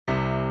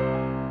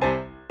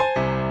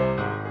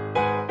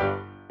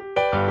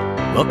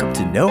Welcome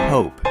to No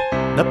Hope,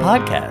 the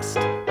podcast.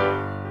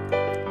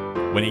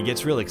 When he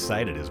gets real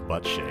excited, his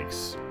butt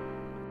shakes.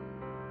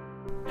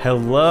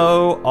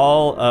 Hello,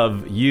 all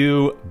of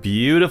you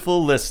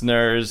beautiful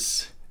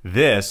listeners.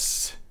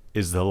 This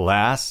is the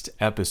last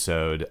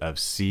episode of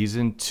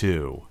season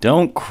 2.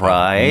 Don't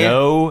cry.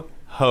 No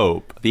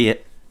Hope. Be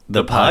it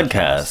the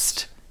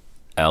podcast.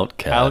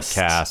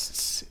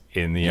 Outcasts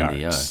in the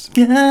arts.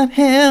 Got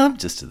him.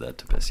 Just did that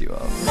to piss you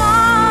off.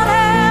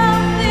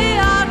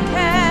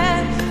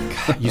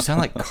 You sound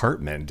like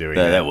Cartman doing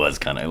That was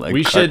kind of like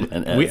we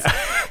Cartman.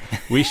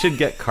 we should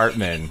get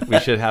Cartman. We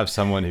should have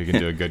someone who can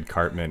do a good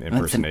Cartman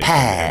impersonation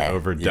and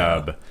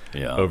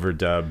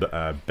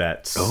overdub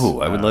Betts.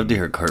 Oh, I would love to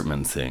hear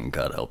Cartman sing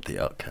 "God Help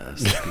the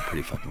Outcast." That'd be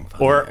pretty fucking fun.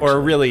 or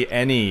really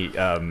any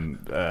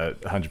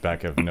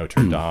Hunchback of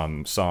Notre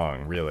Dame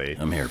song. Really,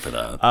 I'm here for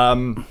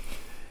that.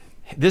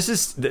 this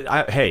is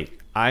hey,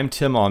 I'm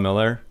Tim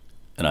Allmiller,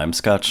 And I'm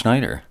Scott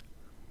Schneider.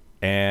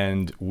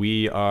 and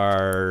we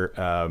are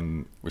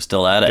We're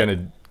still at it.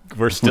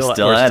 We're still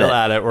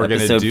at it. We're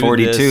Episode gonna do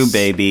 42, this,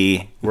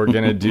 baby. We're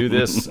gonna do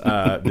this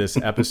this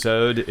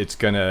episode. It's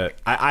gonna.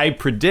 I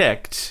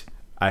predict.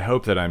 I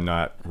hope that I'm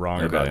not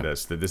wrong about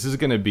this. That this is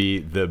gonna be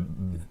the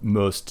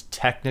most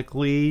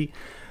technically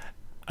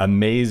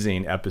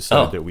amazing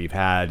episode that we've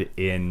had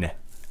in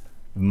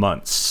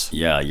months.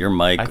 Yeah, your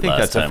mic I think last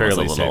that's a time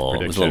fairly was safe a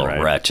prediction, little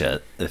right?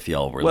 ratchet. If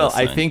y'all were Well,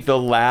 listening. I think the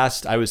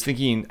last. I was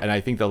thinking, and I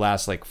think the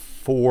last like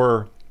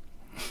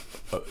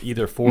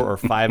either 4 or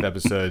 5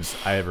 episodes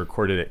I have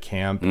recorded at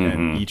camp,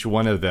 and each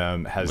one of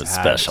them has Was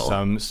had special.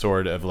 some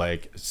sort of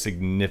like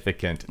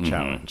significant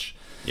challenge.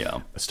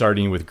 Yeah.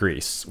 Starting with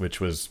Grease,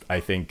 which was, I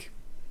think,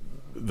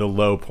 the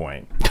low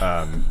point.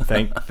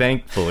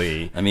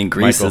 Thankfully, I mean,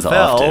 Grease Michael is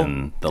Fell,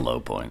 often the low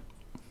point.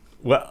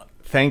 well.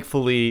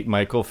 Thankfully,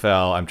 Michael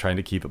Fell, I'm trying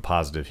to keep it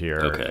positive here,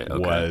 Okay.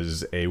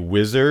 was a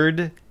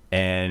wizard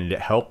and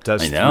helped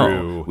us I know.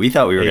 through. We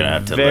thought we were a going to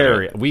have to.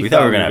 very. We thought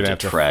we were going to have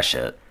to trash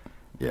it.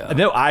 Yeah.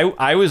 No,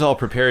 I was all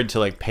prepared to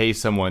like pay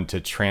someone to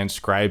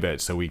transcribe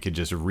it so we could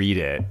just read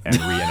it and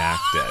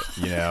reenact it.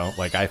 You know,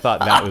 like I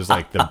thought that was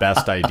like the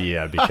best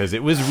idea because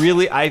it was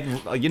really I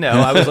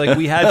was like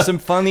we had some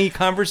funny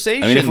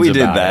conversations. I mean, if we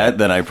did about that, it.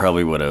 then I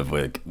probably would have.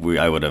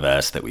 I would have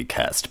asked that we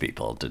cast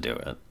people to do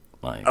it.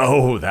 Like,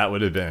 Oh, that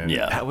would have been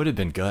Yeah. That would have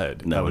been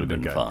good. That would have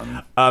been good.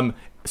 fun.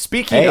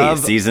 Speaking Hey, of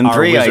season our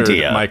 3 wizard,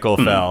 idea. Michael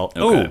Fell.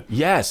 Okay. Oh,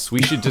 yes,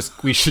 we should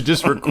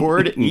just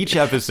record each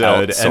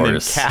episode and then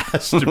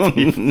cast people,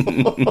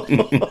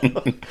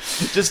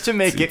 just to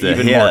make it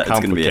even more It's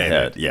going to be a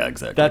complicated. hit. Yeah,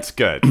 exactly. That's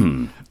good.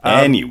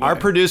 Anyway. Our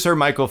producer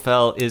Michael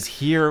Fell is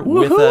here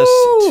with us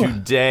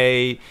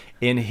today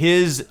in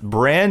his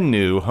brand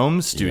new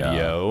home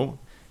studio.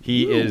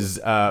 He is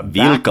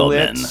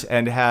backlit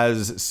and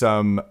has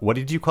some, what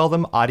did you call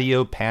them?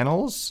 Audio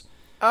panels?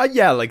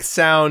 Yeah, like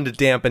sound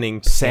dampening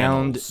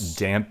panels.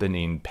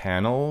 Dampening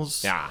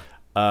panels. Yeah.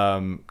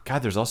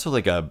 God, there's also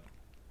like a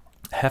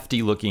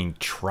hefty looking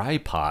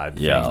tripod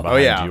thing Yeah.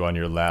 behind you on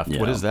your left. Yeah.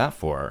 What is that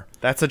for?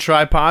 That's a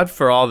tripod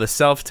for all the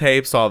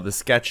self-tapes, all of the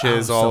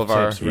sketches, all of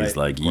our... self-tapes, He's right,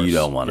 like, of course. you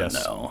don't want to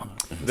Yes. know.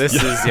 This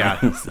is, yeah.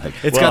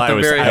 It's Well, got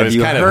the very... I Have was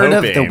you kind of heard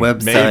of the hoping,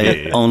 website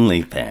maybe.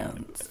 OnlyFans?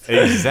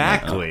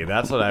 Exactly.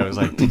 That's what I was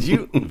like. Did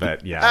you?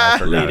 But yeah, I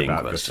forgot Leading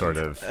about this questions. sort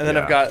of. And then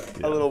I've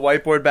got a little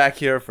whiteboard back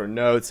here for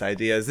notes,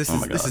 ideas. This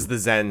my is God. the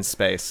Zen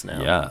space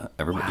now. Yeah,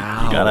 everybody.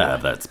 You gotta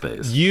have that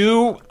space.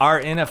 You are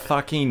in a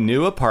fucking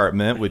new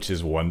apartment, which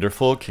is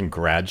wonderful.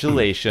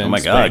 Congratulations! Oh my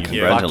God, But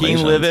you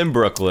congratulations. fucking live in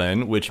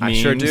Brooklyn, which I means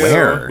sure do.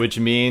 Where? Which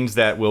means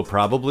that we'll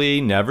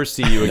probably never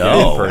see you again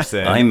No, in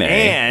person. I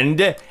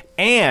may.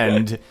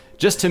 And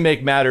just to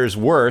make matters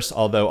worse,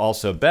 although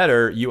also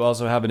better, you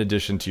also have an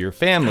addition to your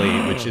family,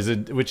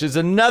 which is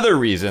another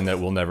reason that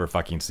we'll never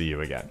fucking see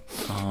you again.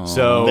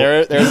 So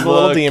There's the little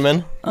look-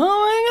 demon. Oh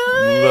my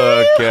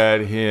God. Look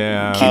at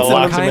him. I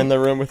locked him Kind- in the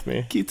room with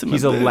me. Keeps him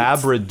He's in a boots.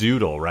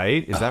 labradoodle,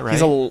 right? Is that right?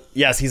 He's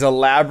a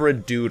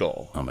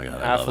Labradoodle. Oh my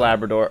God, I Half love it.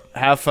 Labrador,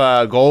 half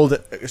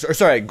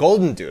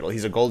golden doodle.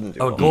 He's a golden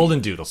doodle. Oh, golden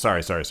doodle.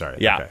 Sorry.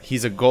 Yeah, Okay.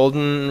 he's a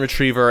golden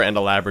retriever and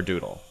a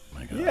Labradoodle.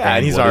 Yeah,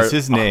 and he's What our is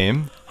his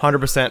name?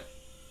 100%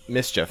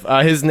 mischief.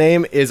 His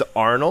name is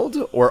Arnold,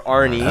 or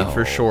Arnie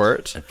for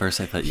short. At first,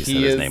 I thought you He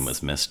said his is- name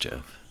was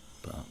Mischief.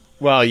 But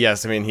Well,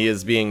 yes, I mean, he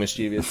is being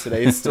mischievous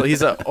today.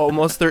 He's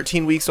almost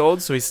 13 weeks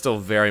old, so he's still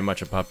very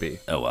much a puppy.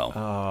 oh well. He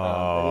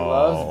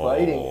loves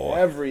biting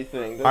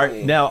everything,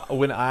 doesn't Now,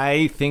 when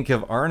I think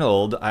of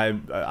Arnold,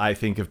 I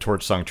think of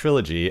Torch Song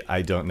Trilogy.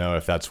 I don't know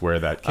if that's where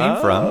that came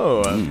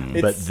from,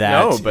 but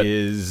that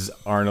is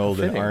Arnold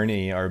and fitting.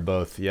 Arnie are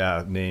both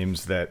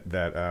names that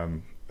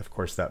of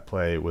course that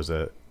play was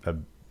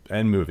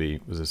and movie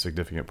was a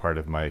significant part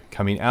of my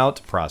coming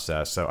out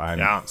process. So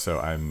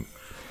I'm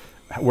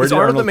where Is did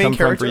Arnold Arnold the main come from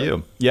for character?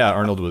 you? Yeah,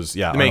 Arnold was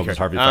main Arnold was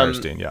Harvey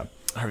character. Firestein. Yeah.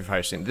 Harvey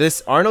Firestein.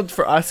 This Arnold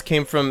for us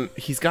came from.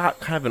 He's got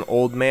kind of an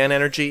old man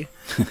energy.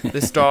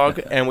 This dog,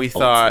 and we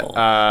thought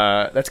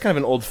that's kind of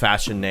an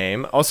old-fashioned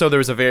name. Also, there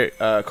was a very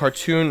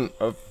cartoon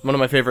of one of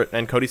my favorite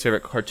and Cody's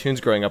favorite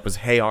cartoons growing up was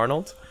Hey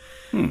Arnold,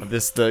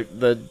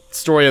 The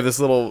story of this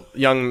little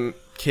young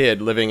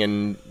kid living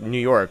in New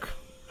York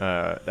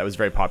that was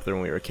very popular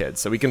when we were kids.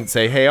 So we can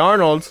say, "Hey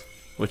Arnold,"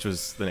 which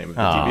was the name of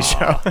the TV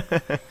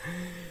show.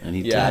 And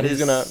he Yeah, did. he's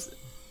gonna.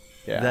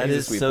 Yeah, That he's a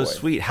is sweet so boy.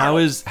 sweet. How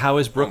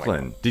is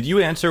Brooklyn? Did you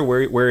answer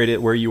where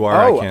you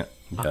are? Oh, I can't.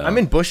 I'm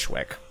in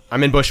Bushwick.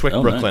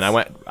 Brooklyn.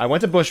 Nice. I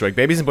went to Bushwick.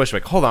 Baby's in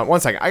Bushwick. Hold on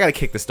 1 second. I gotta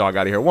kick this dog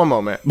out of here. 1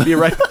 moment. Be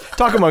right.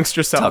 Talk amongst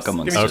yourselves. Talk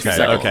amongst Give me just a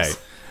yourselves. second. Okay.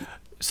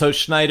 So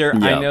Schneider,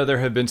 I Yeah. know there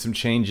have been some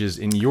changes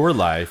in your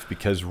life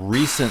because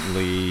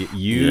recently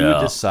you Yeah.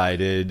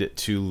 decided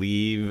to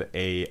leave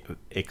a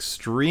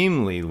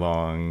extremely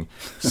long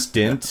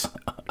stint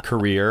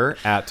career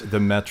at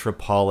the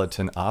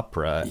Metropolitan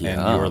Opera, and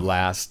Yeah. your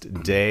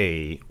last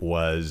day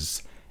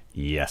was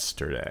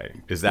yesterday.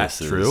 Is that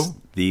This true? is-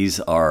 these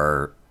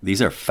are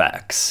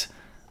facts.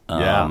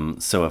 Yeah.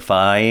 So if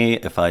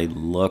I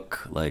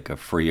look like a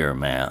freer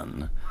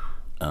man,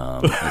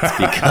 it's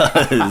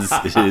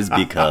because it is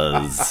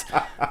because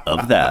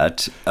of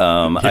that.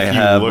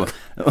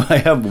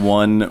 I have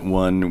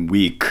one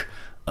week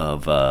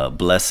of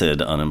blessed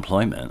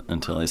unemployment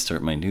until I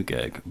start my new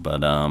gig.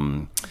 But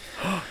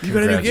You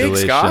got a new gig,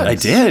 Scott. I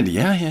did,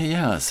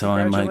 yeah. So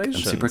I'm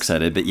Congratulations. super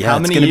excited. But yeah, How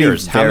it's many gonna be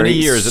years? How many very-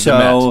 years at so,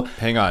 the Met?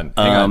 Hang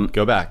on.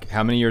 Go back.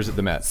 How many years at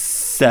the Met?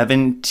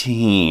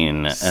 17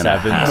 and a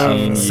 17 half.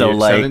 years. So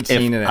like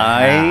 17 and if a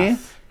I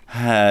half.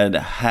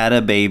 had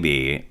a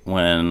baby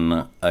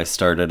when I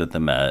started at the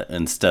Met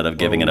instead of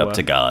giving it up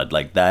to God,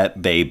 like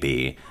that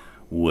baby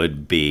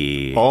would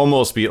be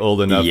Almost be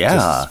old enough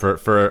Yeah.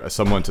 for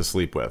someone to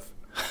sleep with.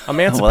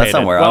 Emancipated. Well, that's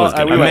not where I was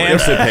gonna we go. went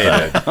with that.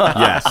 Emancipated.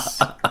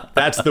 Yes,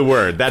 that's the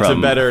word. That's From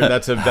a better.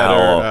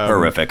 how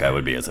horrific I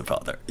would be as a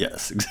father.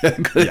 Yes,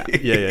 exactly.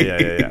 Yeah.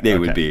 They Okay.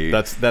 would be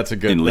That's a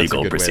good in that's a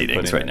legal good way of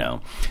proceedings putting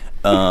right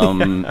it.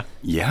 now.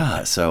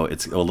 Yeah, so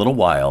it's a little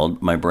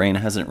wild. My brain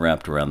hasn't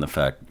wrapped around the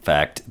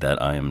fact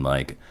that I am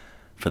like,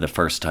 for the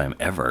first time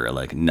ever,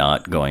 like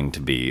not going to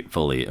be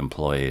fully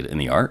employed in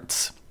the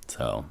arts.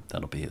 So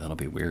that'll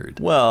be weird.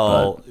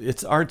 Well,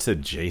 it's arts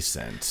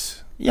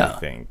adjacent. Yeah, I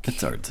think.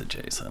 it's arts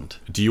adjacent.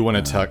 Do you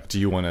want to Do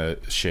you want to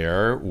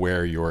share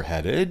where you're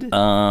headed?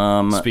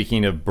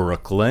 Speaking of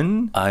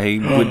Brooklyn, I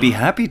would be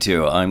happy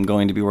to. I'm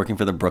going to be working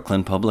for the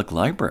Brooklyn Public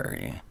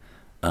Library.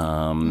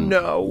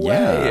 No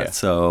way. Yeah.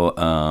 So,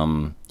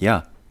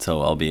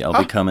 So I'll be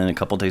coming a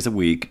couple days a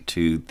week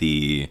to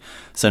the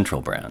Central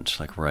Branch,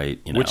 like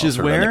right, which is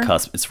sort of where? on the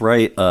cusp. It's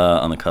right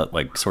on the cusp,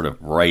 like sort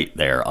of right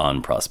there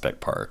on Prospect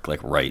Park, like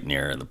right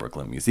near the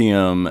Brooklyn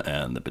Museum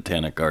and the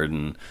Botanic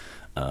Garden.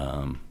 So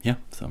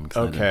I'm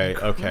excited.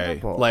 Okay.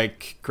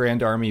 Like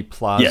Grand Army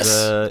Plaza.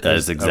 Yes, that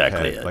is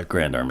exactly okay, it. Like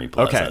Grand Army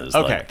Plaza is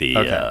like okay.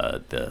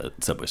 the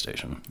subway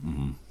station.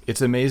 Mm-hmm.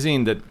 It's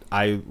amazing that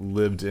I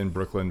lived in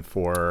Brooklyn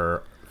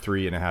for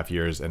 3.5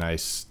 years and I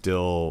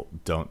still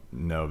don't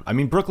know. I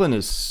mean, Brooklyn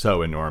is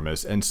so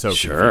enormous and so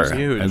Sure,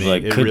 confusing. I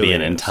mean, it could really be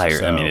an is. entire.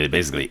 So- I mean, it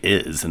basically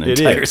is an It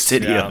entire is,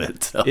 city yeah. of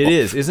itself. It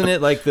is, isn't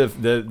it? Like the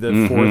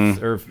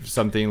fourth or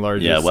something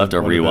largest. Yeah, we'll have to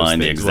one of those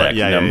rewind the things. exact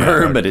Yeah,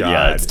 number, Oh, but yeah,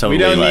 God. it's totally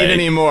We don't like- need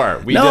any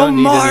more. We No don't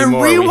need more any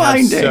more. We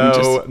rewinding, have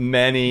so just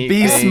many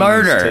be things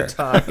smarter. to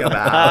talk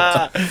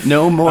about.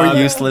 No more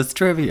useless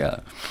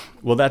trivia.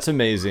 Well, that's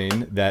amazing.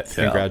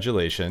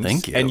 Congratulations.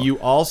 Thank you. And you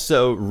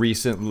also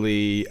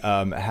recently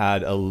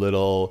had a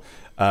little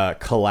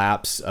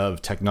collapse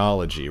of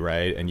technology,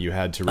 right? And you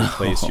had to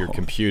replace your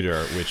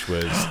computer,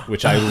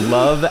 which I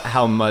love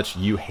how much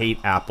you hate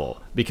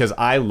Apple, because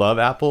I love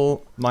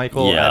Apple,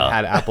 Michael. Yeah. I've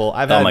had Apple.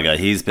 I've Oh had my God,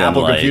 he's been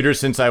Apple like- computers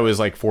since I was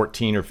like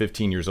 14 or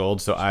 15 years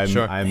old. So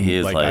I'm He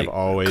is like, like I've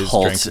always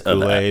cult drank of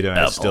Kool-Aid, and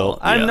Apple,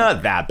 I'm yeah.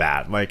 not that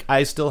bad. Like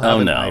I still have Oh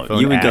an no,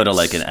 iPhone you would go to X.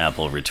 like an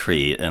Apple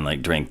retreat and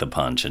like drink the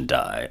punch and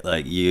die.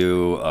 Like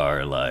you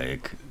are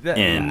like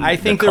in. I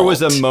think the there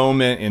was a cult.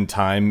 moment in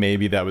time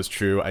maybe that was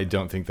true. I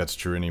don't think that's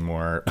true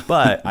anymore.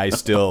 But I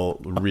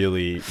still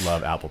really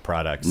love Apple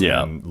products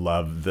Yeah. and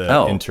love the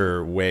Oh.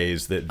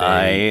 interways that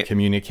they I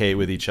communicate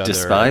with each other.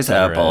 Despise et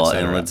cetera, Apple, et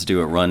cetera. and let's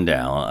do it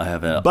rundown. I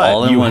have an But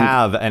all-in-one. you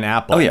have an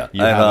Apple. Oh yeah,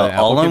 You I have an an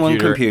Apple all-in-one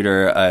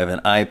computer. I have an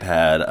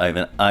iPad. I have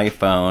an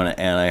iPhone,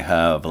 and I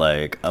have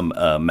like a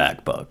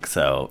MacBook.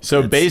 So So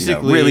it's,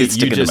 basically, really you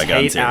sticking just to my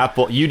guns hate here.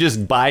 Apple. You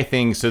just buy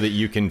things so that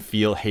you can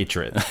feel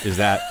hatred. Is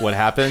that what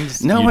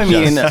happens? No, You I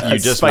mean, you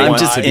just I'm want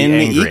just to be in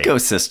angry. the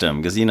ecosystem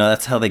because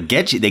that's how they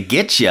get you. They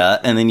get you,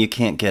 and then you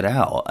can't get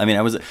out. I mean,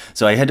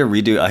 I had to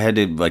redo. I had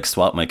to like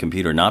swap my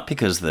computer, not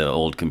because the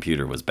old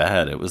computer was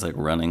bad. It was like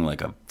running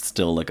like a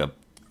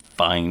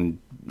fine.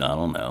 I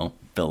don't know.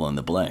 Fill in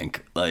the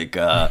blank, like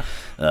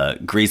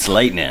Grease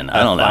Lightning.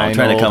 I don't know. I'm fine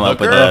trying to old come up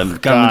with hooker?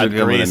 God, with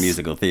a Grease.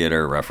 musical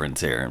theater reference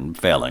here and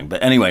failing.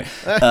 But anyway,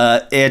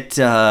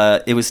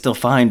 it was still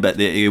fine, but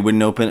it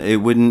wouldn't open. It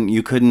wouldn't.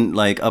 You couldn't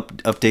like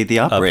update the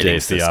operating Update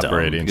the system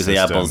operating because the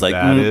system. Apple's like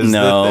That is the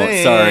no,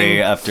 thing."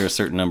 sorry. After a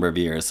certain number of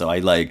years, so I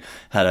like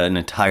had an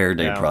entire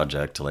day Yeah.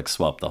 project to like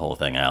swap the whole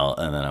thing out,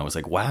 and then I was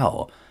like,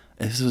 wow.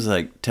 this was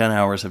like 10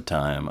 hours of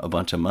time, a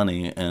bunch of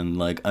money, and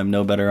like I'm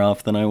no better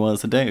off than I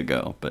was a day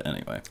ago. But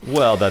anyway.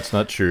 Well, that's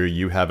not true.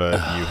 You have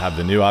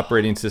the new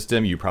operating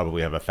system. You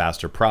probably have a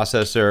faster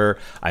processor.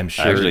 I'm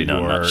sure Actually, no,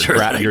 I'm not sure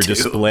that I your do.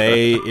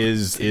 display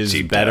is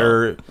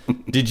better.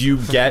 Did you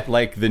get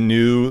like the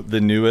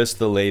newest,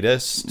 the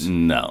latest?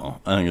 No,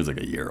 I think it's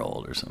like a year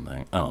old or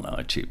something. I don't know.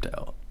 I cheaped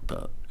out,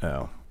 but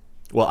Oh.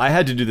 Well, I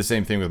had to do the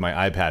same thing with my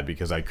iPad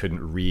because I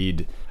couldn't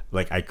read,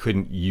 like I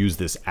couldn't use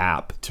this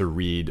app to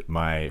read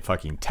my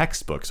fucking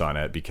textbooks on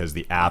it because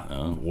the app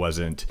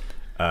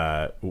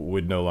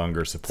would no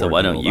longer support. So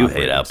why the don't old you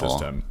hate operating Apple?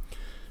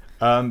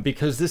 system.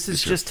 Because this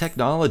is just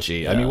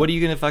technology. I mean, what are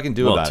you gonna fucking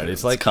do Well, about it?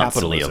 It's like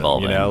constantly capitalism,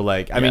 evolving. you know.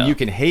 Like, I mean, you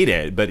can hate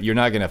it, but you're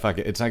not gonna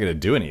it's not gonna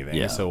do anything.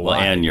 yeah. So well,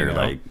 why? and you're you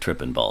know? like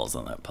tripping balls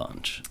on that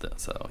punch.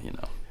 So you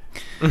know.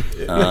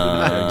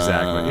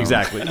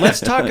 Exactly. Let's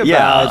talk about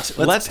Yeah,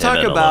 let's talk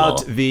pivot a about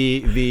little.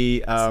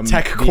 the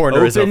Tech the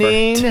corner is over.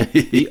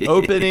 the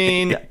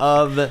opening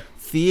of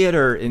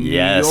theater in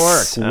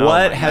Yes. New York. Oh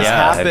What my has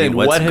God. happened?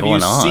 What's What have you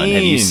going on? seen?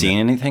 Have you seen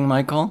anything,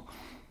 Michael?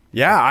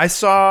 Yeah, I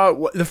saw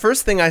the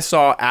first thing I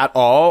saw at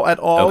all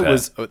Okay.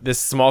 was this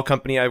small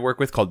company I work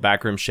with called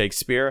Backroom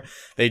Shakespeare.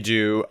 They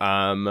do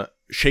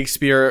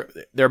Shakespeare.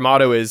 Their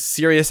motto is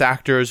serious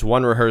actors,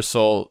 one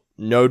rehearsal,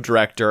 no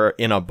director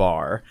in a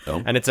bar.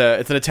 Oh. And it's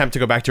an attempt to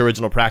go back to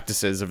original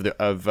practices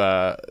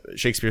of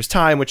Shakespeare's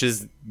time, which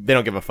is they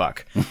don't give a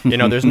fuck. You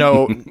know, there's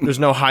no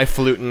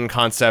highfalutin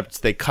concepts.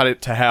 They cut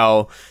it to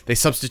hell. They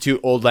substitute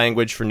old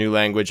language for new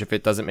language if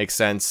it doesn't make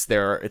sense.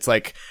 It's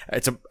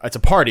a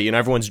party, and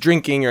everyone's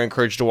drinking. You're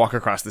encouraged to walk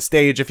across the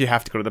stage if you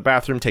have to go to the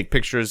bathroom, take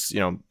pictures, you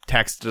know,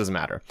 text, it doesn't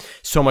matter.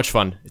 So much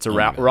fun. It's a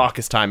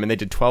raucous time, and they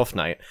did 12th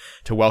night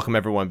to welcome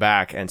everyone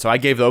back. And so I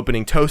gave the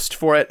opening toast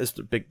for it. There's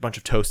a big bunch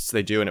of toasts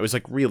they do, and it was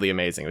like really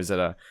amazing. It was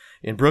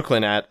in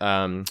Brooklyn at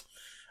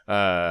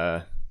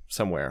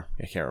somewhere.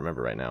 I can't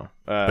remember right now.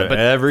 But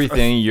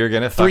everything you're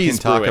gonna fucking Three's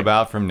talk Brewing.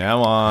 about from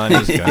now on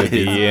is gonna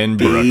be in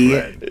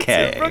Brooklyn.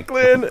 Okay.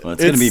 Brooklyn. Well,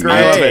 it's gonna be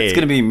great. me. It's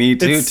gonna be me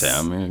too, It's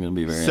Tim. You're gonna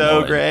be very So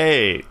annoyed.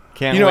 great!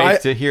 Can't You know, wait I-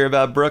 to hear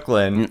about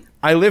Brooklyn.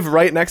 I live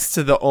right next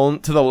to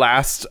the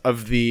last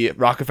of the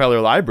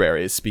Rockefeller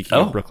libraries. Speaking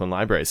Oh. of Brooklyn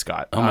Library,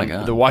 Scott. Oh my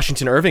God. The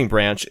Washington Irving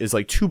branch is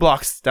like 2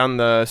 blocks down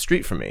the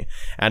street from me,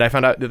 and I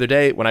found out the other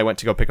day when I went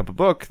to go pick up a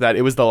book that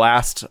it was the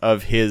last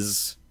of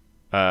his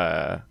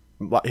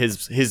what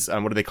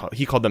do they call it?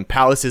 He called them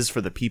palaces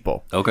for the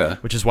people. Okay.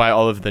 Which is why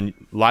all of the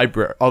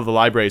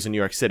libraries in New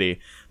York City,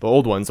 the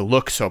old ones,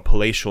 look so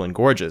palatial and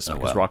gorgeous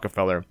because wow.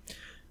 Rockefeller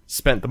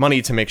spent the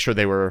money to make sure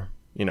they were,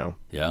 you know,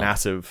 Yeah.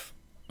 massive.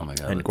 Oh my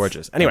god, And that's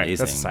gorgeous. Anyway,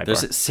 amazing. that's a sidebar.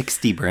 There's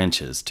 60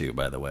 branches too,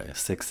 by the way.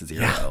 60.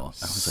 I was like,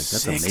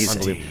 that's 60. amazing.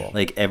 Unbelievable.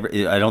 Like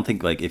I don't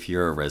think like if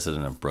you're a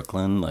resident of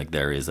Brooklyn, like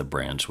there is a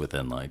branch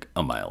within like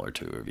a mile or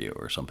two of you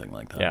or something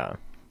like that. Yeah.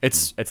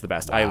 It's the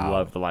best. I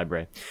love the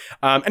library.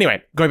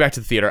 Anyway, going back to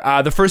the theater.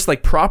 The first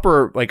like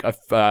proper like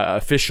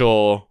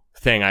official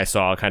thing I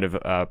saw, kind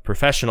of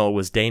professional,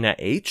 was Dana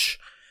H,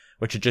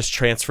 which had just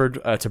transferred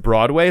to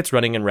Broadway. It's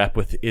running in rep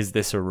with Is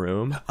This a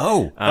Room?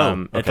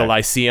 At the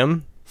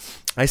Lyceum.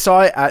 I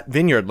saw it at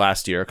Vineyard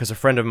last year because a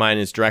friend of mine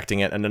is directing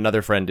it and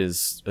another friend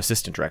is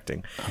assistant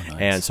directing. Oh, nice.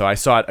 And so I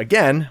saw it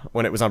again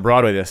when it was on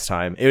Broadway this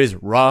time. It was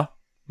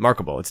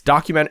remarkable. It's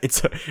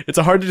it's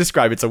a hard to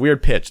describe. It's a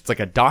weird pitch. It's like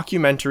a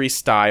documentary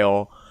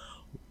style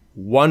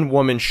one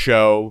woman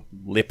show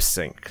lip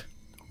sync.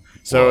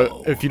 So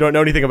Whoa. if you don't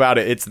know anything about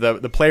it, it's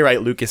the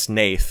playwright Lucas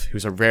Nath,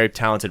 who's a very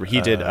talented.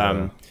 He did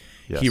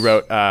he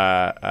wrote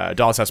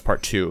Doll's House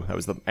Part 2. That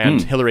was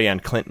and Hillary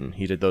and Clinton.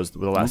 He did those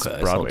the last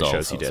Okay, Broadway so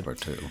shows he Doll's did.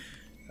 House Part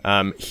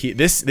 2.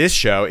 This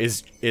show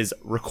is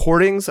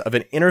recordings of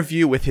an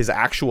interview with his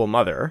actual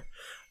mother,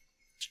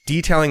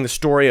 detailing the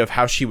story of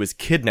how she was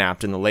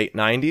kidnapped in the late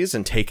 90s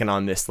and taken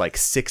on this like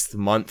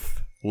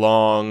 6-month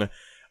long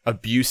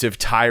abusive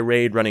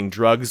tirade running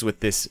drugs with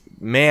this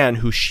man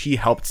who she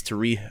helped to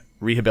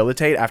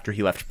rehabilitate after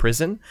he left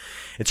prison.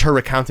 It's her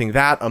recounting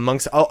that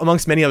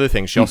amongst many other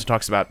things. She also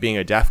talks about being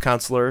a deaf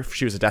counselor.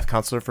 She was a deaf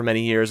counselor for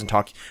many years and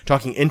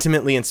talking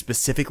intimately and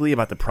specifically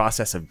about the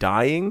process of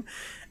dying.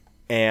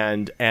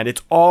 And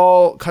it's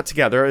all cut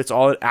together. It's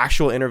all an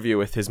actual interview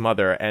with his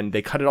mother, and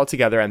they cut it all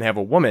together. And they have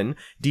a woman,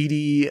 Dee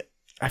Dee,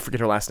 I forget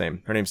her last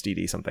name. Her name's Dee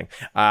Dee something,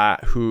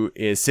 who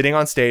is sitting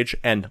on stage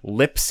and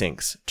lip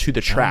syncs to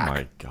the track. Oh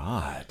my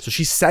god! So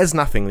she says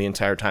nothing the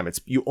entire time.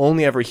 You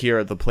only ever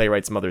hear the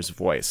playwright's mother's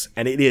voice,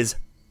 and it is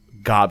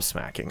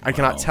gobsmacking. I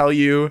cannot tell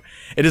you.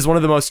 It is one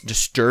of the most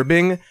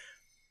disturbing,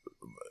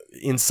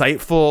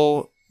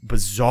 insightful,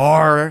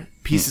 bizarre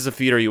pieces of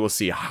theater you will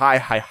see.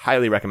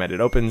 Highly recommend. It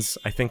opens,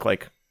 I think,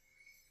 like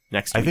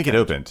next week. I think it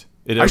opened.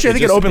 Actually, I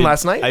think it opened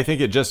last night. I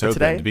think it just opened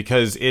today?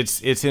 because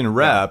it's in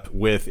rep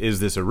with Is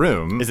This a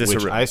Room? Is This a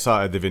which Room? I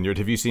saw at the Vineyard.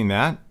 Have you seen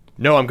that?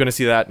 No, I'm going to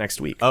see that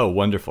next week. Oh,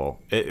 wonderful!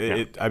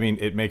 I mean,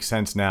 it makes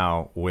sense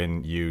now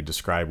when you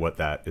describe what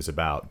that is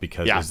about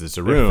because Is This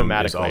a Room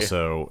is thematically.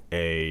 also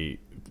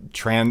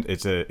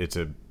it's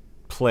a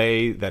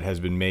play that has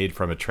been made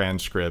from a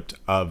transcript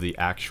of the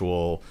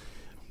actual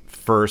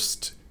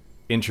first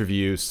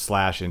interview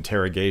 /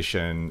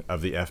 interrogation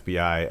of the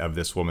FBI of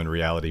this woman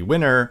reality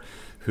winner,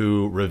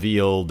 who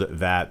revealed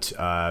that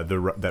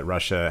that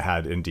Russia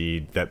had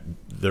indeed, that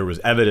there was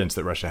evidence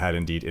that Russia had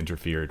indeed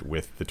interfered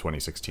with the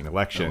 2016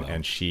 election.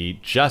 And she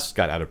just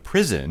got out of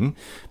prison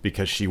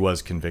because she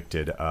was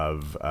convicted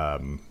of,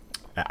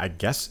 I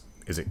guess,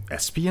 is it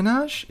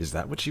espionage? Is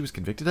that what she was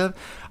convicted of?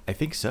 I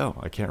think so.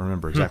 I can't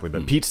remember exactly.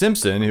 But Pete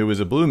Simpson, who was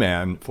a Blue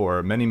Man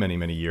for many, many,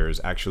 many years,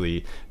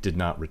 actually did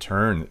not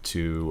return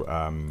to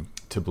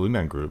Blue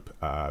Man Group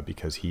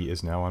because he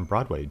is now on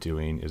Broadway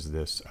doing Is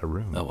This a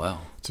Room? Oh, wow.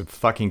 It's a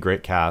fucking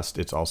great cast.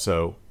 It's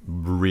also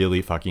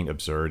really fucking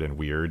absurd and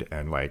weird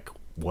and like,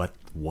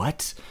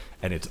 what?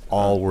 And it's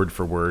all word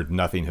for word.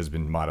 Nothing has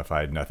been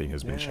modified. Nothing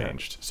has been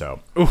changed. So,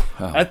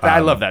 I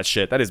love that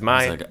shit. That is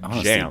my I want to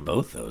see jam.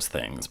 both those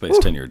things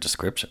based on your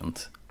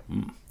descriptions.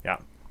 Yeah.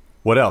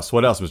 what else,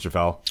 Mr.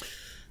 Fell?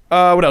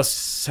 What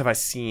else have I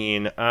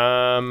seen?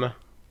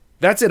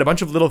 That's it. A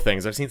bunch of little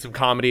things. I've seen some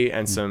comedy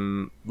and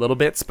some little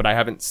bits, but I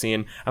haven't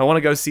seen. I want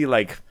to go see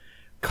like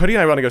Cody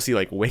and I want to go see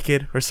like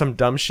Wicked or some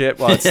dumb shit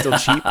while it's still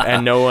cheap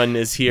and no one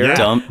is here. Yeah.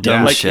 Dumb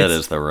Like, shit it's-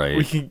 is the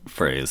right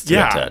phrase to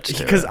Yeah, attach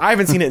to. because I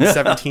haven't seen it in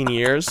 17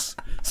 years.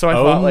 So I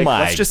thought, like, my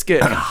let's just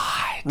get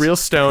real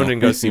stoned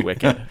and go see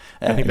Wicked.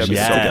 I think that'd be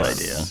Yes. so good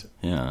good.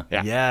 idea.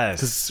 Yeah.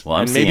 Yes. Well,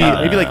 I'm and maybe seeing,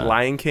 maybe like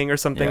Lion King or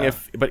something. yeah.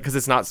 But because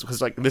it's not, because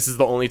like this is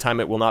the only time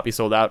it will not be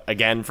sold out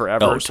again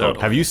forever. Oh, so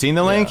totally. Have you seen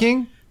The Lion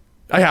King?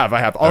 I have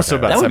also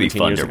about That would be 17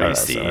 fun years to ago.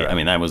 re-see. So, I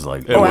mean, that was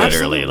like Oh, literally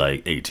absolutely.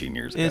 like 18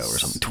 years ago or It's-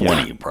 something.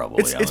 20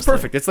 probably. it's honestly.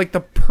 perfect. It's like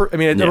I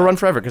mean, it'll Yeah. run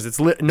forever because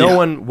no Yeah.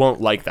 one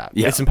won't like that.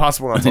 Yeah. It's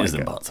impossible not to It like is it.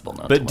 impossible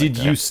not to But like did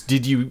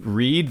that. you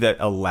read that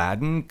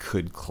Aladdin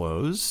could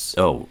close?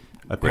 Oh,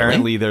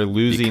 Apparently really? they're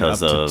losing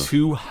Because up of-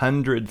 to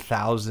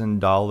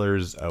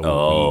 $200,000 a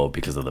Oh, week.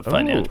 because of the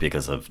finance, Oh.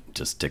 because of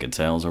just ticket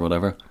sales or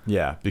whatever.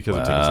 Yeah, because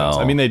of ticket sales.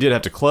 I mean, they did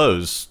have to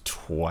close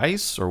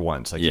twice or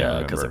once. I can't Yeah,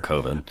 remember. because of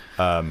COVID.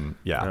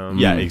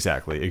 Yeah,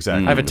 exactly. I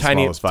have a The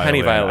tiny smallest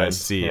violin. I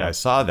see. Yeah. I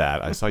saw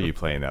that. I saw you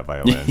playing that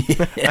violin.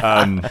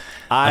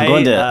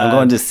 I'm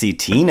going to see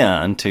Tina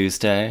on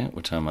Tuesday,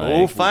 which I'm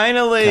like,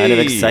 finally kind of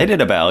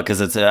excited about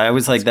because it's. I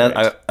was like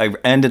that. I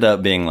ended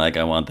up being like,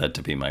 I want that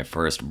to be my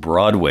first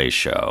Broadway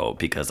show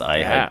because I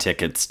had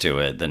tickets to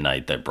it the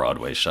night that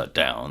Broadway shut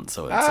down.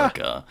 So it's like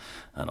a,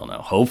 I don't know.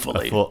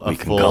 Hopefully we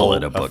can call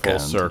it a bookend. full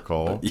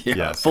circle. Yeah,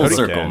 Yes, full Cody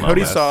circle can. moment.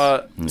 Cody Yes.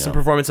 saw some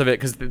performance of it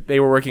because they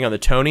were working on the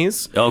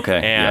Tonys. Okay,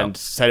 And yeah.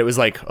 said it was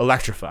like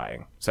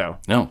electrifying. So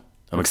No,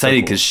 I'm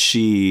excited because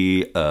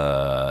she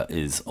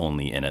is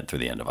only in it through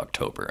the end of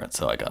October, and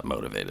so I got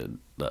motivated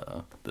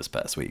this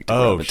past week to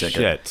Oh grab a ticket.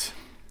 shit.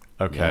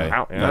 Okay.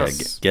 Wow, yeah.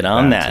 That's Get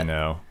on bad that. to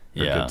know.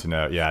 Or Yeah. good to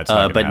know. Yeah, it's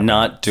not gonna But happen.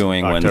 not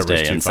doing October's Wednesday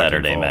too and fucking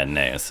Saturday full.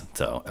 matinees.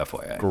 So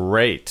FYI.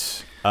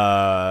 Great.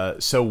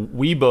 So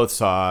we both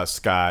saw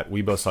Scott.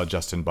 We both saw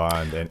Justin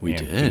Bond and We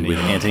did, Anthony with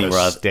Anthony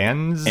Roth-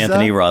 Costanza?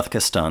 Anthony Roth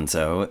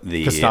Costanzo,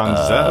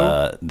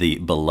 Costanzo? the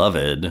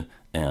beloved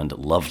and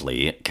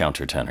lovely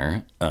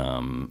countertenor.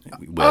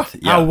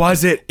 With how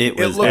was it? It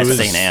was looked- at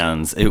St.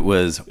 Anne's. It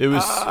was. It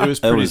was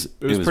it pretty. was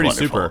pretty wonderful.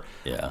 super.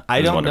 Yeah, I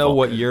it was don't know wonderful.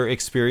 what your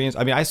experience.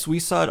 I mean, we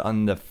saw it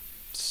on the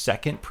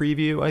second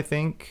preview, I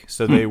think.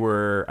 So they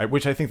were,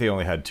 which I think they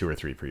only had 2 or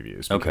 3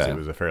 previews because Okay. it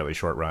was a fairly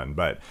short run.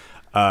 But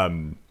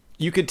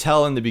you could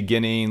tell in the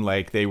beginning,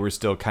 like they were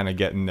still kind of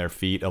getting their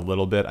feet a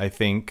little bit, I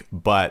think.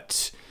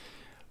 But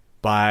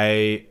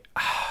by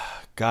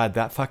God,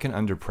 that fucking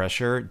Under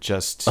Pressure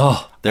just there I were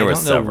don't know what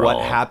several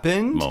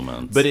happened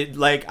moments. but it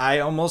like I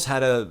almost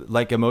had a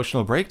like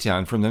emotional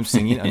breakdown from them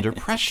singing Under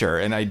Pressure,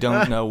 and I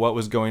don't know what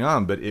was going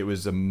on, but it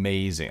was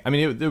amazing. I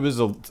mean, there was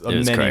was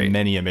many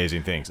great.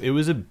 amazing things. It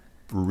was a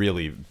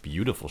really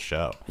beautiful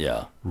show.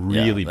 Yeah,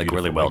 Really like beautiful,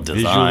 really well like,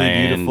 visually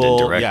designed beautiful.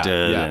 and directed,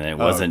 Yeah, yeah. and it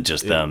wasn't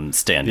just them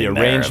standing The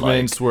there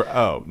arrangements like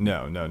were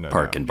no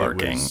park and It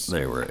barking. was-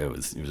 It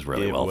was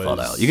really it well thought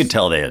was- out. You could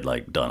tell they had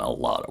like done a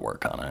lot of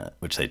work on it,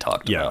 which they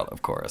talked Yeah. about,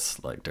 of course,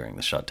 like during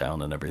the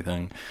shutdown and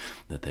everything.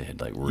 That they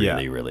had like Yeah.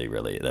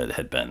 really that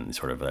had been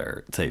sort of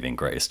their saving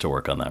grace to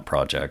work on that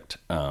project.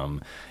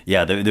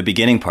 The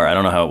beginning part, I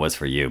don't know how it was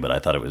for you, but I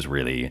thought it was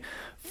really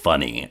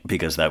funny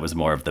because that was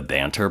more of the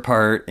banter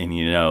part,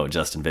 and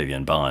Justin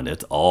Vivian Bond,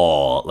 it's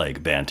all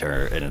like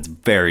banter and it's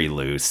very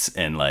loose,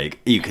 and like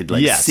you could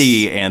like Yes.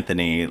 see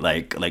Anthony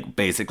like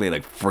basically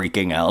like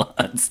freaking out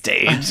on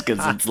stage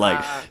because it's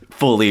like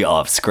fully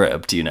off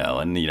script,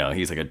 and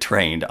he's like a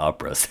trained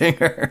opera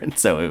singer, and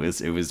so it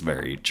was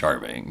very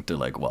charming to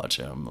like watch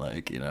him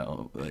like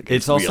like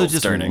It's his also wheels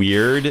just turning.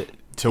 weird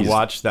to He's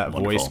watch that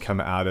wonderful. voice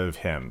come out of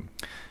him.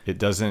 It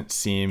doesn't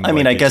seem. I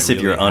mean, like I guess it's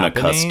if you're really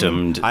happening.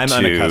 unaccustomed I'm to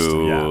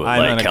unaccustomed, yeah. I'm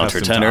like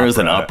unaccustomed to countertenors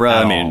and opera,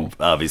 at I mean,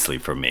 all. obviously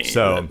for me,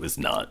 So, it was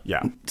not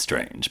yeah.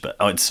 strange, but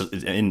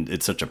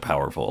it's such a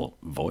powerful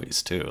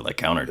voice too. Like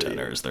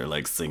countertenors, they're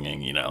like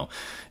singing,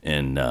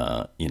 in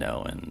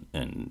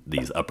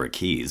these upper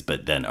keys,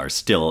 but then are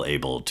still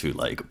able to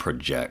like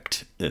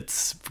project.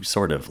 It's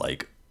sort of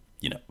like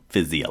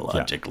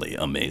physiologically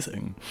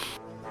amazing.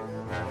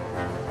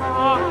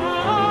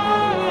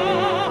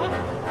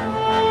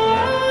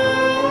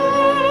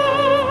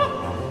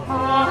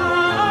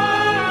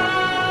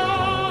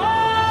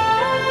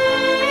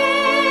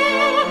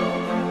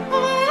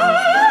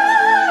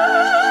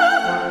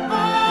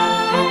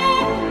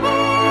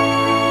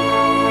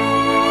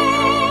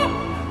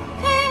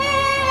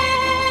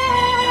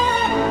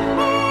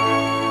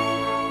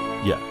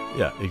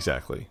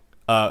 exactly.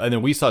 And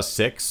then we saw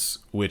 6,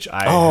 which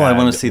I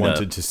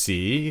wanted to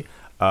see.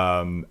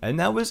 And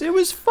it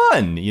was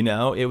fun,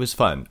 it was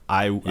fun.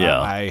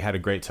 I had a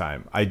great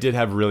time. I did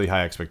have really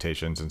high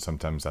expectations, and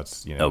sometimes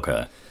that's,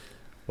 okay,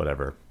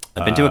 whatever.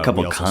 I've been to a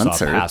couple we also concerts.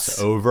 Saw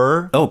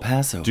Passover. Oh,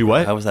 Passover. Do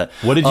what? How was that?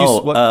 What did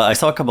you? I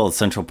saw a couple of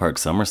Central Park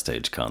Summer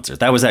Stage concerts.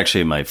 That was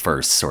actually my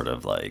first sort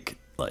of like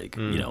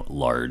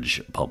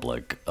large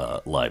public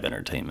live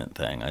entertainment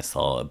thing. I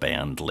saw a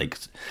band,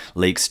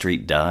 Lake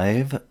Street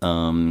Dive,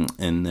 and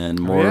then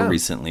more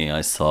recently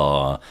I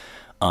saw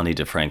Ani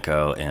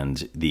DeFranco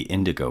and the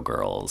Indigo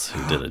Girls,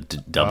 who did a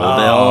double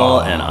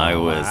bill, and I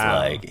was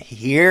like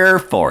here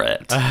for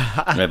it.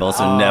 And I've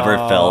also never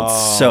felt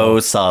so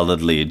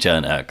solidly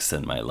Gen X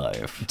in my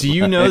life. Do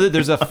you know that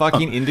there's a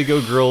fucking Indigo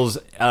Girls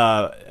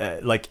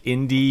like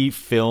indie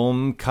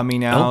film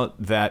coming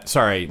out that,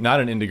 sorry,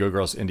 not an Indigo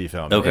Girls indie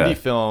film, an indie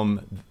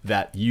film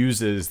that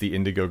uses the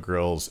Indigo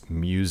Girls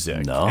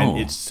music. No. And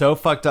it's so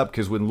fucked up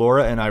because when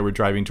Laura and I were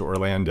driving to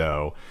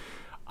Orlando,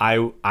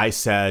 I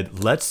said,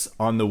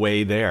 on the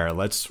way there,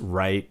 let's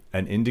write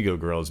an Indigo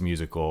Girls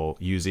musical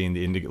using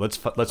the Indigo. Let's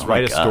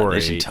write a story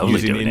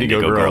using the Indigo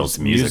Girls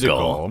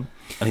musical.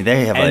 I mean,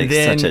 they have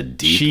such a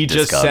deep she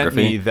just discography. Sent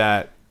me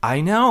that.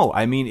 I know.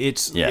 I mean,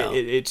 it's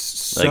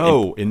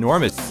so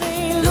enormous.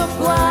 Look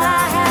what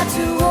I had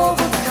to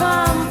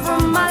overcome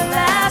from my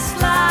last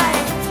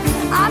life.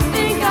 I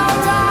think I'll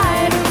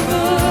write a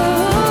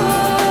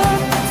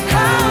book.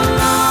 How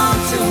long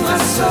till my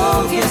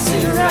soul gets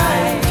it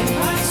right?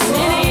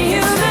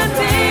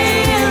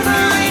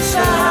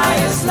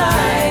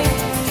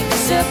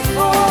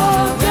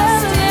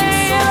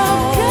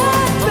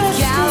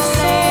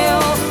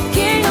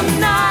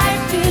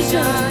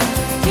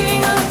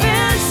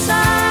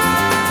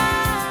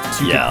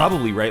 You could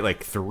probably write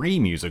like 3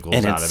 musicals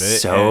and out of it.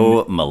 It's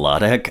so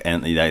melodic,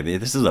 and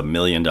this is $1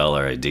 million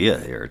idea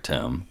here,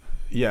 Tim.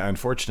 Yeah,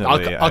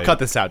 unfortunately, I'll cut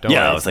this out. Don't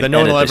worry. I was like,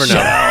 no one will ever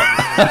know.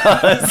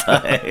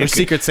 Like, your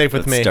secret's safe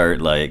with me. Start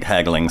like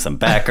haggling some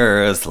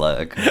backers,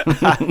 like.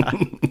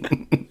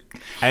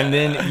 And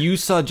then you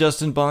saw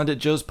Justin Bond at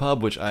Joe's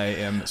Pub, which I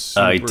am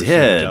super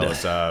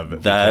jealous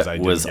of. That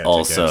was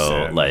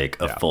also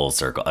like a full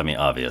circle. I mean,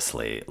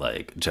 obviously,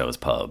 like Joe's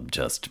Pub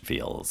just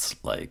feels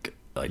like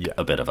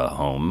a bit of a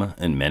home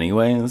in many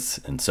ways,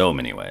 in so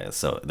many ways.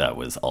 So that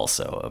was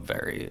also a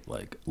very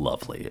like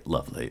lovely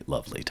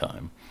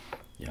time.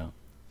 Yeah.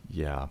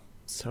 Yeah.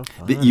 So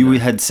fun. You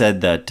had said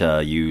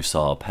that you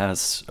saw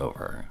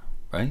Passover,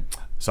 right?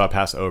 Saw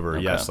Passover,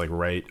 Okay. yes. Like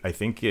I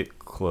think it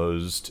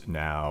closed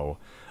now.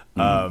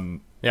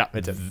 Yeah,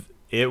 it did.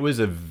 It was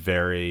a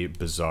very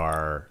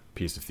bizarre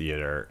piece of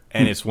theater,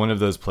 and it's one of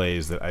those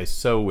plays that I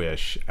so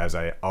wish, as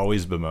I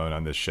always bemoan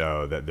on this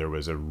show, that there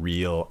was a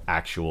real,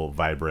 actual,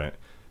 vibrant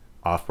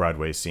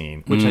off-Broadway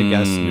scene, which I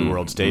guess New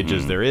World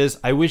Stages there is.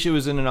 I wish it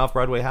was in an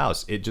off-Broadway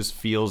house. It just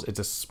feels, it's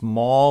a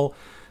small,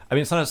 I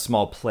mean, it's not a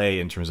small play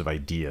in terms of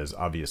ideas,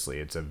 obviously.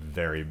 It's a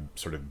very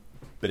sort of,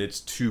 but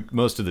it's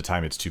most of the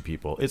time it's 2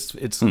 people. It's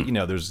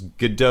there's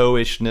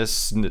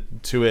Godot-ishness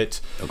to it.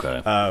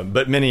 Okay.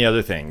 But many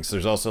other things.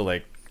 There's also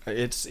like,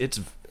 it's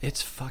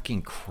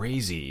fucking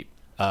crazy.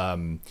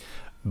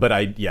 But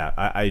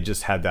I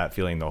just had that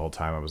feeling the whole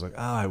time. I was like,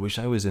 I wish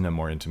I was in a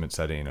more intimate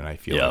setting, and I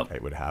feel like I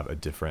would have a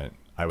different,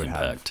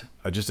 impact.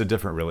 have just a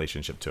different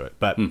relationship to it.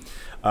 But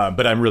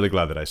I'm really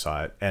glad that I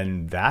saw it.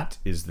 And that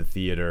is the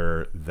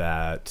theater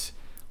that,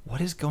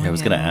 what is going on? I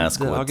was going to ask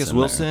the what's August in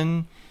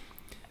Wilson,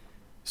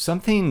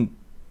 something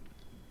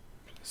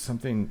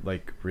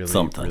like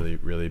really,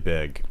 really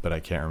big, but I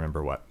can't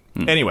remember what.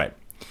 Anyway.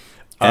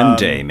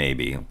 MJ,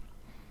 maybe.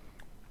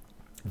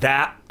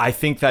 That, I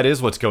think that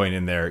is what's going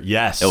in there.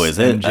 Yes. Oh, is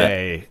it?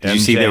 MJ. Did you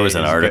see there was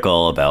an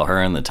article about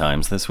her in the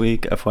Times this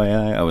week,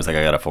 FYI? I was like,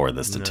 I got to forward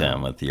this to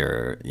Tim with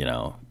your,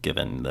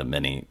 given the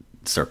many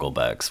circle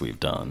backs we've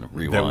done,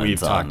 rewinds that we've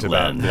talked on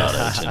about Len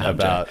Nottage and MJ.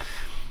 about.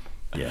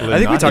 Yeah. I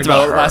think we talked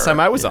about it last time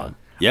I was on.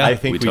 Yeah, I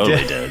think we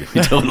totally did.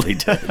 We totally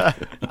did.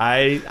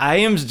 I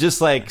am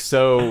just like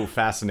so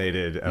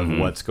fascinated of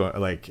what's going,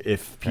 like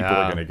if people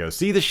are going to go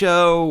see the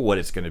show, what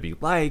it's going to be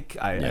like.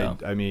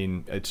 I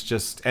mean, it's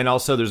just, and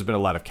also there's been a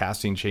lot of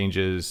casting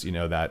changes.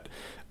 That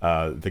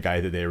the guy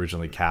that they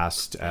originally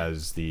cast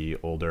as the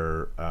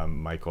older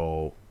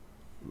Michael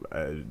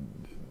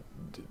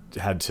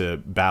had to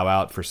bow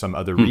out for some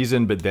other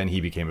reason, but then he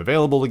became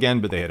available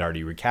again, but they had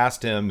already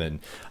recast him,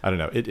 and I don't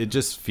know, it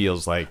just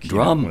feels like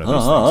drama. One of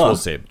those things. We'll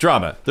see.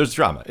 Drama. There's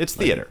drama. It's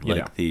theater.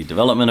 Like the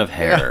development of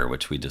Hair,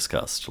 which we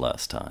discussed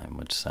last time,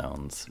 which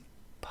sounds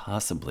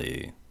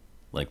possibly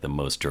like the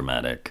most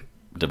dramatic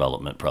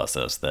development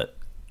process that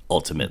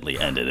ultimately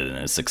ended in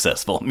a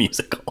successful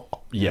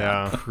musical.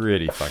 Yeah,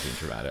 pretty fucking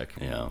dramatic.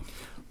 Yeah.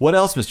 What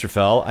else, Mr.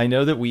 Fell? I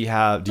know that we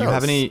have. Do you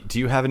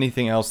have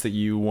anything else that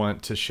you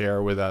want to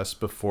share with us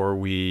before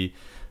we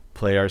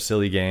play our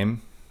silly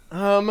game?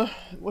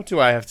 What do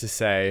I have to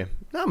say?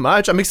 Not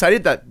much. I'm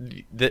excited that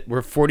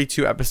we're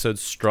 42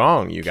 episodes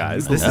strong, you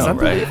guys. This is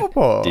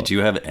unbelievable. Right? Did you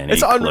have any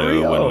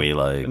clue when we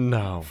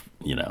No.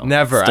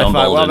 Never. I thought,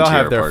 well, they'll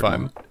have their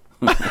apartment? fun.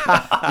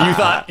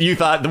 You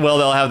thought well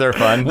they'll have their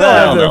fun.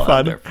 They'll they'll have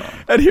have their their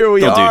fun. And here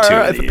we They'll do are two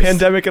of at the these.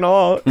 pandemic and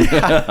all.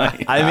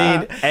 I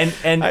mean,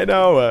 and I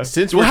know.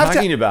 since We'll we're have to-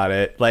 talking about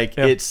it, like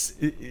Yeah. it's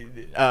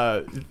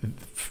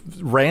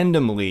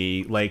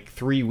randomly, like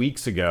 3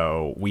 weeks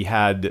ago, we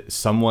had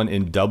someone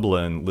in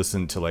Dublin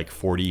listen to like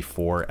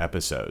 44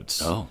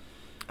 episodes. Oh,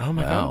 Oh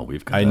my wow. god.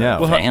 We've got I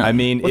know. a fan. I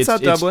mean, What's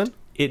up, Dublin?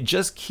 It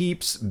just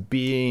keeps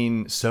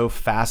being so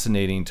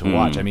fascinating to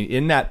watch. I mean,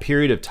 in that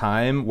period of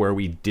time where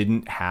we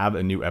didn't have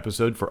a new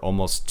episode for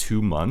almost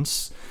 2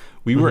 months,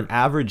 we were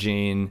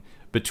averaging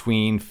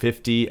between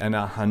 50 and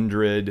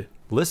 100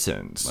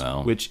 listens,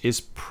 Wow. which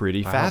is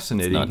pretty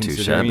fascinating not too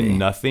considering shabby.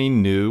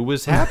 nothing new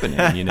was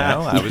happening, you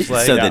know? I was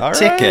like, so the all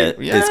ticket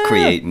right, is yeah.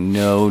 create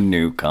no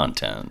new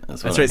content.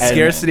 That's right. Saying.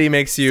 Scarcity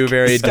makes you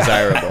very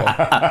desirable.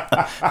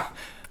 I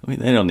mean,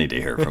 they don't need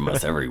to hear from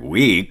us every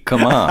week.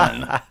 Come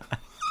on.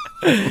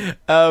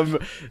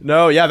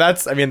 No, yeah,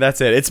 that's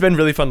it. It's been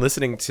really fun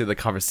listening to the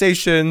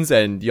conversations,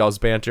 and y'all's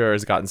banter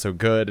has gotten so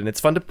good, and it's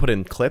fun to put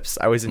in clips.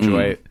 I always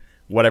enjoy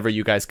whatever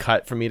you guys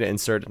cut for me to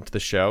insert into the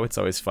show. It's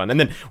always fun. And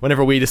then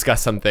whenever we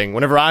discuss something,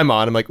 whenever I'm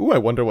on, I'm like, ooh, I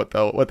wonder what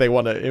they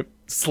want to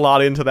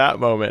slot into that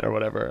moment or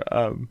whatever.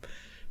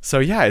 So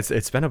yeah,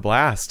 it's been a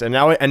blast. And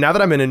now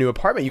that I'm in a new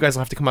apartment, you guys will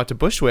have to come out to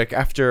Bushwick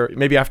after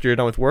you're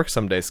done with work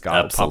someday, Scott.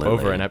 I'll pop Absolutely.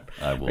 over and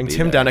I will bring be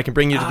Tim there. down. I can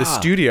bring you to the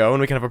studio, and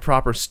we can have a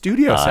proper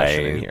studio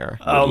session in here.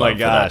 I would my love for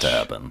that to gosh.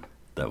 happen.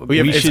 That would We be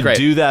have- We it's should great.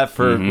 do that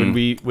for when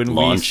we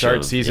launch start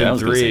of- season yeah, I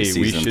was gonna say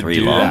 3. We season should 3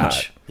 do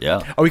launch. that.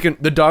 Yeah. Oh,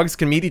 the dogs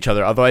can meet each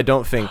other. Although I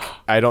don't think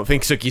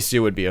Suki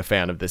Sue would be a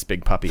fan of this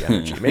big puppy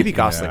energy. Maybe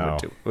Gosling No.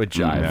 would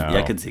jive. No. Yeah,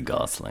 I could see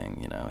Gosling.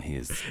 You know,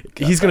 he's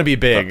He's gonna be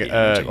big. puppy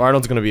energy.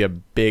 Arnold's gonna be a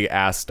big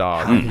ass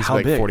dog. He's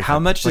How big? How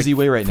much does he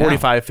weigh right now?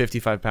 45,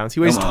 55 pounds. He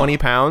weighs 20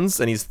 pounds,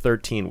 and he's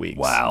 13 weeks.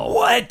 Wow.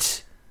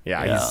 What?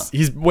 Yeah, Yeah.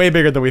 he's way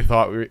bigger than we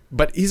thought.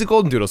 But he's a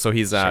golden doodle, so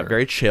he's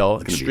very chill,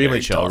 be extremely very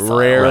chill. docile,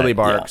 Rarely right,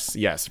 barks.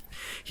 Yes,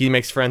 he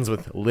makes friends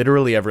with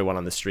literally everyone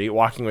on the street.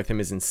 Walking with him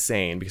is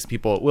insane because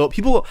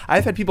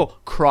I've had people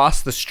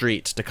cross the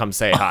street to come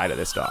say hi to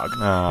this dog.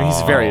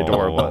 He's very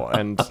adorable,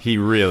 and He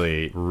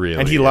really, really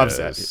and he loves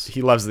is. it.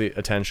 He loves the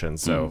attention.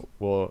 So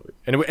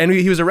and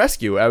he was a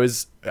rescue. I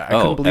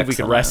couldn't believe we could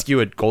excellent. rescue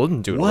a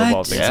golden doodle of What?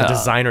 all things, Yeah. a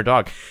designer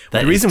dog.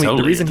 That the reason is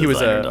totally the reason a he was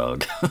designer a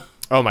dog.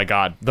 oh my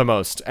god, the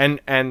most. And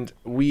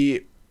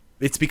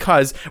it's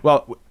because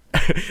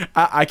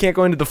I can't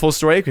go into the full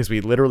story because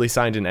we literally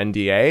signed an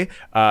NDA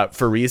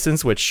for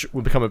reasons which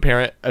will become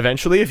apparent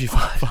eventually if you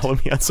follow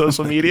me on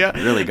social media.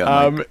 Really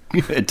got my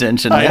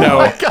attention. I now.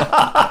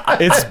 know.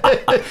 It's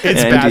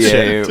bad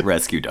shit. NDA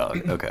rescue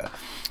dog. Okay.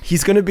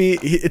 It's gonna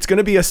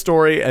be a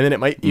story, and then it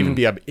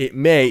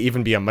may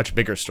even be a much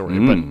bigger story.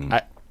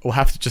 But we'll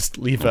have to just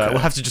leave. We'll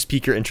have to just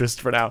pique your interest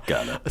for now.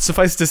 Got it.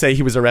 Suffice to say,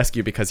 he was a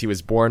rescue because he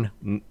was born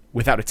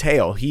without a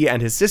tail. He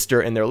and his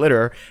sister in their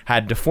litter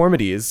had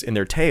deformities in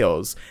their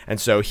tails, and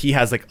so he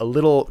has like a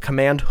little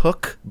command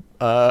hook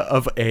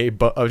of a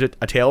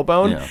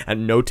tailbone Yeah.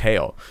 and no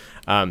tail.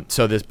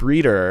 So this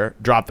breeder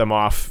dropped them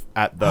off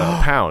at the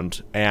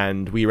pound,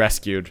 and we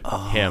rescued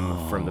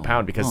him from the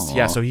pound because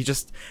so he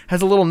just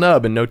has a little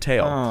nub and no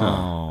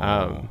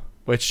tail,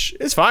 which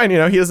is fine. You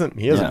know, he doesn't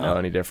know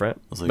any different.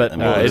 I was like, But I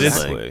mean, it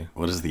is.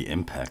 what is the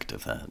impact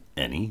of that?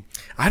 Any?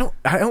 I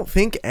don't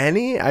think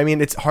any. I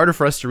mean, it's harder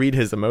for us to read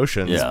his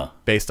emotions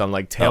based on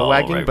like tail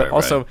wagging, right, but right,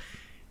 also right.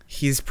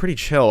 he's pretty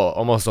chill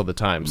almost all the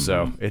time.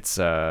 So it's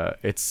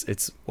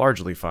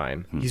largely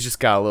fine. He's just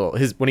got a little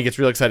when he gets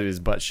real excited, his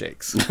butt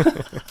shakes.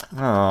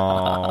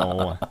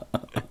 Oh.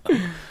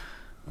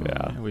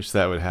 Yeah. I wish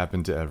that would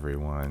happen to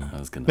everyone. I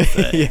was gonna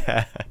say.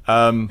 Yeah.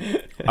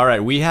 All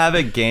right, we have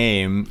a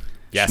game.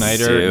 Yes.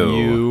 Schneider,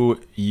 do.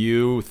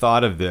 you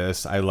thought of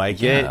this. I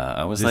like it. Yeah,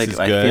 I was This like, is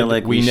I good. feel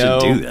like we know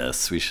should do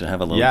this. We should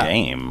have a little Yeah.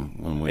 game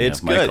when we It's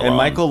have Michael good, and on.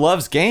 Michael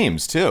loves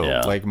games too.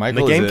 Yeah. Like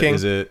Michael The Game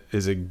is, King.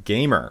 is a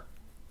gamer.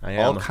 I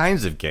All am.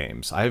 kinds of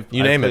games.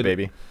 You name it,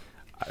 baby.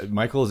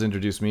 Michael has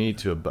introduced me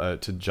to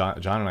John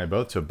and I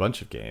both to a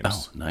bunch of games.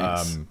 Oh,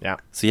 nice. Yeah.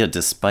 So yeah,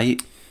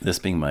 despite this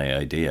being my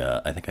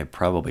idea, I think I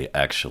probably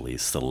actually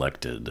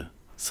selected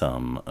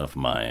some of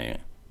my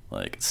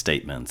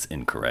statements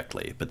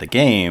incorrectly. But the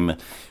name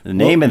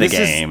of the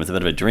game is a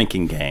bit of a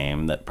drinking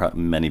game that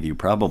many of you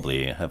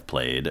probably have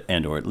played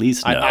and or at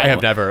least know. I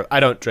have never.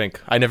 I don't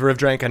drink. I never have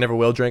drank. I never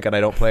will drink, and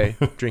I don't play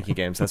drinking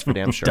games. That's for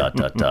damn sure. ...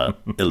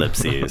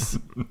 Ellipses.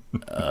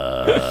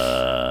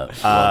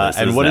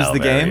 And what is now the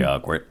very game?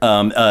 Awkward.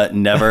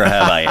 Never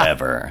have I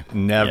ever.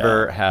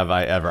 Never Yeah. have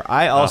I ever.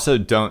 I also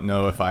don't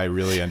know if I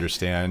really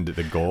understand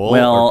the goal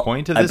Well, or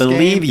point of I this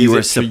believe game. you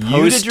Is were it for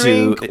you supposed to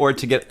drink to, or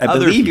to get I other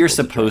believe you're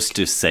people to supposed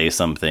to say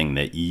something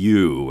that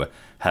you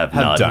have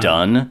not done.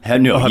 done.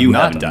 Oh, have you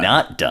not have done.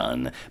 not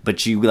done.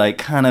 But you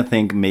kind of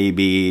think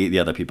maybe the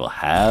other people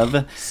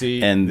have.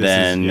 See, and this is-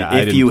 then yeah, I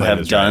if didn't you play have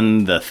this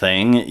done the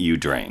thing, you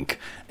drink.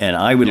 And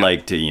I would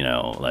like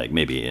to,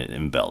 maybe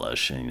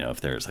embellish. And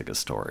if there's a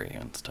story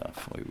and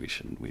stuff, we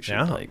should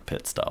Yeah.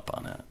 pit stop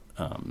on it.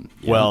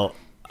 Well,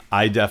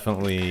 I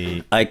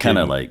definitely I kind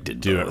of didn't like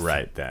did do it both,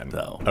 right then.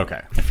 though.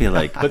 Okay. I feel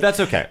like, But that's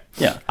okay.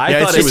 yeah. I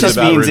Yeah, thought it it was just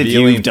about means if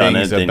revealing you've done it,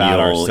 things then about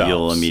you'll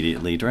ourselves.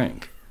 immediately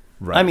drink.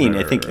 Right, I mean,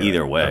 right, I think right,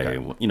 either right. way,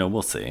 Okay.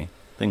 we'll see.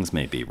 Things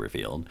may be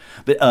revealed,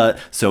 but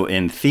so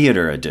in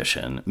theater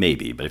edition,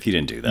 maybe. But if you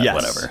didn't do that, Yes.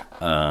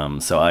 whatever.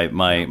 So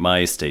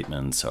my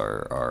statements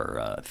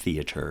are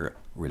theater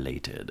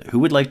related. Who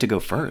would like to go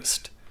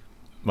first?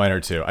 Mine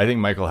are too. I think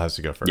Michael has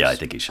to go first. Yeah, I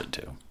think he should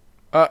too.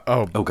 Oh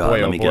Oh God,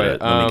 boy, let me boy.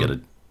 let me get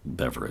a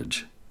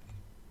beverage.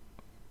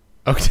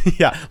 Okay,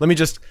 yeah. Let me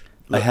just.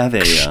 I have a.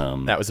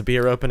 That was a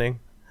beer opening.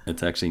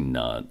 It's actually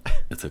not.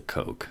 It's a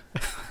Coke.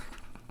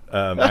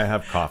 I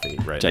have coffee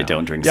right Which now. I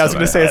don't drink Yeah, I was soda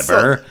gonna say, it's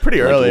ever. still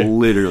pretty early.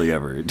 Literally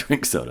ever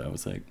drink soda. I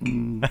was like,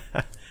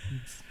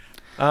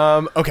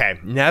 Okay,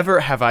 never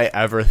have I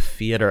ever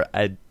theater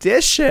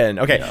edition.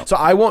 Okay, Yeah. so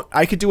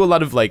I could do a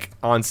lot of like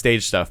on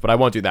stage stuff, but I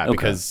won't do that Okay.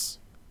 because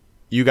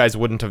you guys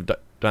wouldn't have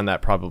done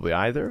that probably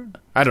either.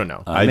 I don't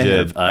know. I may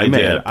did. have- I I may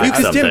did. have I- picked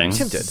because Tim- something.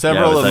 Tim did.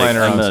 Several Yeah, I was of mine like,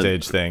 are I'm on a-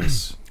 stage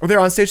things. Oh, they're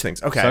on stage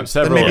things. Okay, Some-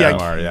 several Then maybe of I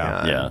them are,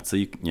 yeah. Yeah. So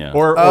you, yeah.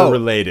 Or Oh.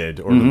 related.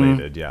 Or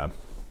related, yeah.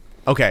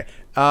 Okay.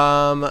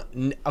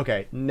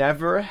 Okay.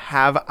 Never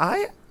have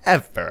I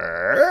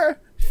ever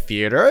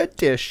theater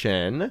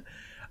edition.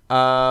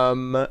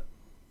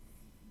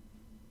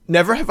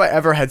 Never have I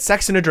ever had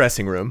sex in a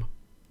dressing room.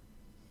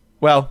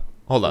 Well,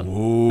 hold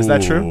on. Is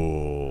that true?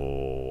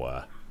 Ooh.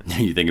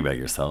 you think about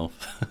yourself.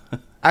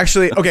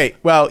 Actually, okay.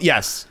 Well,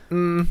 yes.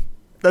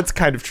 That's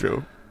kind of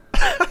true.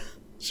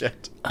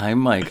 Shit.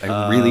 I'm like,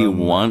 I really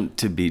want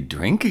to be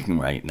drinking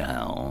right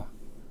now,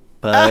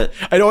 but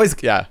I'd always,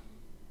 yeah.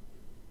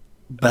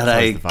 but I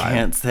always the vibe.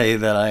 can't say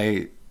that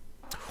I.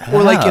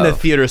 Or like in a have.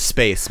 theater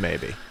space,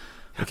 maybe.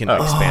 We can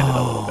expand it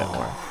a little bit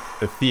more.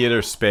 A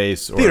theater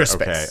space. Or, Theater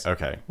space.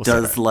 Okay. We'll say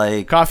Does that.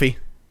 like Coffee.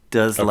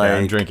 does Okay, like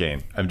I'm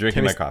drinking. I'm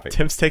drinking my coffee.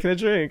 Tim's taking a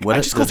drink. what I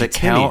it, just called does you it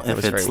Timmy. count That if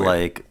was very it's weird.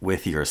 like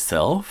with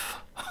yourself?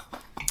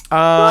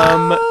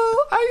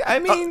 I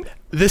mean,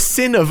 The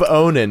sin of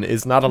Onan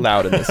is not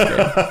allowed in this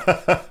game.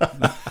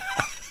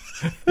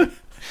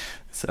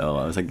 So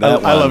I was like, I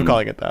that love one-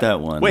 calling it that. That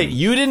one. wait,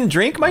 you didn't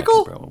drink, I could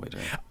Michael? probably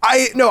drink.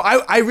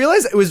 I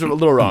realized it was a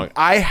little wrong.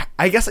 I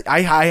guess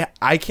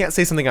I can't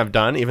say something I've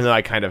done, even though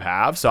I kind of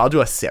have. So I'll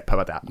do a sip. How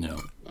about that? No.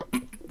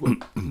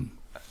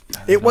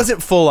 It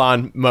wasn't full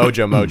on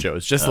mojo.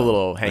 It's just a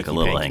little hanky a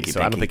little panky. So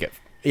I don't hanky-panky. think it.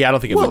 Yeah, I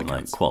don't think it really Like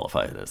counts.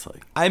 qualify it as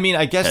like. I mean,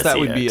 I guess that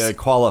would be a SEX.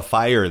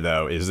 qualifier,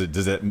 though.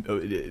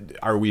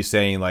 Are we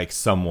saying like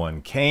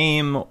someone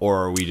came,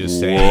 or are we just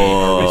saying?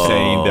 Whoa. Are we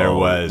saying there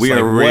was? We like,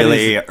 are what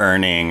really is-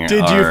 earning Did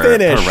you our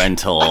finish?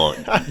 parental.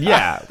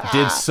 yeah.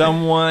 Did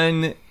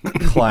someone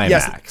climax?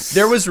 Yes,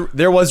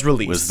 there was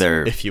release. Was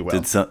there? if you will?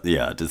 Did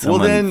Well,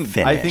 someone then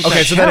finish? I think Okay,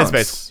 that so then it's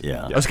counts. based.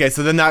 Yeah. Okay,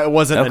 so then that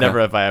wasn't a Okay. never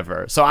have I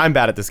ever. So I'm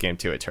bad at this game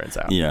too. It turns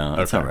out. Yeah,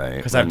 that's Okay. all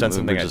right. 'Cause I've done We're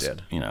something I just,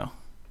 did. You know.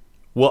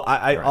 Well,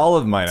 I all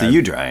of mine. So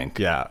you drank.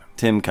 Yeah.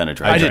 Tim kind of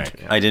drank. I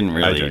did. I didn't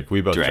really. drank.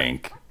 We both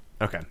drank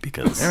Okay.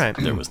 because All right.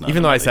 there was not.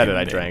 Even though I another said it,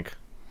 human I being. drank.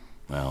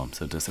 Well, I'm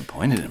so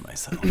disappointed in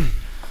myself.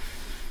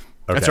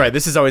 That's Okay. right.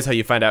 This is always how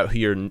you find out who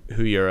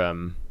your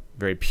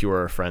very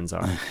pure friends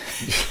are.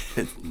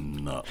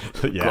 No.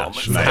 Yeah,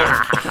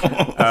 Schneider.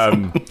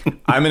 I'm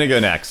gonna go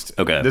next.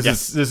 Okay. This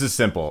Yeah. is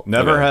simple.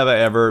 Never Okay. have I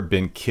ever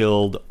been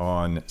killed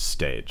on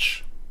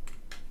stage.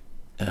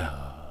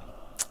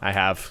 I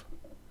have.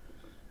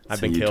 I've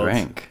So been you killed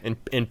drank.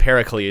 in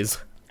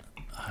Pericles.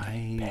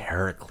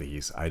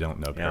 Pericles. I don't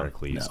know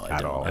Pericles No, I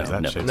at don't. all. I've Is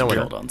that never Shakespeare? No one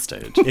killed on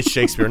stage. It's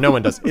Shakespeare. No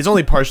one does. It's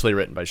only partially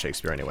written by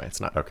Shakespeare anyway. It's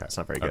not. Okay. It's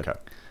not very good.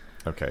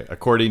 Okay.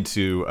 According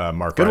to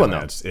Mark Good one,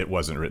 Rylance, it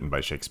wasn't written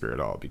by Shakespeare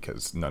at all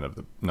because none of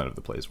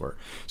the plays were.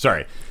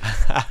 Sorry.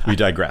 We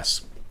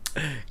digress.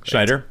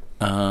 Schneider.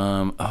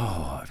 I've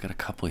got a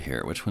couple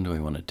here. Which one do I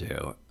want to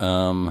do?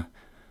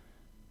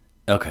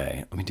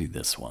 Okay, let me do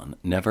this one.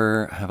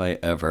 Never have I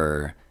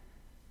ever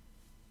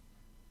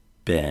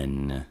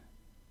been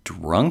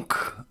drunk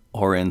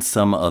or in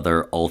some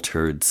other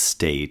altered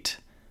state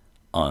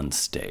on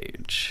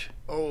stage.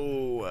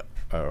 Oh,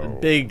 Oh,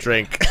 big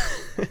drink.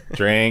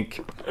 drink.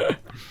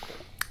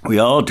 We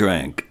all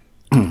drank.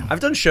 I've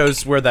done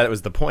shows where that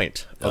was the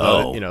point.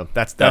 Although, Oh.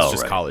 that's Oh,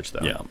 just right. college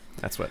though. Yeah.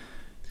 That's what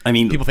I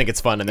mean, people think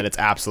it's fun, and then it's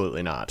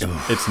absolutely not.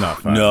 It's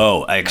not fun.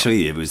 no,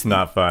 actually, it was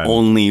not fun.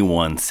 only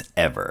once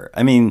ever.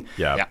 I mean,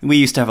 Yeah. we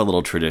used to have a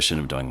little tradition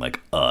of doing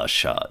like a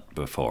shot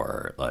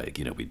before, like,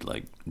 we'd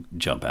like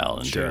jump out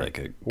and Sure. do like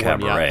a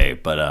Warm you up. cabaret.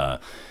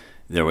 But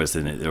there was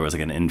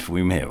like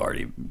we may have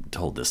already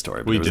told this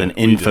story, but We there was did, an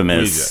we did,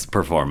 infamous we did.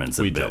 performance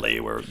of We did. Billy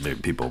where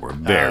people were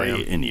very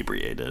yeah.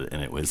 inebriated,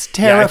 and it was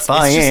Yeah, it's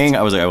terrifying. just-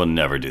 I was like, I will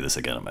never do this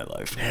again in my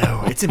life.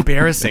 No, it's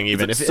embarrassing.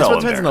 Even if so it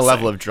depends on the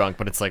level embarrassing. of drunk,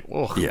 but it's like,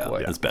 oh, Yeah,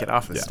 boy, it's bad. get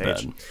off the It's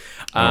stage. bad.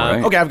 All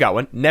right. Okay, I've got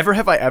one. Never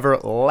have I ever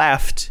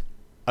left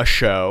a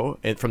show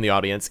from the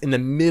audience in the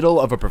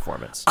middle of a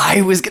performance.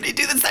 I was gonna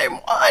do the same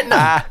one.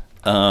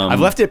 I've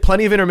left it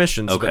plenty of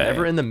intermissions, but okay.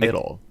 never in the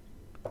middle.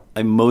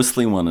 I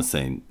mostly want to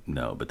say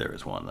no, but there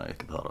is one that I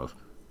thought of.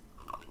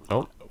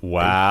 Oh,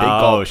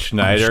 Wow,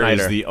 Schneider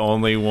is the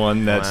only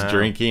one that's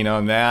drinking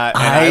on that.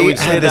 And I would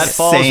say had the that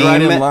falls right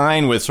same- in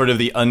line with sort of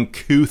the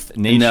uncouth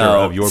nature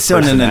of your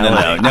so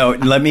personality. no.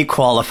 Let me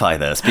qualify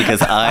this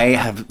because I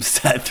have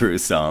sat through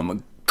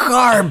some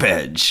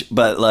garbage,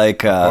 but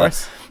like,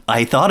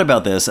 I thought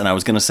about this and I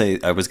was gonna say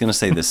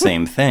the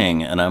same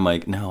thing, and I'm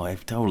like, no, I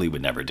totally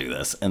would never do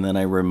this. And then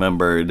I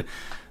remembered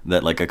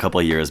that like a couple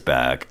of years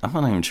back, I'm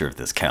not even sure if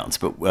this counts,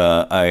 but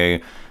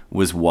I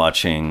was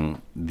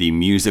watching the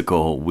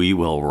musical We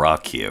Will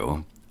Rock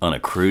You on a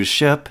cruise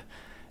ship.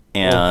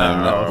 And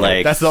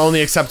like that's the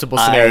only acceptable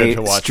scenario I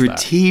to watch.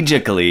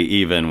 strategically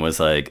even was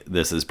like,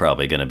 this is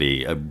probably going to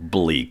be a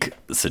bleak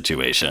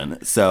situation.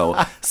 So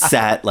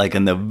sat like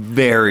in the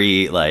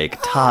very like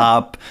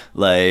top,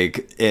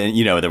 like, and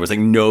you know, there was like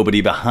nobody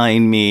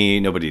behind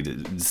me, nobody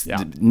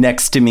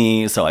next to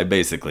me. So I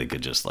basically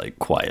could just like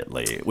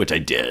quietly, which I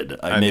did.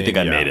 I think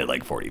I made it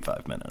like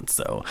 45 minutes.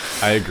 So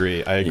I agree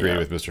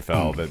with Mr.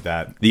 Fell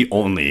that the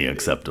only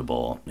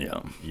acceptable,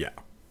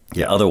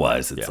 Yeah,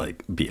 otherwise it's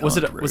like beyond Was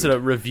it rude. a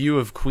review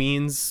of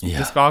Queen's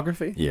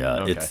discography?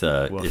 Yeah, Okay. it's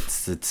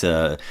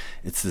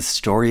the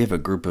story of a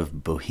group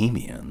of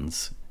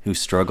bohemians who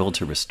struggle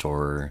to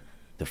restore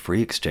the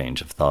free exchange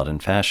of thought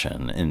and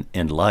fashion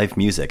in live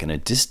music in a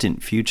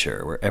distant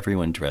future where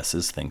everyone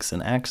dresses, thinks,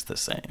 and acts the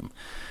same.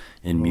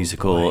 In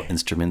musical,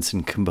 instruments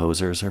and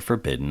composers are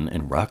forbidden,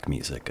 and rock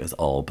music is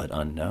all but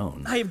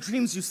unknown. I have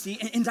dreams, you see,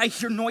 and I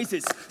hear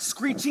noises.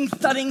 Screeching,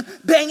 thudding,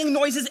 banging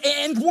noises,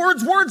 and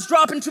words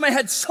drop into my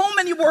head. So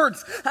many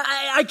words.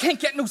 I can't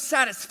get no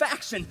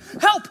satisfaction.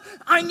 Help!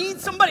 I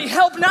need somebody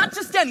help, not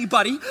just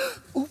anybody.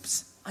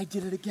 Oops, I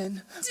did it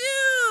again.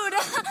 Dude,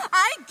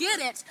 I get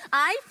it.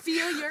 I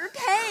feel your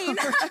pain.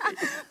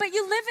 But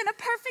you live in a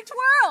perfect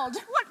world.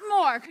 What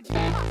more could you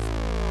possibly?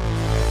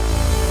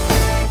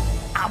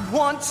 I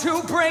want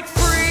to break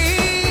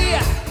free.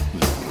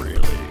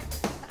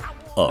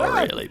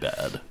 Really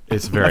bad.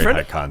 it's very friend-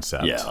 high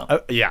concept.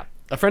 Yeah.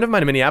 A friend of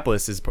mine in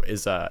Minneapolis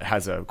has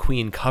a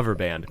Queen cover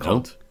band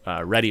called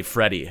Ready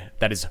Freddy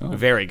that is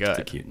very good. It's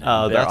a cute name.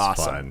 Oh, They're that's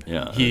awesome. fun.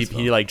 Yeah, he that's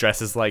fun. like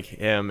dresses like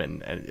him,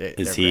 and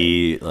Is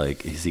he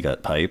like? Has he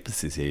got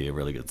pipes? Is he a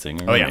really good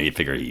singer? Oh, yeah. You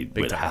figure he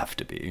would time. have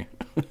to be.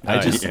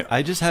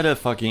 I just had a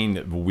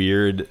fucking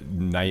weird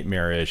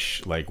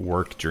nightmarish like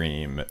work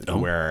dream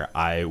where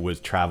I was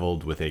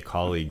traveled with a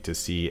colleague to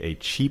see a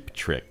Cheap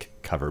Trick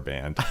cover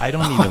band. I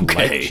don't even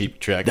like Cheap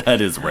Trick.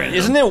 That is random.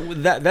 Isn't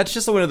it that's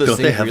just one of those Don't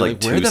things they have, where you're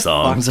like, where two the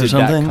songs fuck or did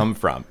something? that come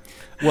from?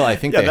 Well, I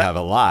think they have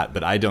a lot,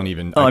 but I don't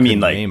even Oh, I mean,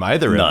 couldn't like name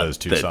either of not those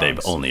two that songs. they've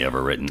only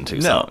ever written two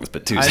No, songs,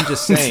 but two songs. I'm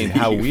just saying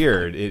how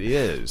weird it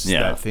is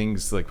Yeah. that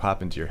things like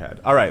pop into your head.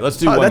 All right, let's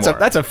do Oh, one that's more.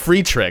 that's a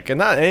free trick,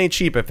 and it ain't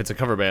cheap if it's a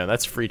cover band.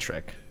 That's a free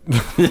trick.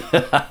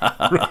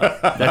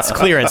 That's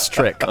clearance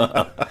trick.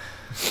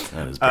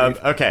 That is pretty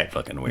okay.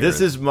 fucking weird. This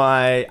is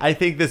I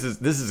think this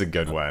is a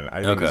good one.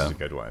 I think this is a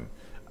good one.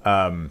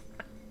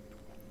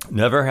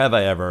 Never have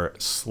I ever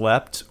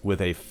slept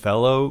with a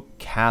fellow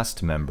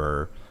cast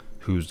member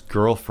whose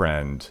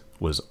girlfriend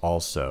was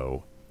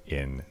also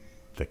in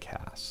the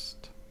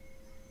cast.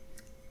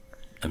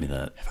 I mean,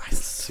 that is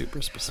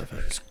super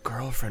specific.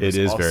 Girlfriend. It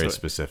is very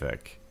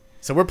specific.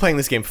 So we're playing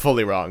this game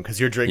fully wrong because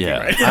you're drinking, Yeah.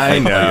 right? I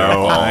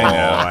know.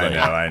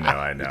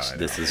 I know.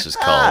 This is just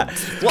called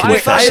Well, I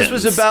thought this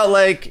was Confessions. about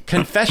like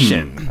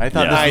confession. I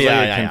thought Yeah. this was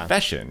like Yeah. a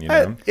confession. You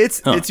know?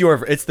 It's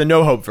it's the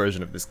no hope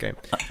version of this game.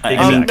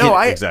 Exactly. no,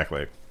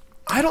 exactly.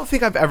 I don't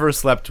think I've ever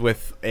slept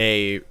with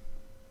a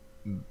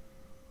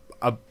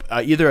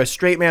either a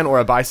straight man or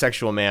a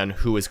bisexual man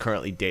who is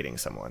currently dating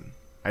someone.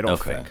 I don't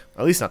Okay. think.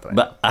 At least not that I know.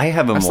 But I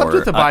have a I more. slept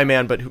with a bi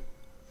man,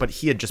 but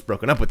he had just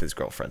broken up with his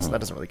girlfriend, so that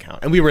doesn't really count.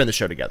 And we were in the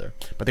show together,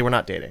 but they were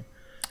not dating.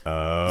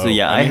 So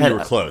yeah, I I mean, had you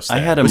were close I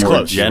then. had a It was more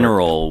close.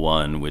 general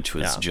one, which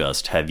was Yeah.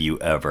 just: have you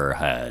ever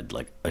had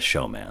like a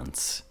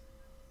showmance?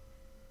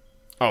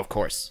 Oh, of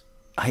course.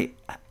 I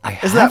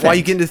Isn't that why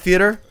you haven't. get into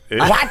theater?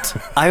 What?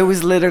 I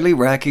was literally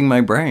racking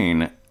my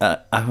brain.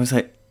 I was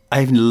like,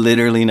 I've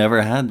literally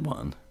never had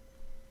one.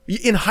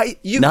 In high,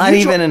 Not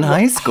even in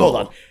high school.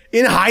 Hold on.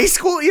 In high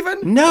school, even?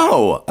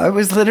 No, I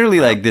was literally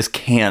like, this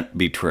can't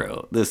be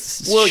true.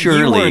 This Well, you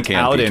surely weren't can't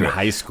out be in true.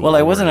 high school, Well,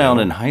 I wasn't were out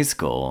you? in high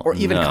school Or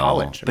even no.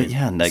 college. I But mean,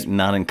 yeah, like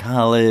not in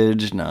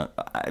college. Not.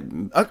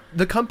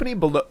 The company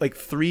below, like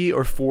 3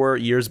 or 4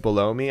 years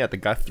below me at the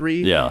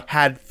Guthrie, Yeah.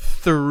 had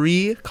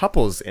 3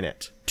 couples in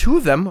it. 2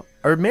 of them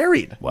are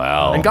married.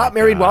 Wow. And got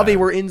married while they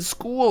were in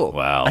school.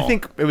 Wow. I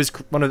think it was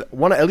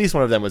at least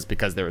one of them was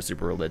because they were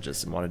super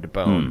religious and wanted to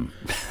bone.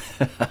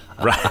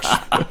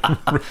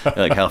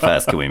 Like, how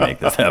fast can we make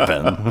this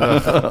happen?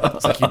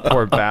 It's like, you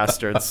poor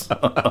bastards.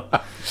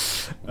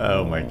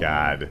 Oh my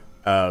god.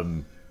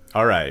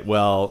 All right.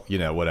 Well,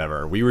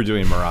 whatever. We were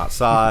doing Marat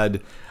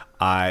Sade.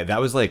 I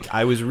was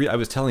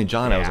telling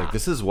John, I was like,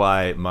 this is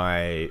why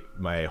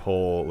my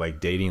whole like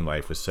dating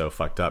life was so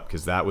fucked up,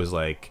 because that was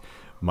like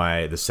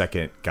the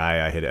second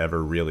guy I had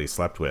ever really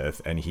slept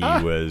with, and he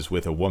was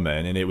with a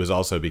woman, and it was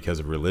also because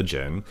of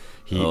religion.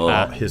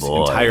 His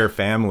entire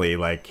family,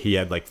 like he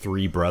had like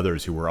 3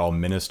 brothers who were all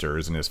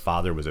ministers, and his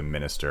father was a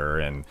minister,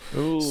 and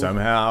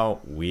somehow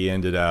we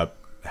ended up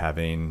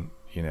having,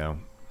 you know,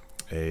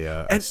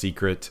 a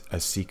secret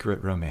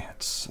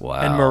romance. Wow.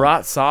 And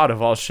Marat Sade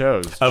of all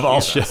shows. Of all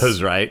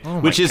shows, right?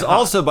 Which is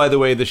also, by the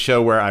way, the show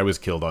where I was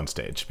killed on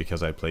stage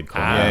because I played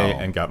Cormier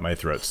and got my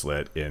throat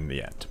slit in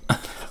the end.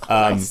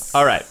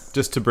 All right,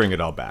 just to bring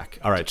it all back.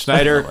 All right,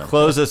 Schneider,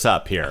 close us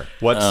up here.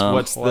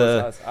 What's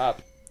the...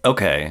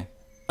 Okay.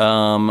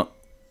 Oh,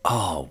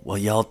 well,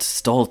 y'all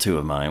stole 2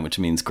 of mine, which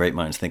means great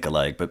minds think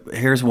alike. But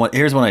here's one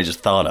I just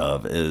thought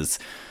of is...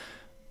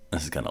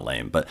 This is kind of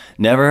lame, but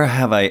never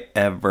have I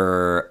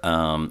ever,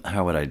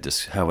 how would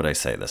I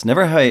say this?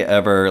 Never have I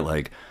ever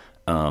like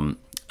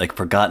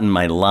forgotten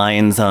my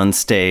lines on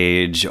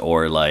stage,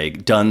 or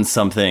like done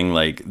something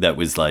like that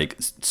was like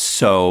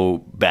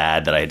so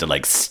bad that I had to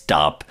like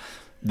stop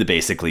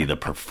basically the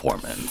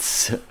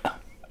performance.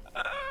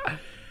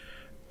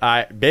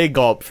 Big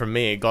gulp from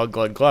me. Glug,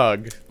 glug,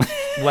 glug.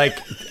 Like,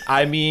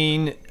 I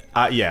mean,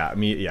 I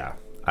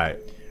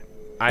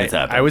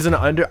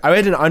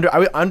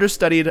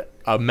understudied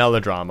a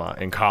melodrama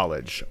in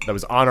college that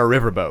was on a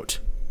riverboat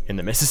in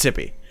the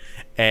Mississippi,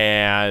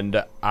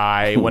 and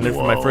I went in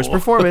for my first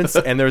performance,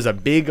 and there was a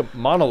big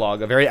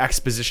monologue, a very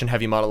exposition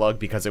heavy monologue,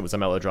 because it was a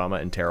melodrama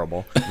and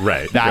terrible.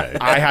 Right.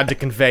 I had to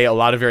convey a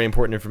lot of very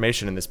important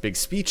information in this big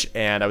speech,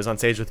 and I was on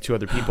stage with 2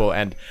 other people,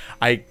 and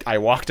I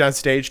walked on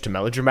stage to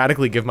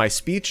melodramatically give my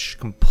speech,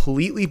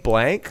 completely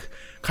blank,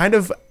 kind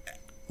of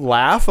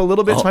laugh a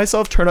little bit to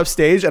myself, turn up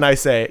stage, and I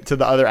say to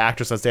the other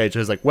actress on stage, I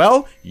was like,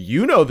 well,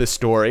 you know this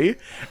story.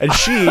 And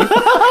she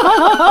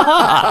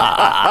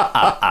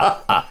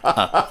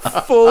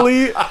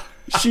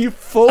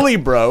fully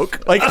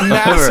broke, like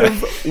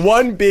massive,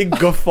 one big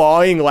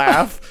guffawing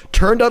laugh,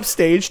 turned up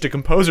stage to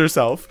compose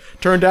herself,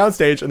 turned down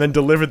stage, and then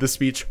delivered the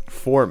speech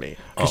for me.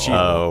 She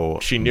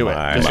knew it,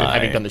 just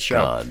having done the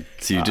show. God.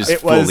 So you just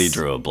fully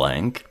drew a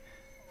blank?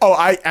 Oh,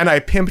 I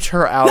pimped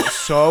her out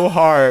so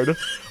hard.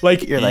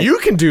 Like, you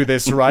can do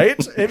this, right?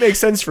 It makes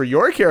sense for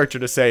your character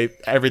to say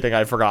everything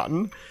I've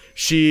forgotten.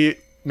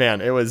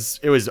 Man, it was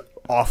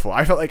awful.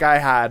 I felt like I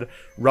had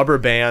rubber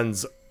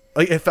bands.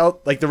 Like, it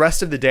felt like the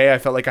rest of the day, I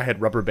felt like I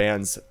had rubber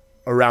bands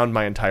around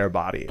my entire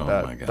body.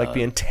 My God. Like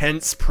the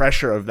intense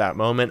pressure of that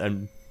moment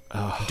and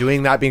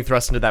doing that, being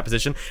thrust into that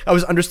position. I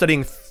was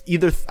understudying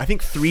I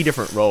think 3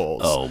 different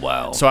roles. Oh,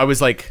 wow. So I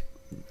was like,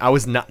 I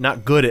was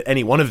not good at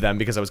any one of them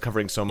because I was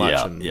covering so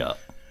much. Yeah.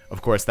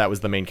 Of course, that was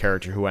the main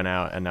character who went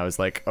out, and I was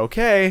like,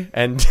 okay.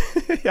 And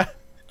yeah,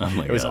 oh my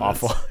God, it was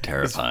awful.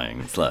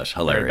 Terrifying /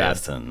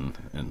 hilarious in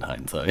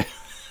hindsight.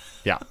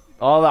 Yeah.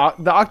 All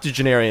the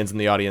octogenarians in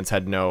the audience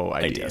had no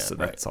idea, so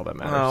that's all that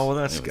matters. Oh, well,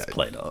 that's It was good.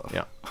 played off.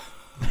 Yeah.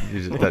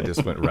 That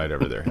just went right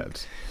over their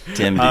heads.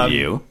 Tim, did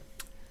you?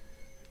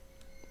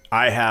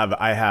 I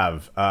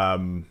have.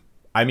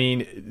 I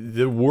mean,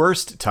 the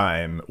worst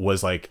time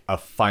was like a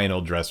final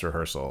dress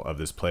rehearsal of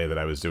this play that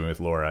I was doing with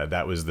Laura.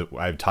 That was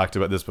I've talked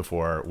about this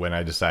before, when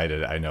I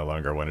decided I no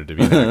longer wanted to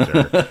be an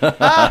actor.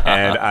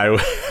 And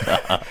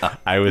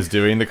I was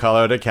doing the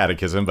Colorado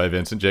Catechism by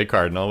Vincent J.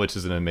 Cardinal, which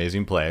is an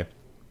amazing play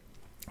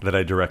that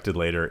I directed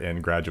later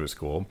in graduate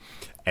school.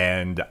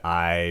 And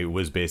I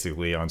was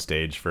basically on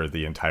stage for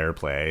the entire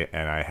play,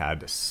 and I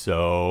had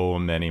so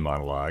many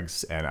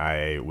monologues, and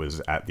I was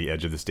at the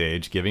edge of the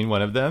stage giving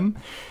one of them.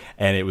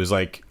 And it was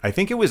like, I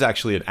think it was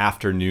actually an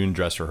afternoon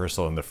dress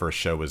rehearsal, and the first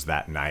show was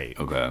that night.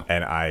 Okay.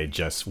 And I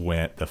just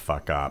went the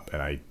fuck up,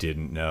 and I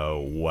didn't know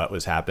what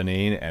was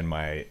happening, and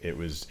it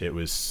was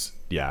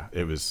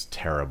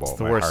terrible.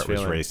 The My worst heart was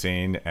feeling.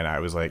 racing, and I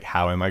was like,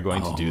 how am I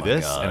going to do my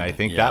this? God. And I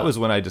think Yeah. that was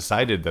when I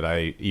decided that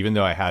even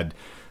though I had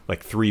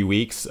like 3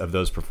 weeks of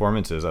those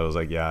performances, I was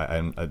like,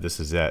 this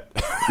is it.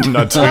 I'm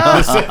not doing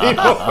this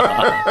anymore.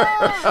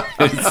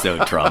 It's so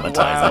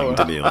traumatizing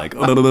to be like.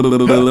 So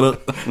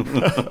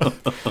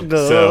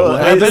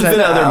there's been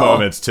other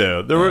moments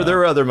too. There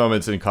were other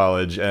moments in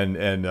college,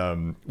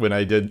 and when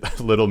I did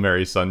Little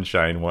Mary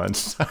Sunshine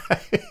once,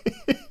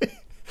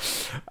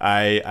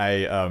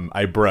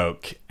 I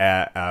broke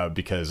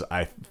because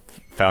I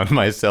found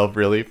myself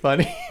really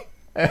funny.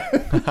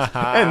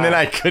 And then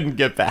I couldn't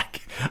get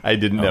back. I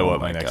didn't know what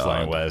my next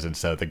line was, and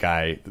so the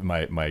guy,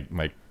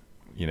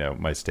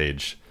 my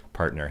stage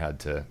partner, had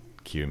to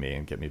cue me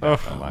and get me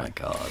back on line.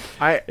 Oh my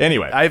God.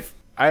 Anyway,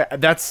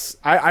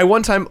 I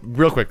one time,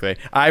 real quickly,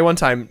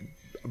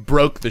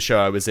 broke the show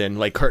I was in.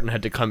 Like, curtain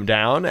had to come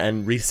down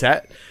and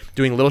reset,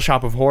 doing Little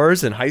Shop of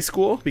Horrors in high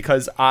school,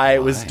 because I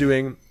was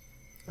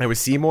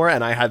Seymour,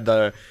 and I had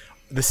the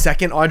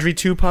second Audrey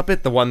 2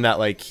 puppet, the one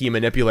that he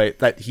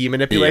manipulates,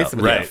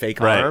 and a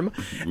fake arm.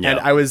 Yeah. And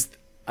I was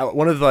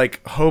one of the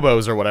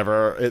hobos or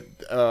whatever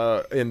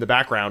in the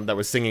background that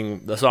was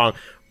singing the song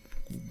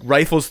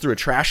rifles through a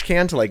trash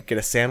can to get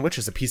a sandwich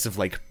as a piece of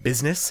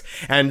business,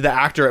 and the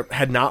actor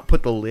had not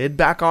put the lid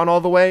back on all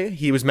the way.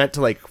 He was meant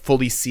to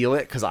fully seal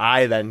it, because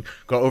I then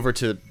go over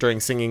to, during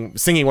singing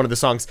one of the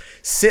songs,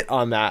 sit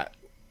on that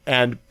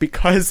And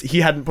because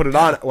he hadn't put it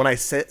on, when I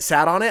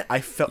sat on it,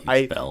 I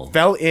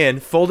fell in,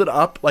 folded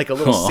up like a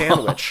little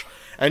sandwich,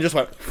 and just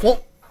went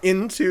whoop,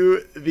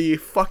 into the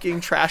fucking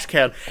trash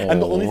can.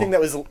 And the only thing that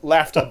was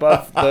left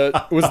above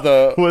was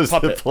the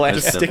puppet plant.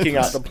 just sticking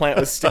out. The plant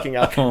was sticking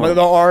out.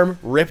 The arm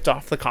ripped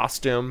off the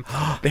costume.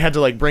 They had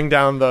to like bring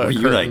down the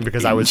curtain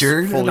because I was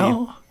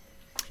fully.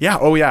 Yeah.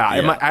 Oh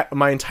yeah.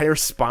 My entire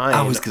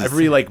spine.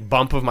 Every like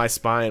bump of my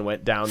spine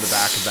went down the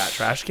back of that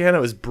trash can. It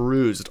was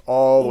bruised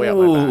all the way up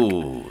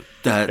my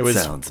back. That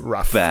sounds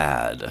rough.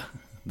 Bad.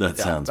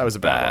 That was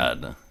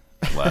bad.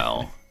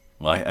 Wow.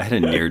 Well, I had a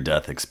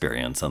near-death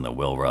experience on the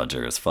Will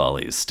Rogers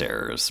Follies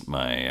stairs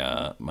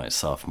my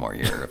sophomore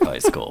year of high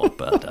school,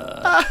 but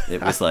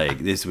it was like,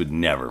 this would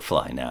never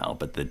fly now.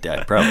 But the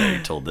dad probably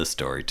told this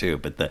story too.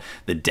 But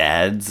the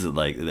dads,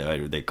 like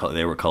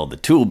they were called the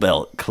Tool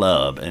Belt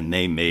Club, and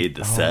they made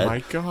the set. Oh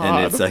my God.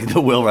 And it's like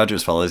the Will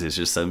Rogers Follies is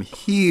just some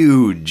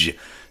huge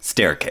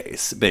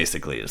staircase,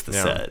 basically, is the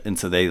set. And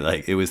so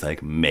they it was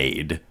like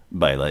made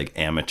by like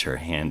amateur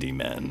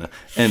handymen.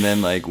 And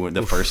then like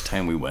the first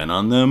time we went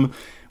on them,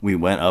 we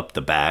went up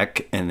the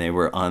back, and they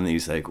were on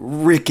these like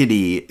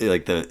rickety,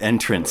 like the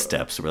entrance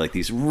steps were like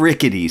these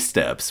rickety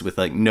steps with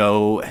like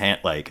no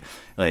handlebars.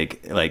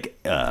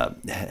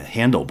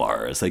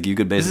 Like you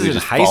could basically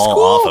just fall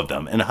off of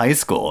them in high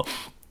school.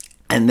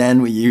 And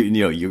then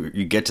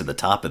you get to the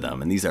top of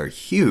them, and these are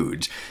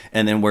huge.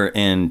 And then we're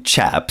in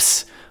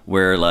chaps.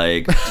 We're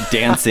like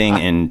dancing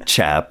in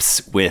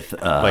chaps with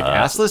like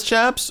assless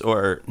chaps,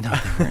 or no?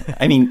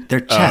 I mean, they're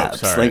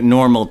chaps, like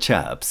normal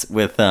chaps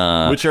with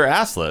which are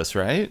assless,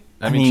 right?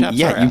 I mean, chaps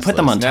you put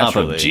them on top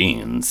of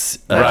jeans,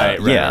 right?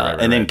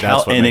 And then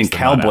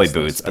cowboy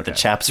boots, but the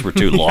chaps were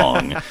too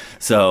long.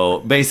 So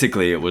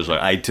basically, it was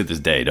like I to this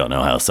day don't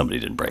know how somebody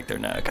didn't break their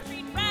neck.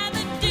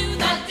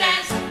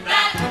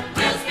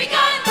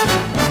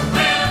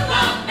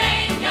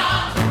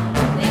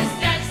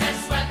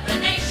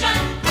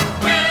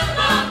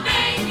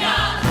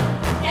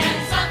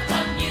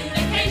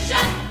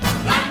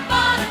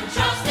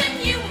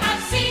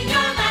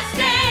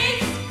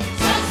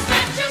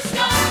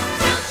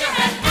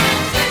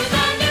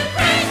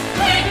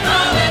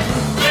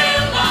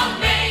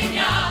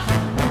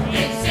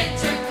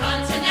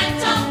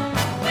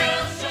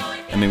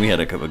 I mean, we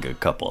had a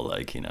couple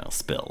like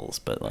spills,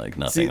 but like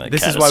nothing like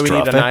this catastrophic. Is why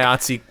we need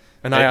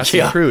an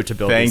IATSE crew to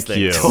build these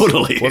things.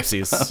 Totally.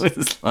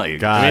 Whoopsies.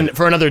 Like, God. I mean,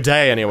 for another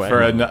day anyway.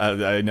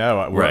 I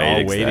know we're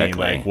all waiting.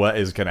 Like, what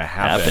is going to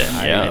happen?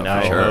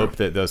 I hope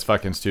that those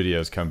fucking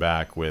studios come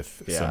back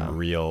with some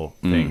real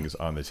things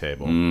on the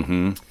table.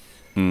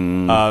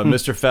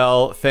 Mr.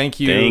 Fell, thank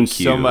you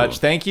so much.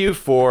 Thank you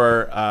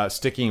for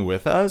sticking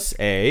with us.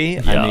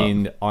 I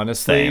mean,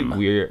 honestly, I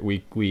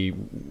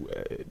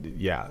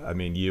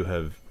mean, you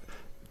have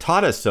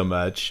taught us so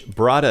much,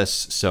 brought us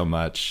so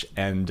much,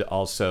 and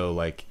also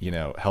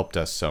helped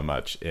us so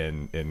much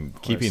in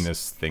keeping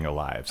this thing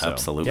alive. So.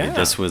 Absolutely.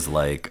 This was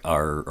like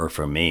our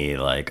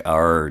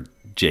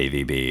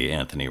JVB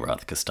Anthony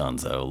Roth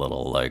Costanzo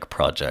little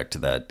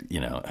project that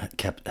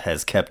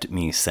has kept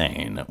me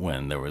sane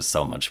when there was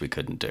so much we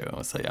couldn't do.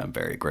 So I'm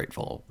very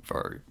grateful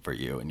for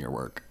you and your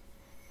work.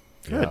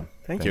 Good.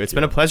 Thank you. It's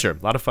been a pleasure.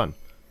 A lot of fun.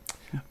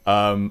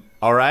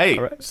 All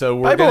right. So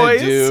we're going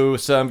to do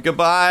some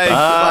goodbye.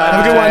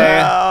 Have a good one.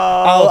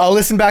 I'll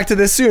listen back to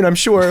this soon, I'm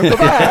sure.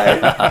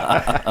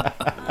 Bye-bye.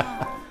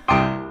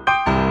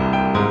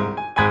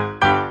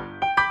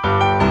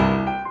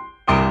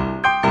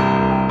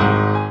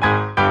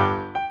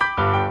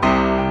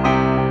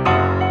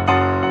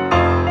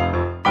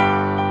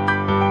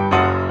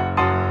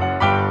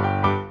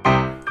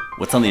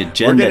 What's on the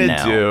agenda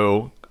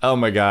now? Oh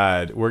my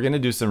God, we're gonna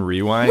do some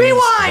rewinds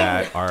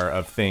that are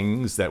of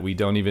things that we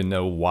don't even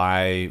know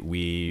why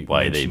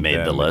they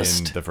made the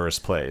list in the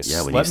first place.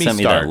 Yeah, when you sent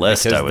me that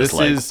list, I was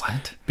like,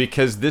 what?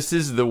 Because this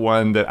is the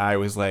one that I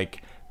was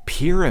like,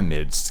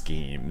 pyramid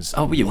schemes.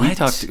 Oh, we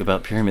talked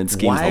about pyramid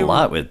schemes a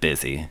lot with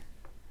Busy.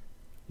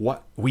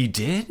 What, we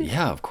did?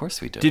 Yeah, of course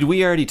we did. Did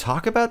we already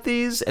talk about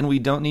these and we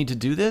don't need to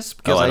do this?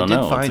 Because I did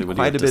find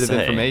quite a bit of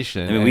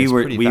information. I mean,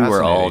 we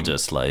were all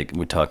just like,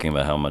 we're talking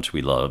about how much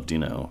we loved,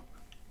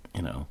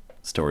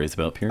 stories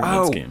about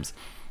pyramid schemes.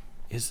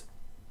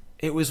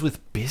 It was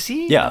with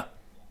Busy? Yeah.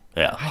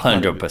 Yeah,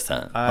 100%.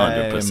 100%.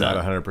 I'm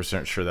not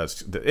 100% sure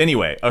that's...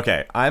 Anyway,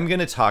 okay. I'm going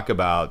to talk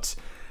about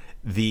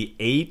the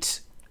 8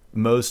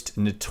 most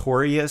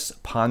notorious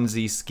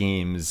Ponzi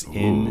schemes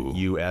in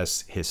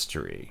U.S.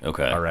 history.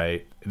 Okay. All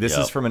right? This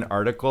is from an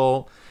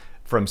article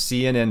from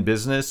CNN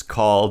Business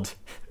called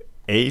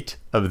 8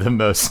 of the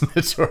Most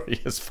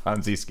Notorious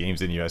Ponzi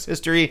Schemes in U.S.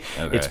 History.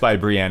 Okay. It's by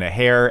Brianna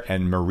Hare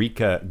and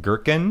Marika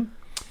Gherkin.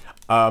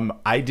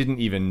 I didn't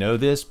even know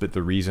this, but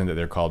the reason that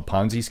they're called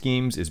Ponzi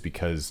schemes is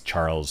because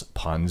Charles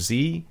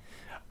Ponzi,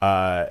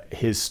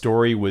 his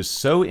story was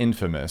so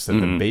infamous that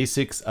the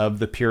basics of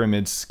the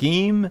pyramid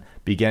scheme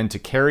began to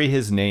carry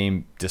his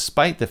name,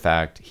 despite the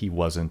fact he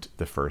wasn't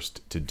the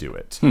first to do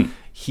it.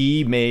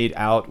 He made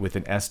out with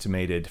an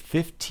estimated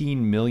 $15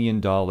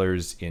 million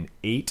in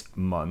 8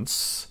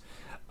 months.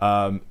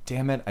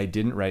 Damn it, I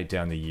didn't write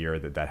down the year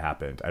that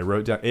happened. I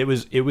wrote down it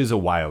was a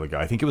while ago.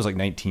 I think it was like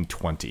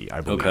 1920,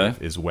 I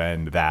believe, is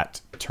when that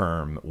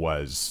term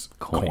was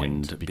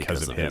coined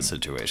because of him. his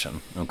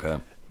situation. Okay.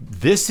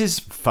 This is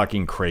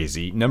fucking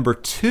crazy. Number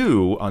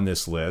 2 on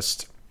this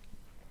list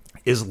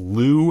is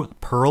Lou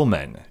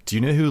Pearlman. Do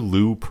you know who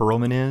Lou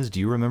Pearlman is? Do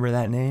you remember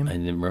that name? I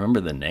didn't remember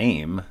the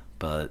name,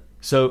 but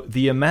so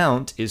the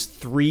amount is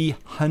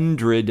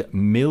 $300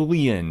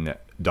 million.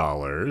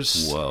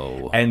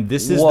 Whoa. And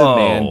this is the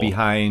man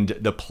behind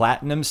the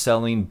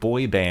platinum-selling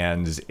boy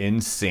bands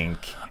NSYNC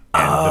and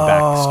the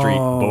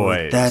Backstreet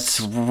Boys.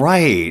 That's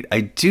right.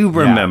 I do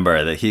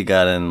remember that he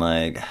got in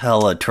like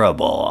hella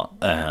trouble.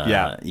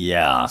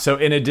 Yeah. So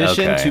in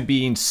addition to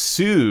being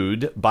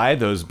sued by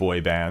those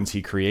boy bands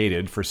he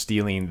created for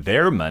stealing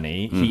their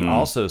money, he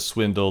also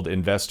swindled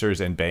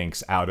investors and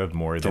banks out of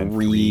more than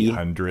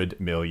 $300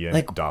 million.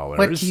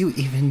 What do you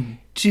even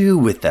do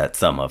with that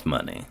sum of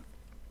money?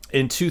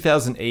 In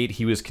 2008,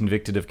 he was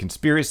convicted of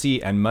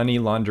conspiracy and money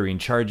laundering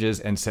charges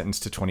and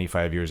sentenced to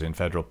 25 years in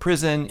federal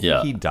prison.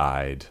 Yeah. He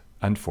died,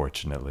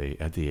 unfortunately,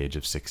 at the age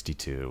of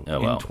 62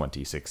 in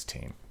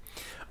 2016.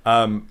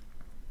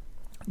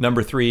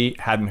 Number 3,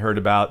 hadn't heard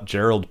about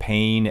Gerald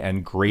Payne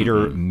and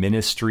Greater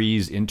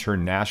Ministries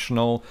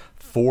International,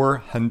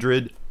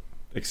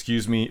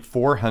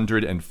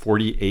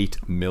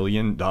 $448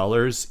 million in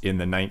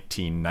the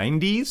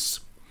 1990s.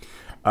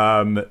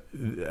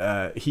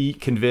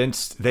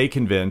 They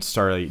convinced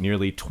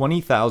nearly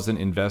 20,000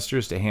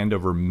 investors to hand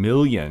over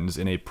millions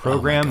in a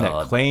program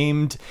that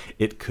claimed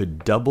it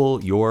could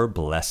double your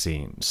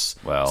blessings.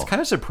 Wow. It's kind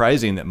of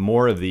surprising that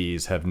more of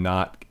these have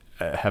not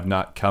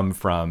come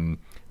from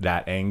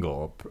that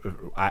angle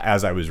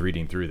as I was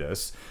reading through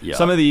this. Yeah.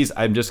 Some of these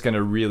I'm just going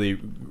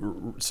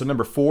to so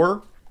number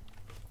 4,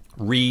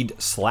 Reed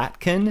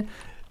Slatkin,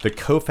 the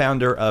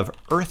co-founder of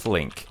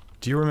Earthlink.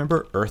 Do you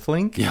remember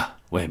Earthlink? Yeah,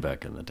 way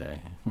back in the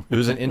day. It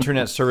was an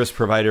internet service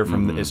provider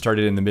it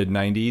started in the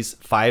mid-90s,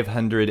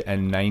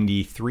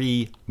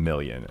 $593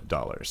 million.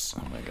 Oh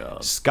my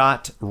God.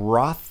 Scott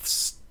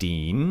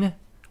Rothstein,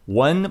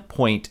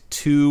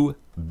 $1.2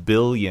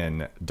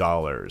 billion,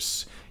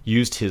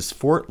 used his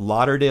Fort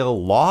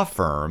Lauderdale law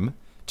firm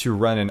to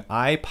run an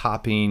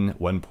eye-popping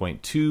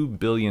 $1.2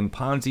 billion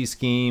Ponzi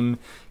scheme,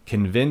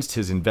 convinced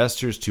his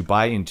investors to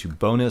buy into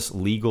bonus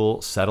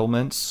legal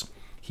settlements.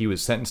 He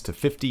was sentenced to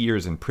 50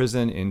 years in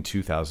prison in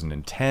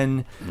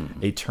 2010,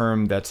 a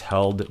term that's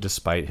held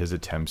despite his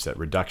attempts at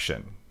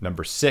reduction.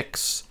 Number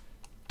 6,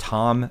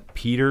 Tom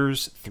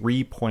Peters,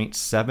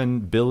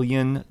 $3.7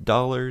 billion.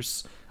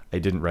 I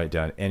didn't write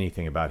down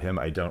anything about him.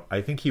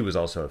 I think he was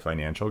also a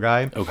financial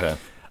guy. Okay.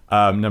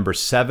 Number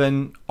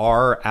 7,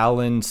 R.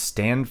 Allen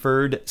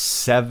Stanford,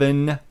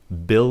 $7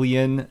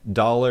 billion.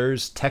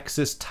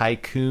 Texas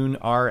tycoon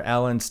R.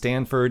 Allen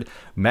Stanford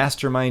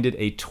masterminded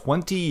a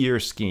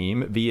 20-year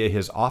scheme via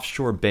his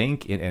offshore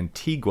bank in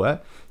Antigua,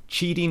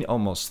 cheating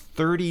almost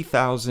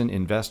 30,000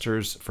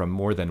 investors from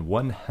more than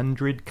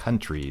 100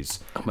 countries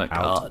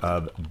out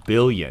of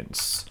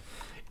billions.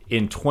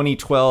 In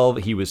 2012,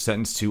 he was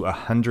sentenced to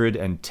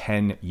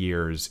 110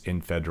 years in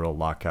federal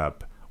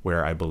lockup,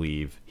 where I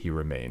believe he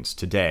remains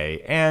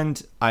today.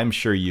 And I'm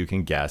sure you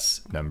can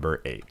guess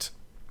number 8,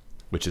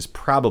 which is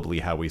probably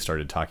how we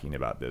started talking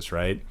about this,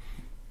 right?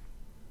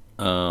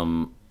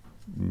 Madoff.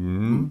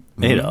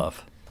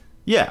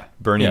 Yeah,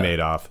 Bernie Yeah.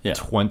 Madoff, Yeah.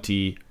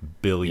 $20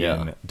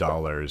 billion.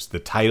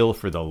 The title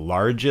for the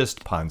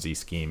largest Ponzi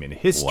scheme in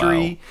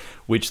history,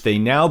 which they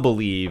now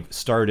believe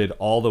started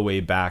all the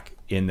way back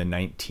in the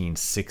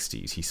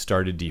 1960s. He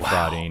started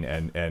defrauding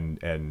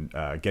and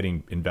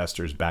getting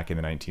investors back in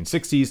the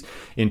 1960s.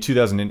 In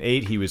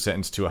 2008, he was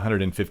sentenced to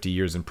 150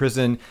 years in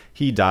prison.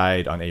 He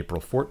died on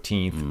April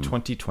 14th,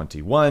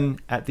 2021,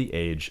 at the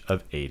age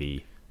of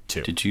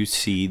 82. Did you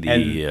see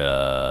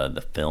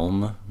the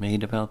film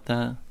made about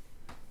that?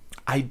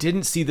 I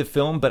didn't see the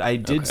film, but I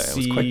did Okay, it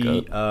was see. quite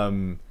good.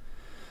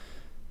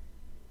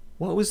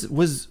 What was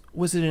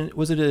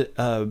it?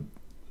 A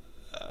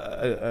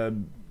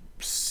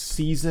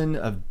season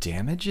of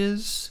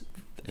Damages?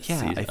 Yeah,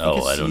 I think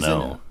I don't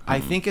know. I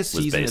think a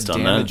season of based on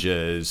that?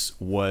 Damages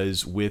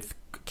was with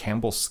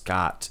Campbell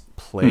Scott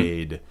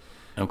played.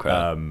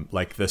 Okay.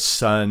 Like the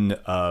son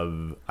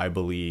of, I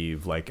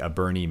believe, like a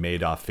Bernie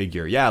Madoff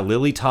figure. Yeah,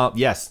 Lily Tom.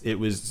 Yes, it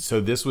was. So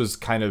this was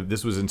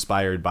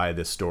inspired by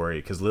this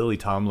story because Lily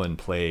Tomlin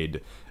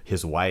played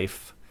his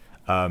wife.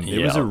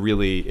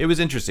 It was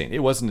interesting. It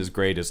wasn't as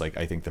great as like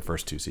I think the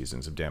first 2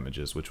 seasons of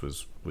Damages, which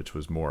was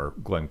more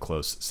Glenn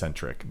Close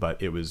centric, but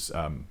it was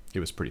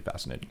pretty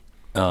fascinating.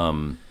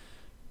 I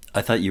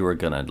thought you were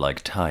gonna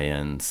like tie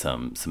in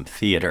some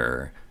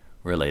theater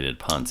related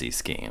Ponzi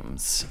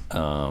schemes.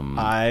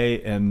 I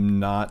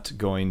am not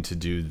going to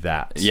do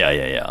that.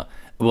 Yeah.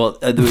 Well,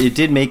 it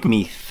did make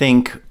me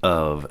think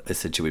of a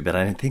situation, but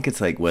I think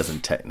it's like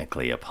wasn't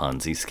technically a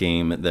Ponzi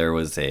scheme. There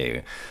was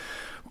a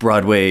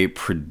Broadway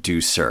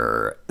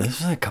producer,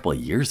 this was a couple of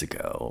years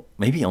ago,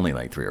 maybe only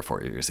like 3 or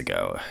 4 years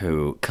ago,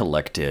 who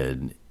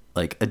collected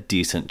like a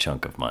decent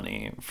chunk of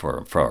money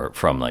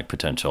from like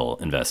potential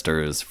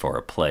investors for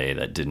a play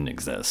that didn't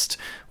exist,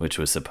 which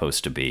was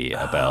supposed to be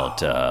about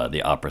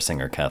the opera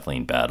singer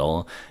Kathleen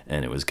Battle,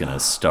 and it was going to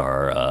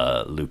star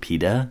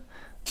Lupita,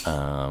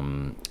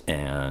 and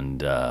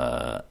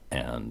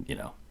you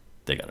know,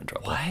 they got in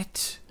trouble.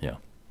 What? Yeah.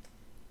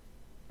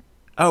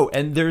 Oh,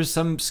 and there's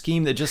some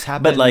scheme that just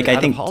happened But like I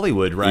think of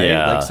Hollywood, right?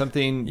 Yeah, Like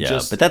something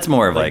just but that's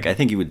more of like I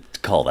think you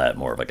would call that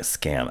more of like a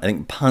scam. I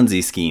think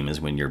Ponzi scheme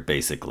is when you're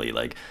basically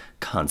like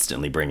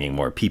constantly bringing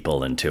more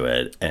people into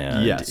it,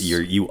 and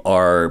you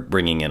are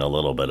bringing in a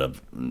little bit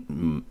of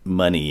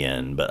money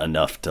in, but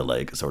enough to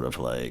like sort of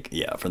like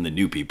from the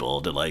new people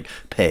to like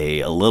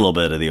pay a little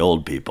bit of the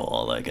old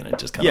people, like, and it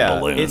just kind of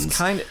balloons. It's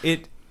kind of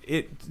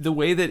the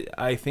way that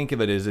I think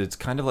of it is it's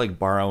kind of like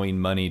borrowing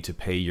money to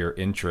pay your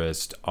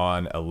interest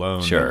on a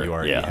loan that you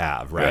already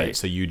have, right?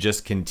 So you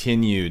just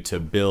continue to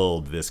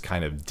build this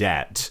kind of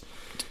debt.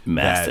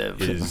 Massive.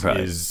 That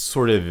is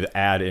sort of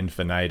ad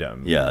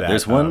infinitum. Yeah,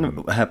 there's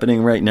one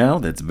happening right now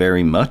that's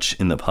very much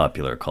in the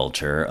popular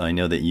culture. I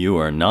know that you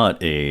are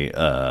not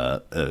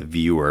a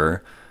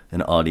viewer,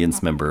 an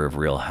audience member of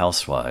Real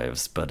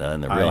Housewives, but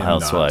in the Real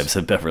Housewives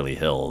of Beverly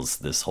Hills,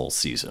 this whole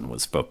season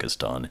was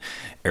focused on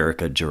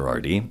Erica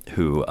Girardi,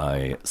 who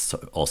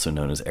also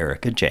known as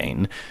Erica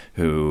Jane,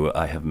 who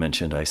I have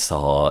mentioned I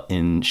saw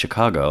in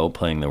Chicago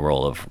playing the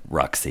role of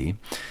Roxy.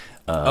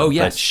 But I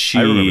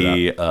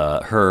remember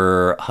that.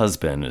 Her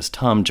husband is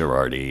Tom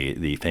Girardi,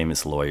 the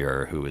famous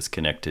lawyer who is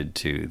connected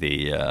to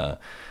the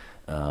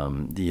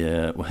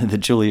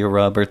Julia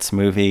Roberts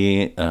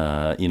movie,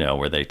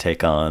 where they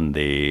take on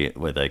the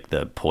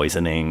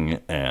poisoning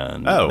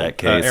and that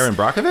case. Aaron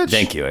Brockovich?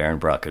 Thank you, Aaron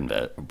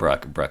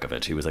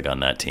Brockovich. He was like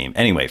on that team.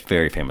 Anyway,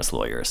 very famous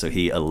lawyer. So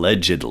he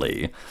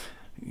allegedly,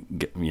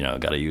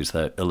 got to use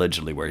that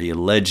allegedly, where he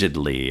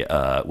allegedly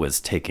was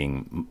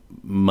taking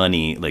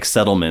money, like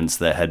settlements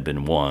that had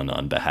been won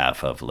on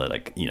behalf of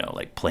like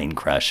plane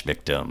crash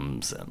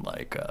victims and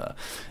like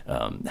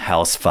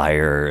house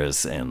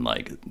fires, and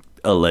like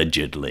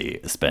allegedly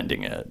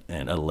spending it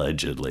and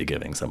allegedly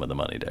giving some of the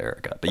money to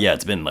Erica. But yeah,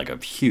 it's been like a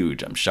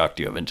huge, I'm shocked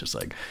you haven't just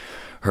like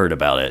heard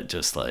about it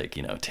just like,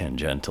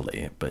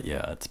 tangentially. But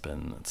yeah, it's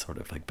sort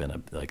of like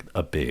been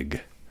a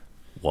big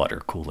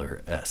water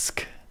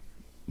cooler-esque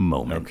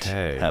moment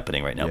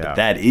happening right now. But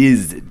that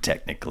is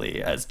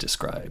technically, as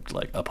described,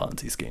 like a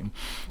Ponzi scheme.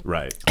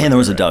 Right. And there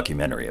was a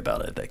documentary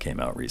about it that came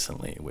out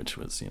recently, which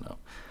was,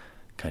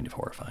 kind of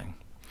horrifying.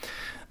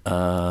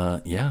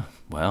 Wow.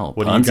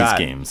 What Ponzi do you got?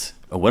 Schemes.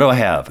 What do I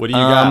have? What do you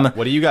got?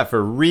 What do you got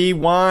for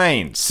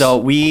Rewind? So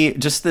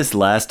this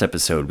last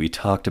episode, we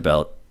talked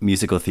about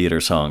musical theater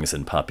songs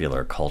in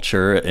popular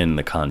culture in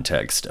the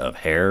context of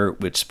Hair,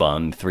 which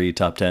spawned 3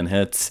 top 10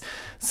 hits.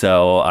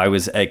 So I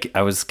was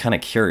kind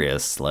of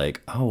curious,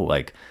 like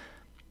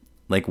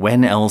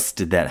when else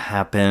did that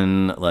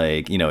happen?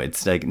 Like,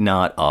 it's like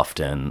not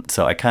often.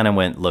 So I kind of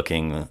went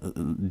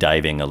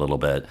diving a little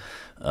bit.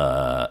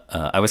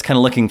 I was kind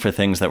of looking for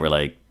things that were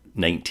like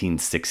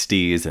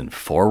 1960s and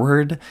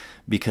forward,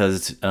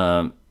 because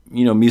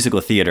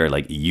musical theater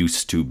like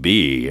used to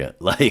be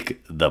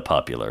like the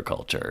popular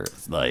culture,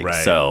 like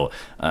so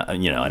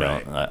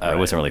I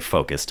wasn't really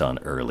focused on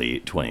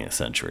early 20th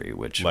century,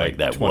 which like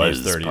that 20s,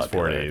 was 30s,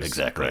 popular. 40s,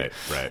 exactly.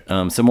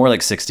 Right. So more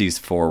like 60s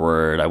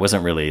forward. I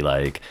wasn't really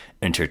like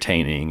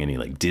entertaining any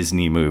like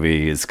Disney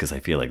movies, because I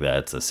feel like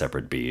that's a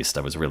separate beast.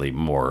 I was really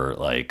more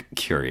like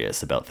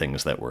curious about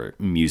things that were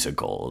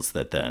musicals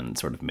that then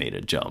sort of made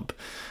a jump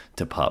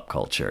to pop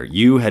culture.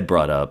 You had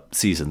brought up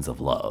Seasons of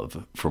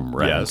Love from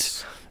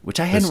Rent, which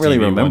I hadn't really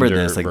remembered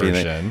this like being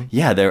like,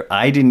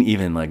 I didn't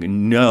even like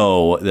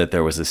know that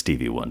there was a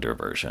Stevie Wonder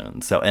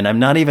version. So, and I'm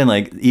not even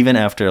like, even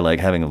after like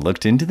having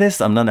looked into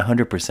this, I'm not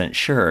 100%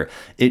 sure.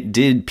 It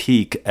did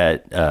peak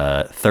at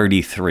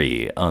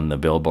 33 on the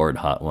Billboard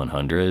Hot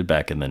 100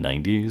 back in the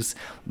 90s.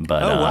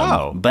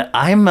 But but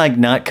I'm like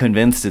not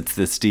convinced it's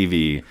the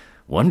Stevie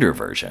Wonder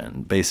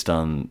version based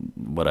on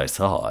what I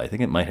saw. I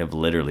think it might have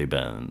literally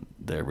been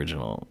the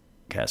original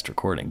cast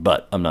recording,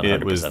 but I'm not 100%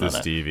 It was the on that.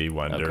 Stevie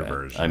Wonder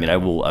version. I mean, I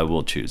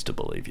will choose to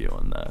believe you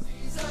on that.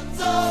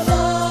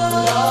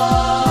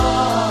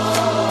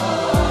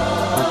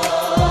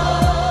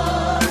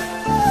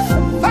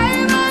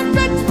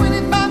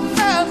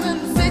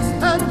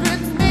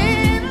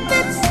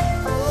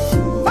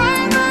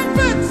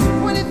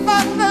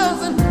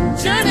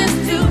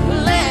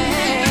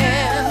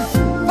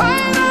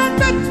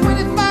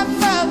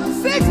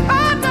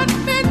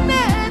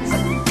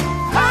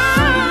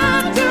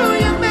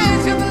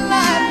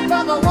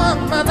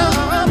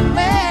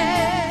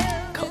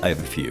 I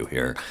have a few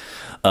here.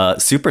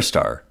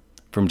 Superstar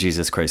from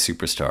Jesus Christ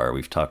Superstar.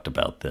 We've talked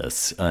about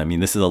this. I mean,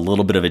 this is a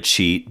little bit of a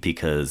cheat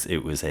because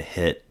it was a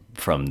hit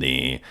from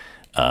the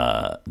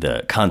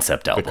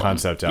concept album. The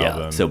concept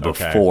album. Yeah, so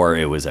before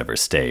it was ever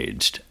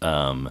staged.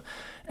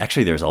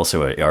 Actually, there's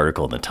also an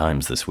article in the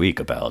Times this week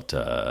about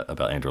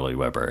Andrew Lloyd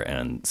Webber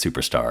and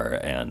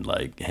Superstar, and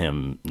like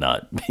him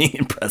not being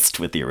impressed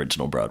with the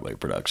original Broadway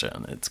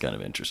production. It's kind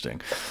of interesting.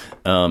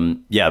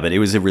 But it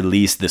was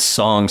this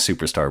song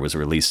Superstar was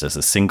released as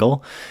a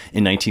single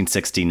in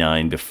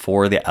 1969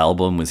 before the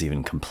album was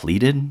even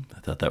completed. I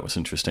thought that was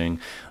interesting.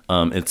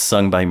 It's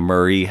sung by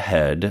Murray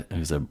Head,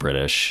 who's a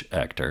British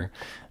actor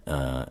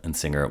and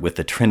singer, with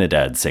the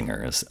Trinidad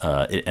Singers.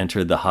 It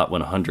entered the Hot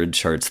 100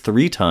 charts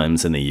 3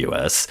 times in the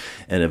U.S.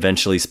 and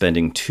eventually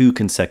spending 2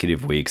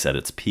 consecutive weeks at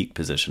its peak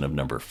position of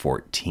number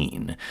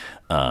 14.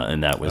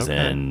 And that was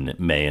in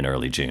May and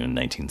early June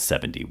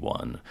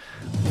 1971.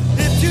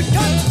 If you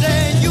touched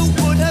there, you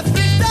would have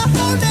reached the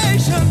whole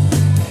nation.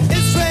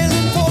 Israel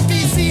and 4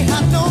 BC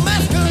had no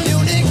mass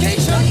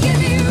communication. Don't get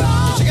me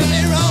wrong. She got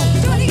me wrong.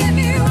 Don't get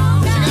me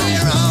wrong. She got me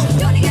wrong.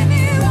 Don't get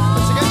me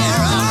wrong. She got me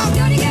wrong.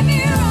 Don't get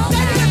me wrong.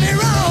 Don't get me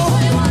wrong.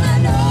 What do you wanna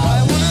know? What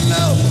do you wanna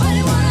know? What do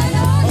you wanna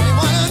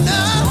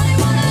know? What do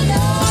you wanna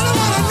know? What do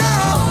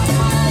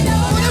you wanna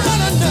know? What do you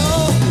wanna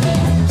know?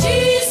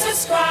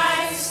 Jesus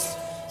Christ.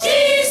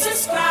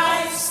 Jesus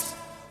Christ.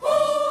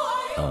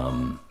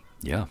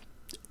 Yeah.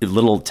 A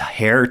little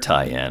hair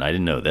tie-in. I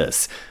didn't know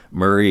this.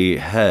 Murray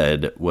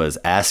Head was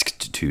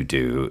asked to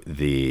do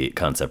the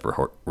concept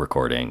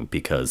recording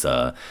because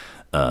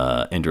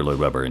Andrew Lloyd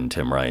Webber and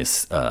Tim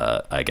Rice,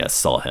 I guess,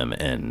 saw him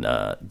in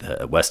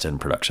the West End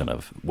production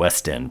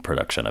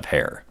of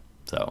Hair.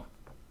 So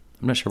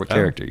I'm not sure what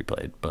character he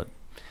played, but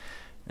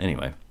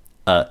anyway.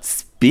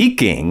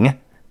 Speaking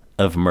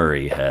of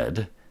Murray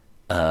Head,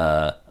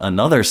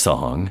 another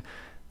song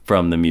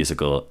from the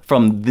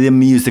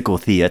musical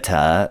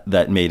theater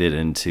that made it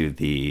into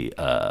the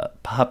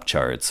pop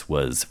charts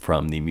was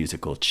from the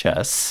musical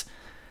Chess.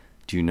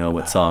 Do you know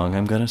what song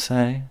I'm going to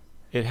say?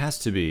 It has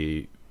to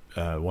be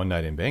One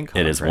Night in Bangkok.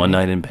 It is right? One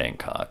Night in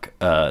Bangkok.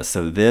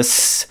 So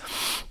this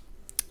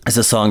is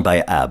a song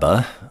by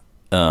ABBA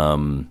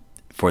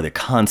for the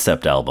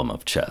concept album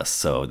of Chess.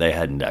 So they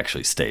hadn't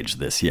actually staged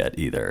this yet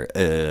either.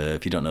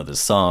 If you don't know this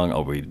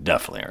song, we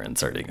definitely are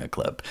inserting a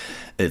clip.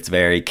 It's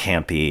very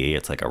campy.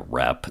 It's like a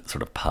rap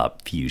sort of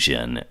pop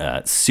fusion,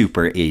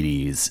 super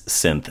 80s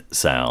synth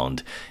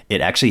sound.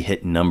 It actually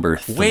hit number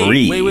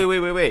 3.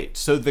 Wait.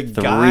 So the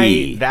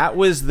guy, that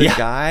was the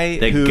guy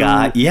who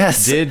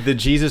did the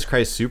Jesus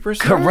Christ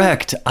Superstar?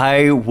 Correct.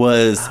 I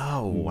was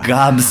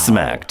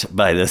gobsmacked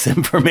by this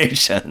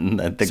information.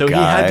 That he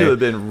had to have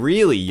been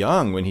really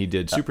young when he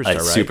did Superstar, right?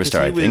 Superstar,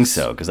 I think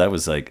so, because that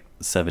was like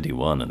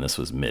 71 and this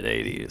was mid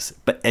 80s.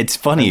 But it's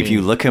funny, if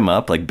you look him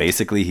up, like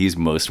basically he's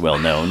most well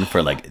known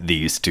for like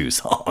these 2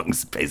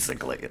 songs,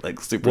 basically, like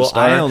Superstar. Well,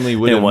 I only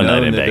would have One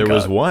known Night in that Bangkok. there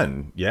was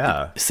one.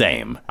 Yeah,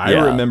 same. I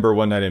remember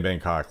One Night in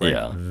Bangkok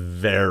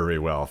very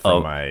well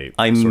from my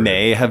I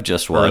may have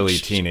just watched early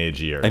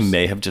teenage years. I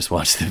may have just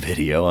watched the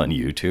video on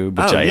YouTube,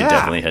 which I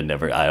definitely had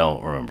never. I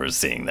don't remember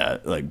seeing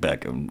that like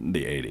back in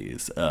the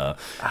 80s.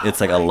 It's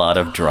like a lot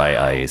of dry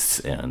ice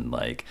and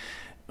like,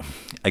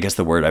 I guess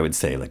the word I would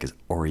say like is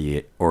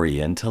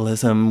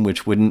Orientalism,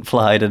 which wouldn't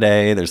fly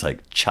today. There's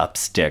like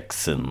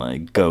chopsticks and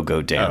like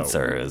go-go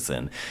dancers,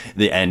 and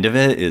the end of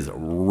it is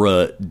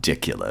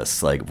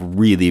ridiculous, like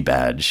really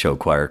bad show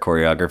choir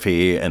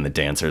choreography, and the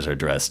dancers are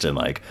dressed in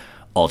like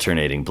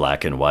alternating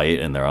black and white,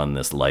 and they're on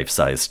this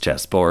life-size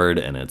chessboard,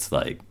 and it's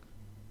like,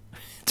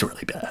 it's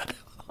really bad.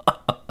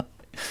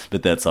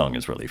 But that song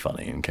is really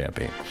funny and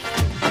campy.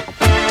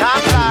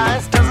 Time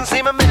flies, doesn't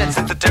seem a minute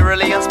since the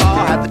Tyrolean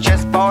spa had the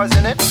chess bars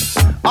in it.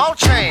 All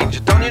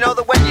change, don't you know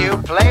that when you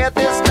play at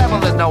this level,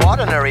 there's no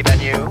ordinary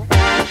venue?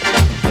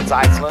 It's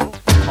Iceland,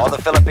 or the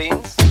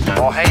Philippines,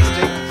 or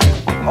Hastings,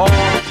 or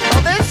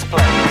this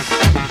place.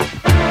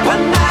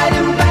 One night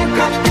in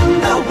Bangkok,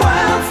 in the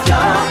world's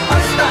your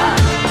oyster.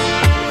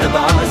 The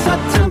bars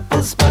are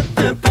temples, but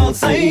the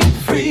balls ain't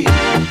free.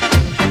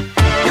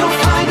 You'll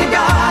find a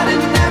god in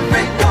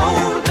every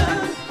golden.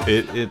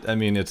 I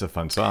mean, it's a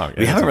fun song.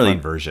 We haven't really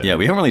fun version. Yeah,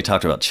 we haven't really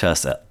talked about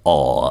Chess at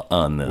all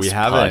on this. We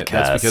haven't. Podcast.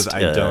 That's because I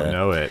don't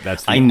know it.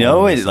 That's the I know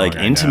only it song like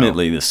I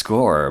intimately know. the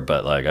score,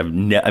 but like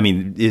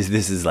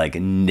this is like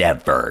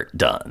never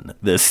done.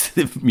 This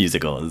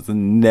musical is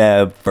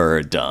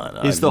never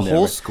done. Is the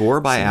whole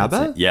score by seen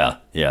ABBA? it. Yeah.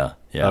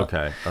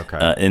 Okay.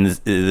 In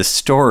the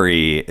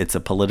story, it's a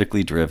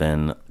politically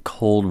driven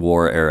Cold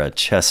War era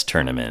chess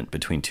tournament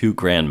between 2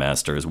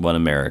 grandmasters, one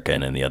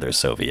American and the other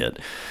Soviet.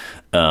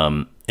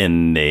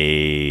 And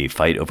they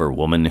fight over a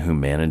woman who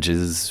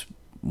manages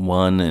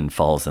one and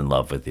falls in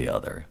love with the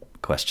other. ?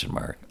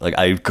 Like,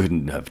 I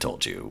couldn't have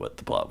told you what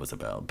the plot was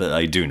about, but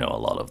I do know a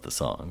lot of the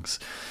songs.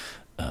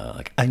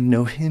 Like, I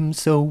know him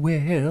so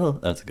well.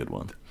 That's a good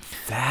one.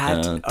 Okay. I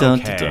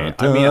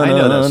mean, I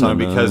know that song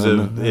because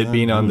of it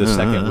being on the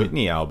second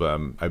Whitney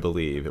album, I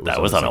believe. It was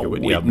That was on a second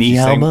Whitney She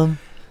sang- album?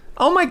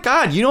 Oh my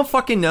God, you don't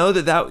fucking know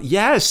that?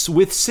 Yes,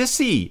 with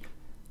Sissy.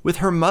 With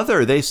her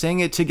mother, they sang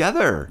it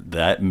together.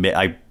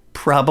 I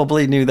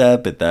probably knew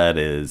that, but that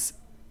is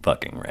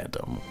fucking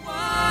random.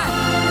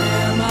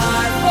 Am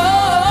I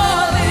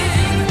falling?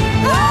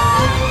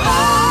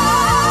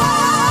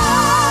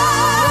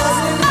 Was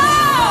it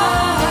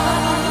love?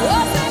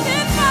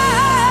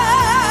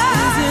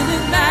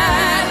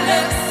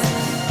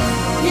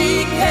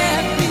 he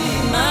can't be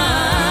mine.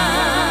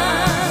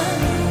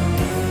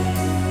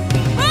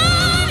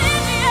 But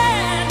in the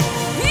end,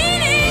 he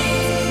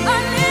needs a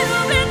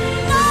little bit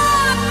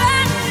more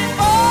than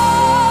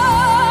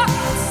before.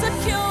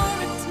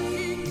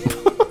 Security.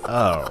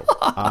 Oh,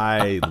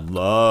 I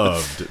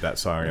loved that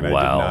song, and I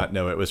Wow. did not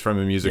know it was from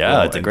a musical.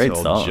 Yeah, it's a great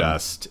until song.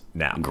 Just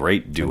now,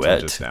 Great Until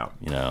duet. just now.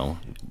 You know,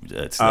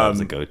 it's that was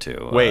a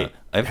go-to. Wait,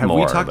 I have more,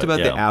 we talked but about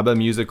the yeah. ABBA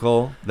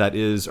musical? That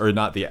is, or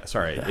not the?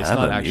 Sorry, it's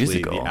ABBA not actually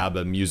musical. the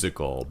ABBA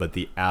musical, but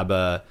the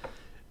ABBA.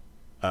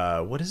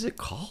 What is it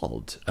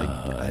called?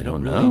 I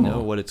don't really know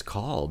what it's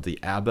called. The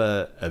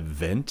ABBA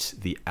event,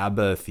 the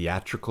ABBA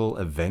theatrical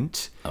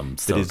event I'm that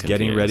so is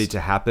getting ready confused. to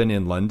happen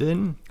in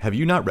London. Have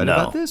you not read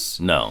about this?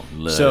 No,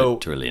 So,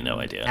 literally no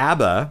idea.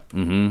 ABBA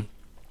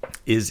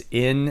is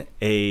in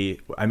a.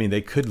 I mean,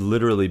 they could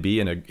literally be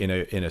in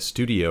a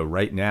studio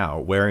right now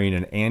wearing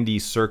an Andy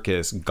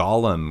Serkis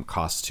Gollum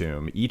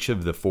costume. Each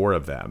of the four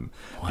of them,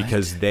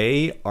 because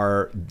they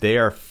are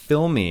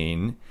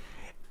filming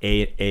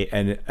a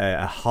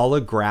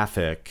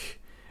holographic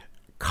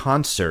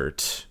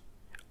concert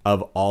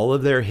of all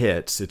of their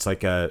hits. It's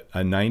like a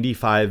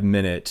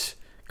 95-minute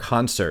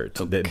concert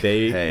that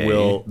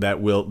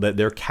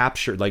they're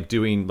captured, like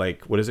doing,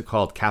 like, what is it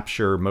called,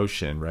 capture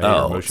motion, right? Or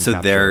Oh, motion so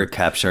capture. they're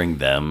capturing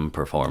them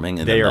performing,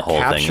 and They then are the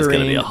whole thing is going to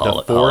capturing be a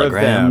the four of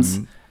holograms.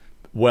 them.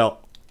 Well,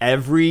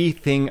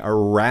 everything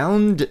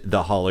around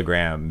the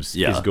holograms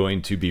Yeah. is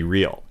going to be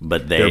real.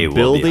 But they They're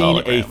will be building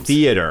a holograms.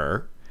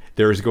 theater.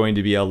 There's going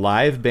to be a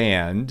live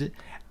band,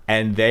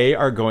 and they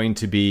are going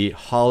to be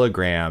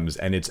holograms,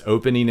 and it's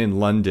opening in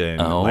London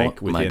Oh,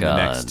 like my within the God.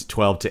 next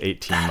 12 to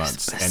 18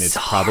 months. And it's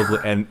probably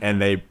and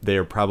they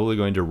are probably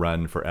going to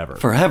run forever.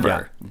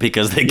 Forever,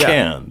 because they Yeah.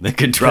 can. They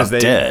could drop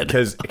dead.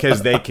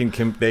 because they can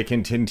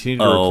continue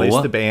to Oh,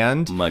 replace the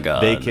band. my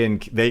God. They can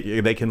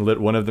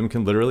one of them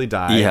can literally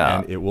die, Yeah.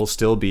 and it will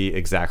still be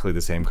exactly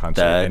the same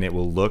concert, That- and it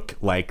will look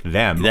like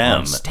them Them.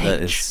 on stage.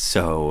 That is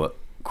so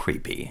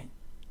creepy.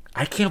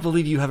 I can't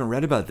believe you haven't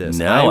read about this.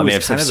 No, I mean, was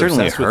I've kind of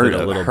certainly obsessed with it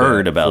a little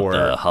heard bit about for-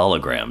 the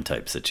hologram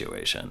type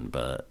situation,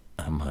 but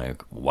I'm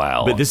like,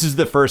 wow. But this is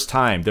the first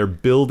time they're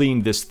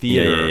building this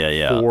theater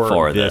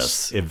for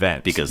this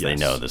event because they Yes.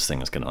 know this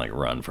thing is going to like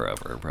run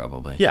forever,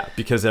 probably. Yeah,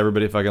 because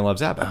everybody fucking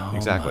loves ABBA. Oh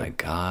exactly. my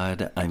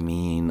God. I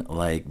mean,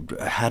 like,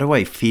 how do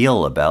I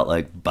feel about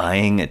like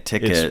buying a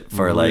ticket It's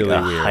for like really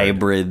a weird.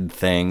 hybrid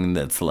thing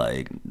that's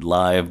like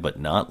live but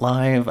not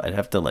live? I'd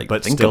have to like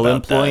But think still about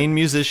employing that.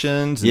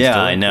 musicians. And Yeah,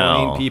 still I know.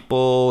 employing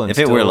people. And If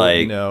it were still, like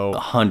you know,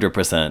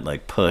 100%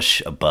 like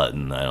push a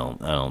button,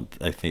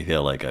 I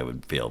feel like I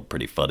would feel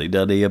pretty fuddy-duddy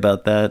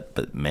about that.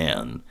 But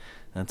man,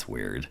 that's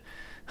weird.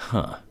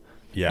 Huh.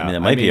 yeah, I mean, it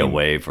might be a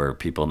way for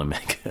people to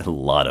make a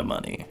lot of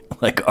money,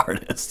 like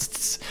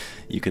artists.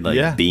 You could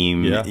like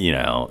beam, you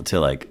know, to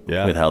like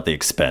without the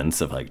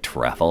expense of like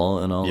travel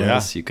and all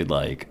this. You could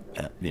like,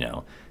 you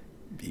know,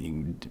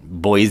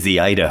 Boise,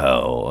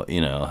 Idaho,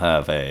 you know,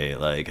 have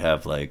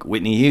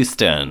Whitney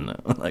Houston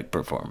like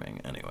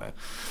performing. Anyway,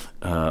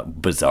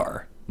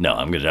 bizarre. No,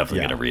 I'm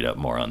definitely gonna read up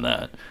more on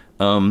that.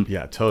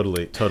 Yeah,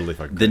 totally fucking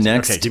The crazy.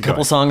 next Okay, keep couple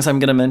going. songs I'm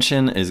gonna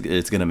mention is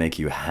it's gonna make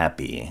you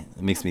happy.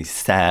 It makes me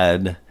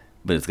sad,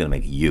 but it's gonna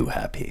make you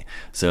happy.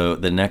 So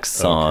the next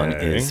song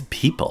Okay. is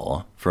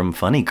 "People" from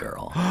Funny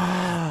Girl.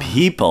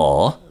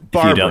 People, if you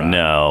Barbara. don't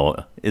know,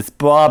 it's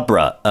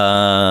Barbara.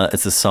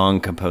 It's a song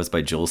composed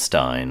by Jules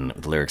Stein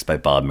with lyrics by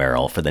Bob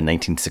Merrill for the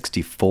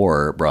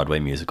 1964 Broadway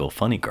musical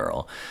Funny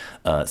Girl,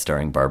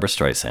 starring Barbara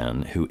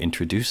Streisand, who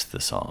introduced the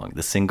song.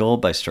 The single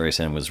by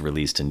Streisand was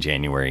released in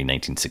January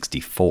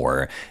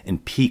 1964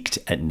 and peaked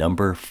at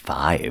number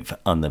 5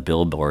 on the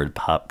Billboard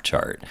Pop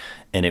chart,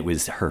 and it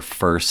was her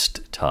first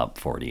top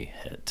 40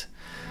 hit.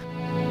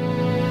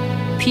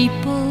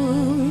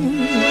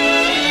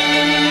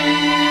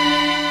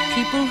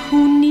 People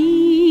who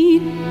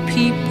need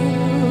people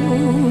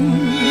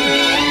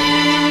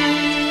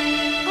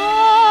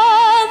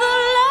are the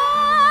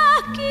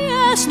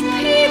luckiest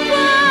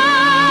people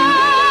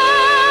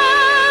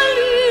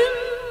in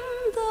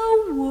the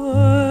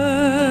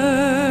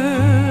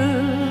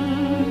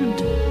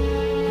world.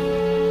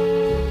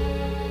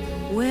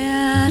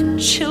 Where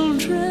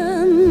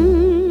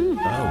children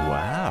Oh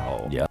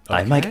wow. Yeah,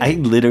 I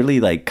literally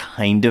like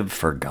kind of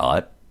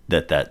forgot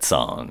that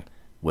song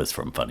was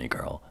from Funny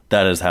Girl.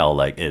 That is how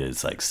like it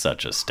is like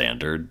such a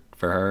standard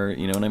for her.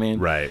 You know what I mean?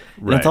 Right.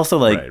 And it's also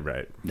like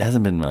right. it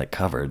hasn't been like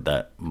covered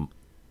that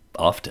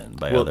often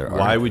by other artists.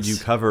 Why would you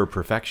cover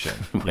perfection?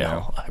 You know?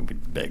 Well, I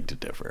would beg to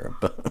differ.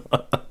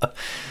 But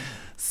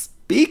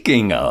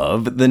speaking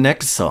of, the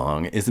next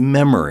song is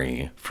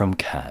 "Memory" from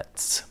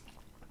Cats.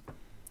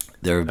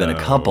 There have been a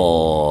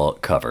couple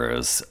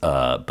covers,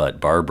 but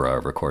Barbara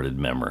recorded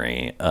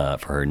 "Memory" for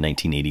her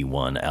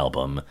 1981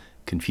 album,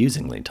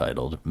 confusingly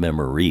titled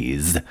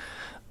 "Memories."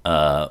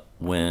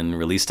 When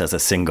released as a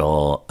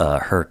single,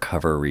 her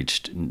cover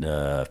reached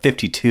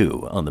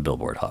 52 on the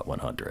Billboard Hot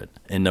 100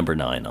 and number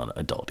 9 on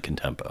Adult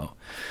Contempo.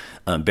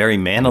 Barry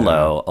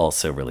Manilow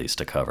also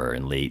released a cover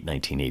in late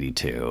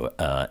 1982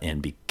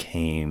 and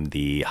became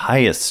the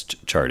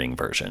highest charting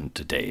version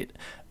to date.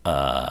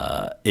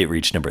 It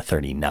reached number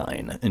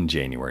 39 in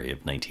January of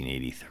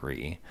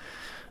 1983.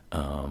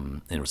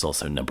 And it was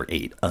also number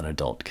 8 on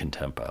Adult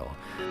Contempo.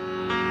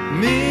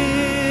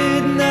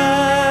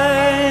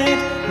 Midnight,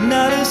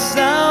 not a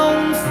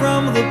sound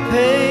from the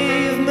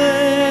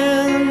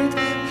pavement.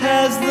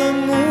 Has the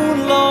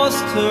moon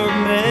lost her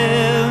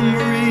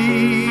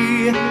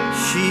memory?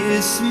 She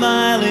is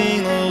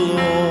smiling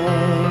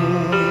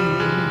alone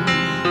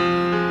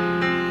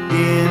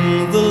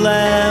in the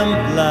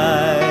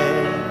lamplight.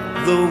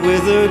 The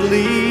withered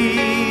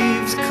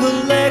leaves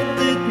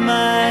collected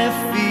my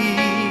feet.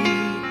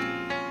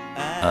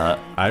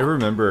 I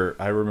remember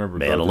both of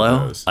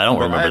Manilow? those. I don't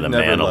But remember I've the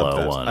never loved Manilow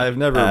that- one I've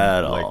never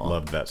at like all.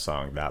 loved that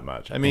song that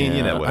much. I mean,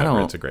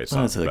 whatever. It's a great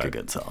song. It's like but- a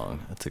good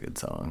song. It's a good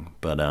song.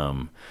 But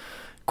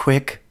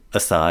quick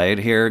aside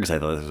here, because I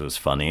thought this was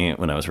funny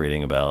when I was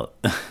reading about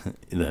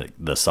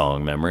the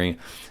song Memory.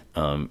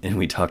 And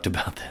we talked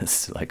about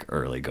this like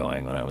early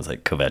going when I was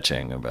like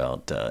kvetching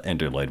about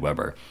Andrew Lloyd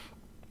Webber.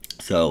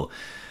 So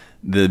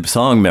the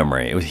song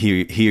Memory,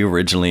 he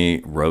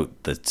originally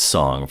wrote the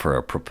song for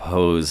a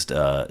proposed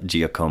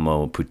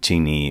Giacomo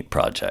Puccini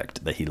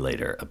project that he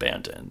later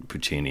abandoned.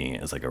 Puccini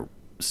is like a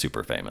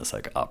super famous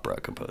like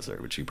opera composer,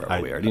 which you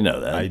probably already know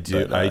that. I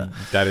do. But,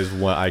 that is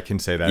one I can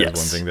say. That yes.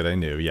 is one thing that I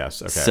knew.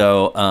 Yes. Okay.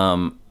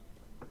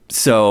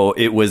 So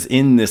it was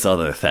in this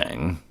other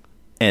thing,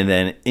 and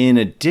then in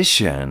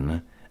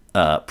addition,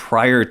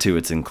 prior to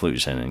its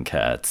inclusion in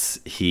Cats,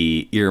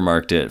 he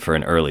earmarked it for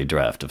an early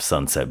draft of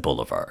Sunset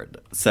Boulevard.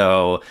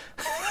 So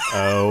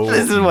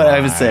this is what I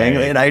was saying,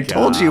 and I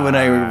told you when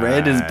I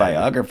read his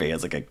biography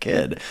as like a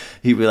kid,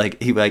 he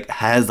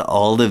has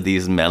all of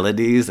these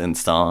melodies and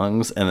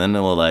songs, and then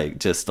will like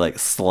just like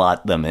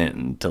slot them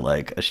into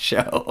like a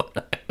show.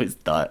 I always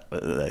thought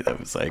that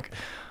was like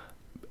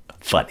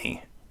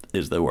funny.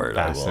 Is the word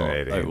I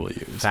will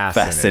use.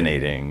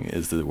 Fascinating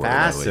is the word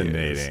I will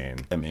use.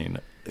 I mean,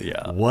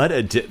 yeah. What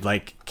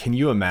can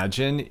you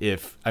imagine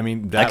if, I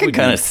mean, that I could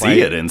kind of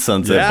see it in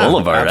Sunset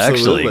Boulevard,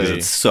 actually, because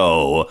it's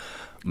so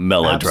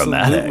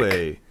melodramatic.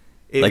 Absolutely.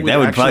 Like that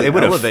would probably, it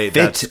would have elevate fit,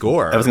 that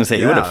score. I was going to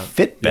say, it would have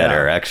fit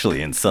better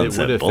actually in would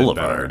Sunset have fit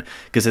Boulevard, better.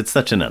 because it's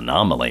such an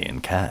anomaly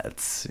in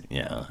Cats.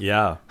 Yeah.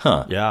 Yeah.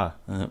 Huh. Yeah.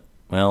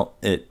 Well,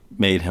 it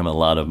made him a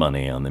lot of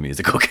money on the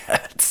musical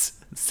Cats.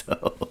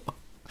 So,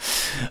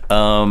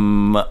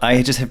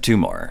 I just have 2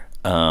 more.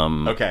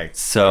 Okay.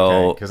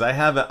 So, because I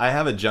have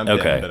a jump in,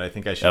 but I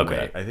think I should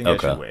wait. I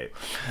should wait.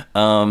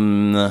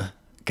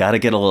 Got to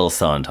get a little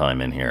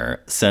Sondheim in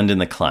here. Send in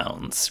the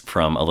Clowns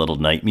from A Little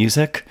Night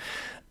Music.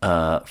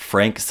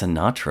 Frank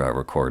Sinatra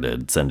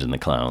recorded Send in the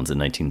Clowns in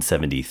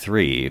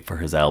 1973 for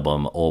his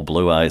album Old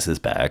Blue Eyes Is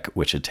Back,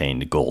 which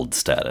attained gold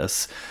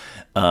status.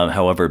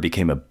 However, it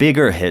became a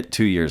bigger hit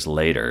 2 years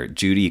later.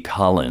 Judy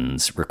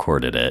Collins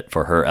recorded it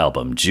for her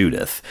album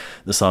Judith.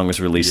 The song was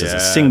released as a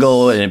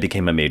single, and it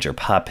became a major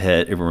pop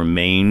hit. It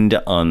remained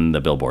on the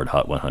Billboard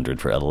Hot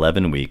 100 for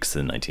 11 weeks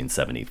in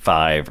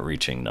 1975,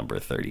 reaching number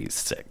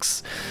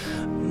 36.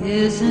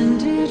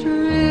 Isn't it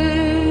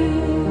rich?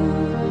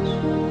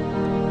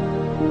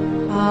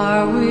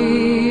 Are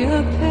we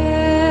a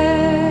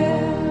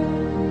pair?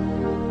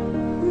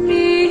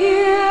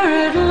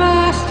 Near at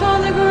last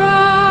on the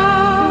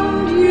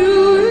ground,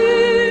 you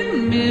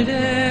in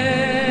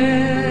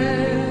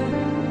midair.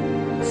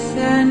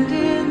 Send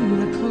in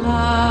the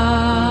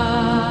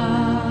clouds.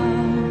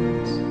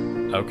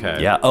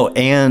 Okay. Yeah. Oh,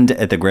 and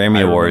at the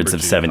Grammy Awards of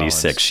Judy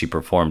 76, Collins. she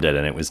performed it,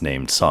 and it was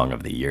named Song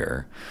of the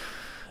Year.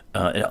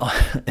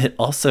 It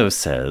also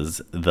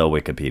says, the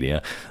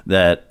Wikipedia,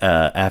 that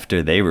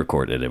after they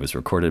recorded it, was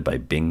recorded by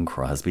Bing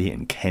Crosby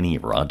and Kenny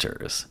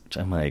Rogers. Which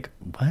I'm like,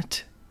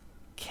 what?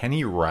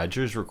 Kenny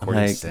Rogers recorded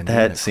Like, Send in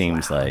that the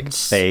seems like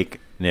Clowns? fake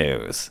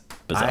news.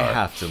 Bizarre. I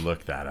have to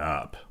look that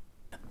up.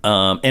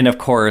 And of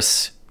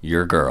course,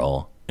 your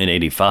girl. In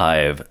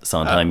 85,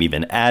 Sondheim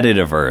even added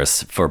a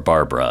verse for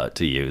Barbara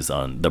to use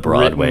on the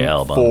Broadway Written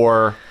album.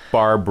 for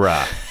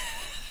Barbara.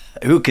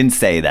 Who can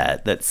say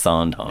that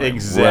Sondheim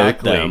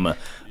Exactly. wrote them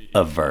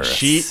a verse?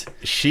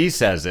 She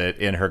says it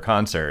in her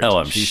concert. Oh,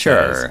 I'm She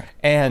sure. says,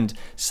 and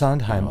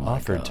Sondheim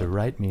offered to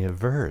write me a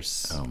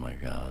verse. Oh my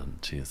God,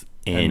 she is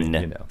mean,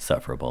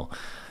 insufferable.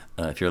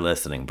 If you're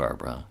listening,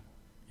 Barbara,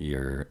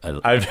 your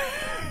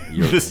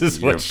this is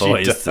your what she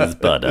voice does. is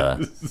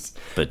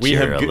but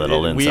you're a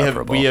little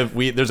insufferable.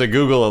 There's a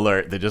Google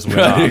alert that just went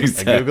Right, off.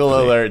 exactly. A Google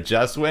alert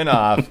just went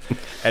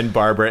off, and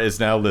Barbara is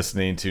now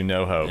listening to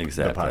No Hope.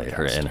 Exactly. The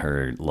Her podcast. and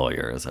her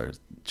lawyers are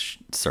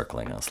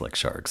circling us like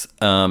sharks.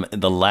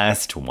 The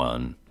last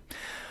one.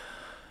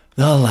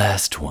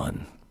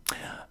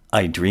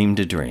 I Dreamed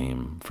a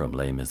Dream from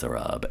Les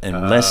Miserables.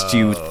 And lest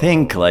you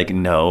think like,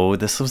 no,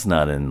 this was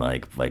not in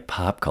like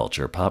pop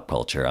culture.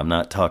 I'm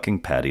not talking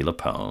Patti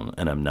LuPone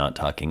and I'm not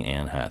talking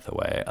Anne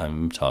Hathaway.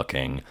 I'm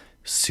talking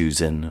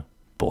Susan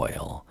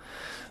Boyle.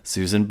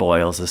 Susan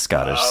Boyle's a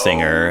Scottish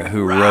singer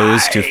who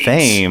rose to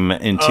fame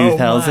in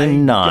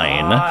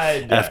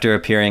 2009 after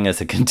appearing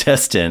as a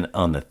contestant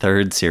on the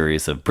third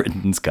series of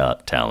Britain's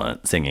Got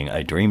Talent, singing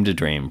I Dreamed a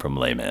Dream from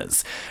Les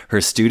Mis.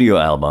 Her studio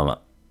album,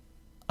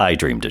 I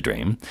Dreamed a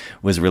Dream,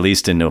 was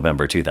released in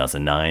November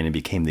 2009 and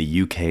became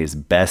the UK's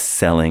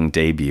best-selling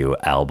debut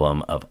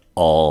album of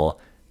all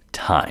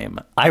time.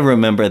 I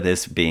remember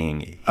this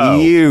being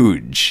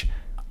huge.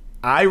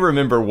 I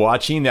remember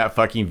watching that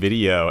fucking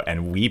video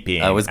and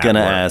weeping. I was going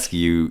to ask,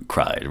 you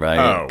cried,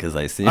 right? Because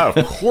I see. Of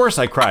course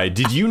I cried.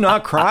 Did you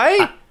not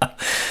cry?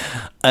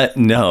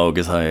 No,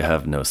 because I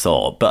have no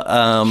soul. But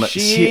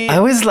I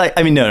was like,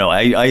 I mean, no,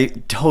 I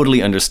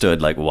totally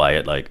understood like why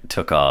it like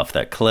took off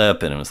that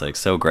clip and it was like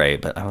so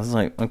great. But I was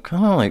like, I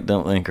kind of like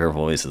don't think her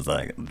voice is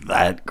like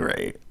that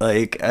great.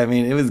 Like, I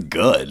mean, it was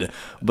good,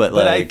 but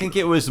like I think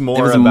it was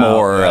more of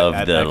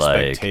the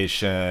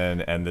expectation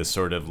like and the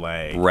sort of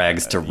like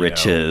rags to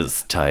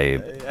riches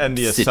type and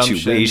the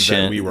situation assumptions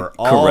that we were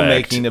all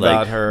making about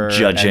like, her,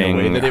 judging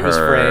and the way that her. it was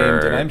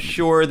framed. And I'm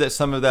sure that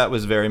some of that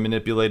was very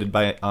manipulated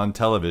on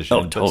television.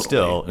 Oh, totally. But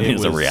still, it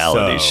was a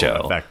reality so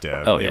show.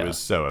 Effective. Oh, yeah. It was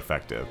so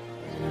effective.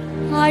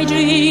 I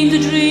dreamed a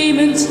dream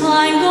in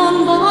time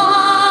gone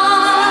by.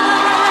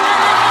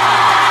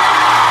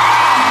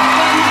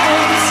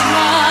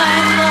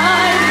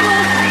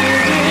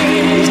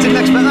 You didn't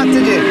expect that,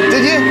 did you?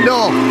 Did you?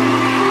 No.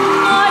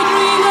 I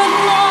dreamed that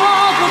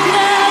love would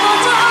never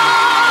die.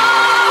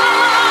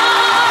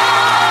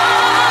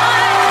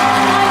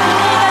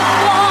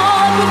 I dreamed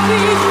that God would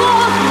be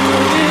forgiven.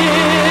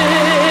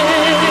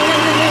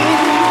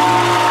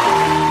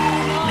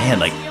 Man,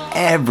 like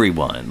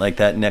everyone, like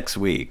that next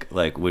week,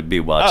 like would be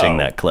watching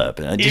that clip.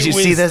 Did you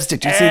see this?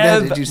 Did you see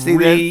that? Did you see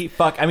that?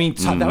 Fuck. I mean,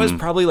 that was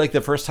probably like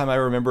the first time I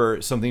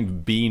remember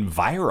something being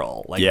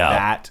viral. Like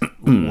that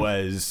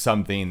was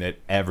something that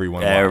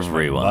everyone watched.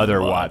 My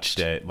mother watched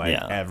it. Like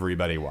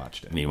everybody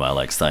watched it. Meanwhile,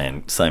 like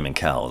Simon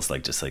Cowell is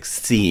like just like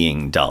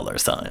seeing dollar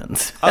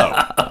signs. Oh,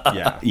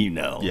 yeah. You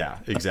know. Yeah,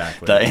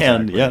 exactly.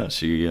 Diane,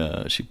 she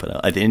put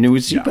out. I think it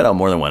was she put out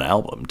more than one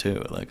album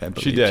too. Like I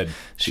believe she did.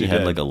 She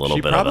had like a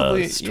little bit of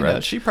a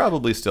stretch. She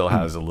probably still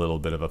has a little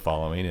bit of a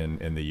following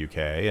in the UK.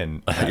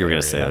 And I thought you were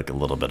gonna say like a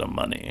little bit of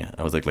money.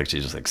 I was like she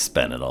just like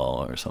spent it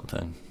all or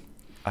something.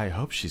 I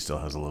hope she still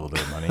has a little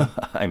bit of money.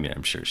 I mean,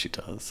 I'm sure she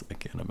does. I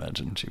can't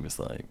imagine she was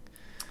like,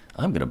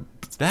 I'm gonna.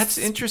 That's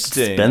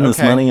interesting. Spend this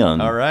money on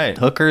right.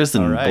 hookers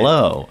and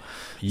blow.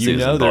 You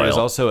know, there is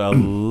also a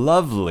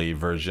lovely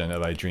version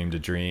of I Dreamed a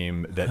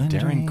Dream that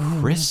Darren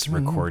Criss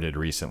recorded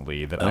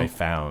recently that I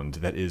found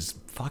that is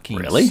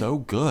fucking so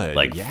good.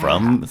 Like it's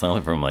not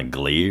like from like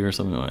Glee or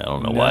something. I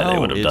don't know why they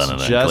would have done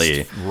it in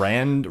Glee.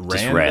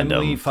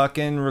 Randomly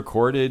fucking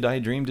recorded I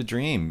Dreamed a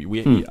Dream.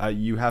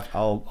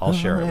 I'll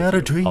share it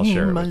with you. I'll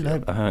share it with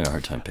you. I'm having a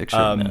hard time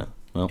picturing that.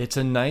 Well. It's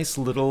a nice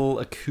little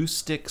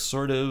acoustic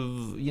sort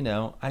of, you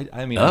know,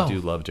 I mean, I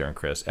do love Darren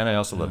Criss, and I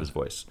also love his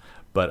voice,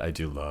 but I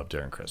do love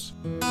Darren Criss.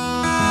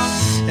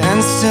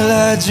 And still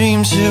I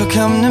dream she'll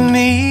come to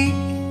me.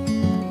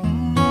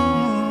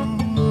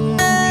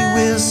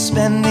 We will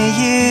spend the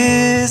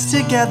years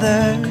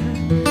together.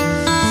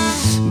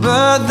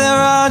 But there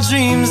are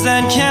dreams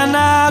that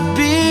cannot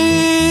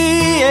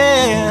be.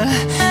 Yeah.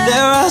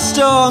 There are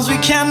storms we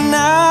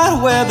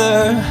cannot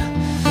weather.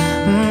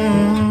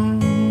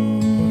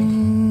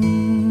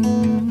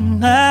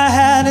 I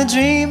had a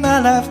dream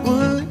my life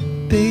would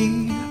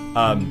be.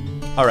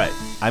 All right,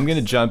 I'm going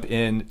to jump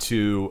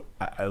into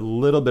a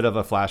little bit of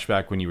a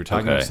flashback when you were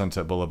talking about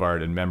Sunset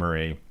Boulevard in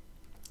memory.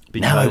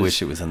 Now I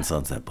wish it was on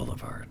Sunset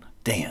Boulevard.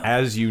 Damn.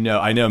 As you know,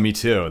 I know, me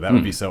too. That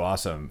would be so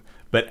awesome.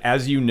 But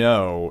as you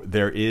know,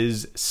 there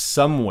is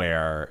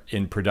somewhere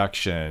in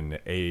production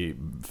a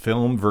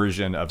film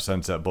version of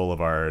Sunset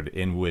Boulevard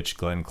in which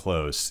Glenn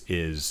Close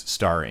is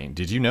starring.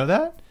 Did you know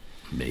that?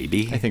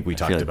 Maybe. I think we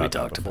talked about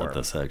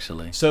this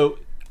actually. So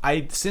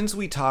since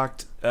we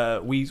talked,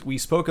 we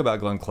spoke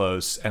about Glenn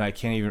Close, and I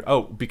can't even.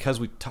 Oh, because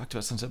we talked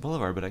about Sunset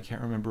Boulevard, but I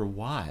can't remember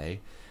why.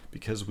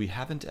 Because we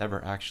haven't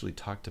ever actually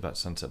talked about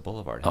Sunset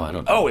Boulevard. Oh, I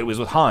don't know. Oh, it was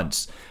with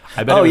Hans.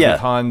 I bet it was with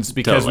Hans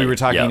because we were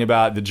talking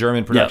about the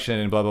German production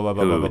and blah blah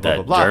blah blah blah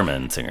blah blah.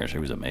 German singer, she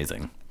was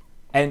amazing.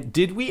 And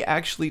did we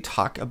actually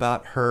talk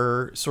about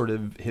her sort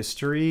of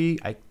history?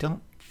 I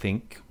don't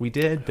think we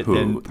did, but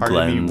then part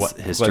Glenn's of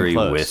me history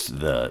Glenn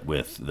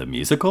with the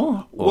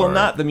musical? Well,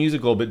 not the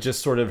musical, but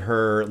just sort of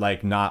her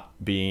like not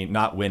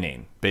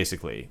winning,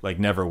 basically, like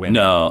never winning.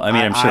 No, I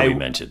mean I'm sure we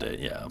mentioned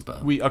it,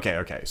 but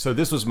okay. So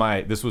this was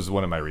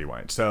one of my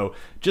rewinds. So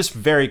just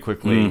very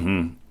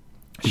quickly,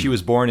 she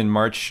was born in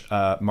March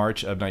of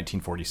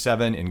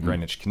 1947 in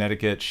Greenwich,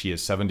 Connecticut. She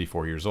is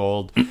 74 years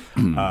old.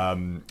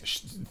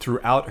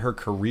 Throughout her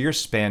career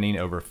spanning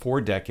over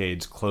 4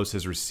 decades, Close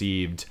has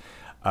received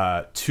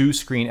 2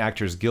 Screen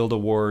Actors Guild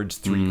Awards,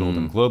 3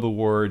 Golden Globe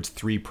Awards,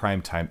 3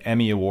 Primetime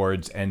Emmy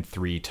Awards, and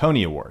 3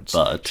 Tony Awards.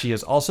 But she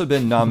has also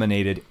been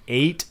nominated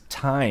 8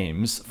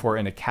 times for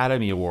an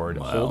Academy Award,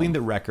 holding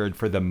the record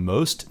for the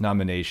most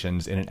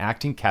nominations in an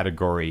acting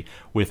category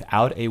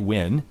without a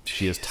win.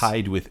 She is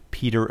tied with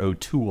Peter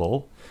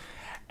O'Toole.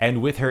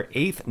 And with her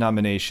 8th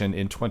nomination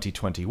in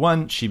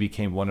 2021, she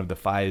became one of the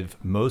 5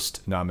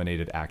 most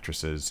nominated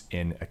actresses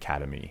in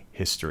Academy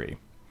history.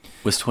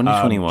 Was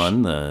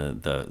 2021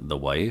 the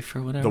wife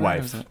or whatever? The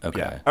wife.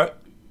 Okay.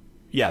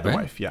 Yeah, the Right?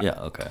 wife. Yeah. Yeah.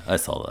 Okay. I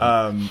saw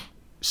that.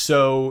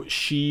 So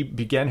she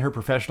began her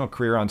professional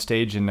career on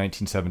stage in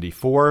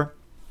 1974.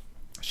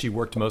 She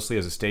worked mostly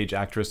as a stage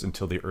actress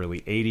until the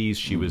early 80s.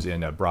 She was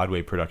in a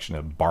Broadway production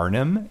of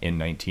Barnum in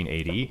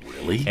 1980.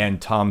 Really?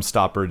 And Tom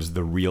Stoppard's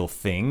The Real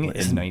Thing in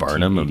Isn't 1983.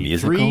 Barnum a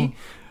musical?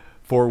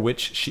 For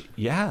which she,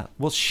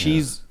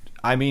 she's,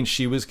 I mean,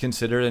 she was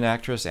considered an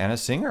actress and a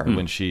singer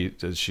when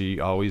she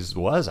always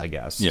was, I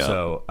guess. Yeah.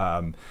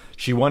 So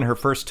she won her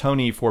first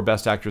Tony for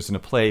Best Actress in a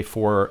Play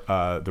for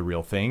The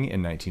Real Thing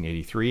in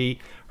 1983.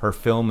 Her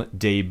film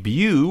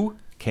debut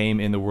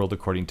came in The World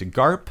According to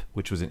Garp,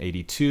 which was in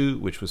 82,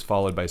 which was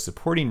followed by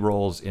supporting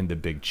roles in The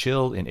Big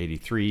Chill in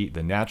 83,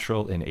 The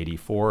Natural in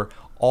 84,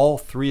 all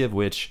 3 of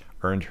which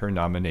earned her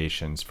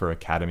nominations for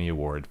Academy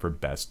Award for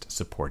Best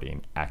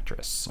Supporting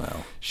Actress.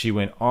 Wow. She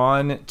went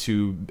on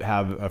to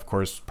have, of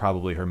course,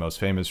 probably her most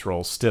famous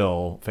role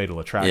still, Fatal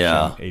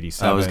Attraction,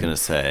 87. I was going to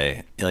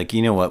say, like,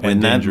 you know what? When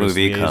And that Dangerous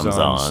movie comes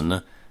Liaisons.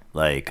 on,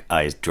 like,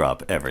 I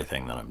drop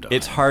everything that I'm doing.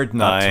 It's hard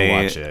not to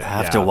watch it. I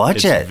have to watch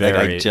it's it. Very,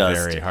 like, I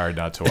just, very hard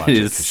not to watch it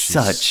it. is 'cause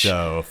such she's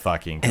so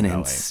fucking and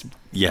compelling. it's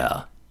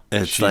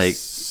She's like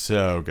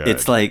so good.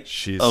 it's like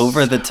she's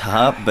over the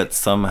top, but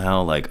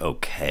somehow like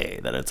okay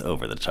that it's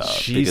over the top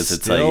She's because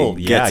it's still-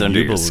 like it gets yeah, under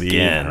you your believe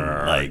skin.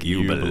 her. Like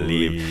you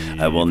believe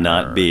I will believe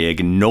not her. be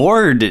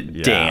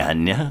ignored,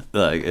 Dan.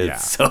 Like it's Yeah.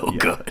 so Yeah.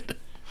 good.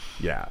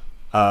 Yeah.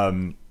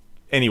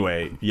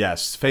 Anyway,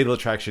 yes, Fatal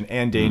Attraction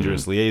and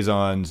Dangerous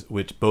Liaisons,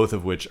 both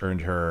of which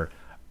earned her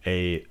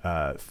a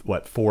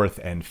 4th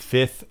and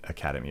 5th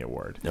Academy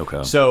Award.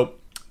 Okay. So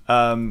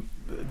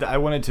I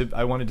wanted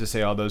to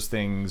say all those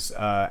things,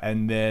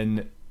 and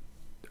then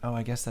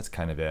I guess that's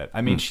kind of it.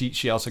 I mean,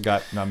 she also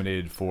got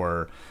nominated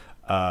for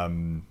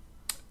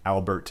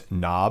Albert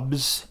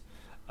Nobbs,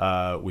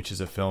 which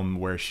is a film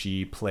where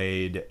she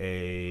played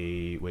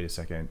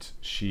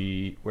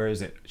She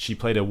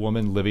played a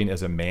woman living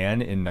as a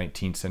man in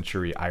 19th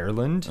century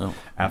Ireland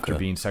after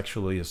being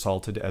sexually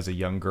assaulted as a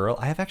young girl.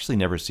 I have actually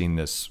never seen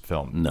this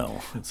film.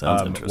 No, it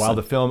sounds interesting. While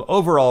the film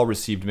overall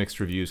received mixed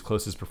reviews,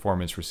 Close's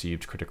performance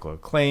received critical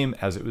acclaim,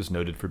 as it was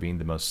noted for being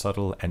the most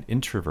subtle and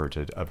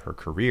introverted of her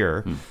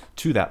career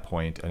to that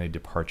point, and a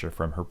departure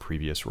from her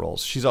previous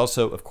roles. She's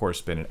also, of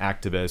course, been an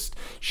activist.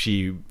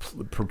 She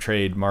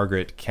portrayed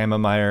Margaret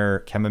Cammermeyer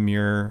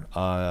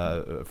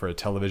for a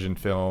television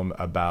film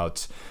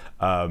about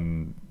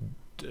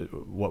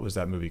what was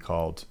that movie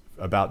called?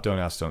 About Don't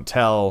Ask, Don't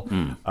Tell.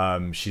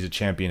 She's a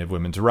champion of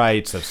women's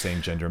rights, of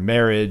same-gender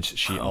marriage.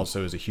 She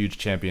also is a huge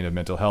champion of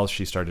mental health.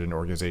 She started an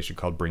organization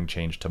called Bring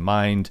Change to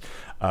Mind,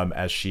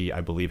 as she, I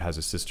believe, has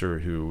a sister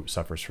who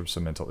suffers from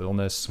some mental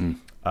illness.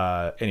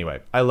 Anyway,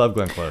 I love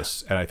Glenn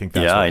Close, and I think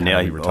that's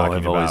what we were talking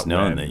I've about. always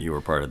known when- that you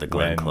were part of the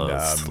Glenn when,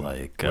 Close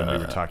when we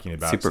were talking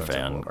about super Sunset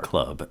fan Boulevard.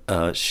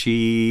 club.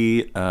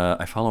 She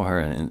I follow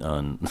her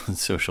on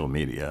social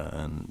media,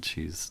 and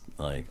she's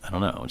like, I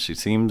don't know, she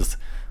seems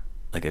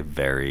like a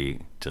very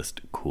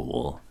just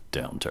cool,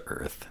 down to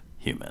earth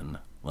human,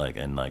 like,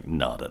 and like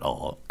not at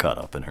all caught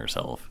up in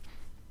herself.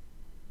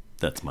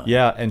 That's my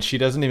and she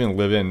doesn't even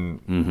live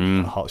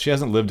in. She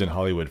hasn't lived in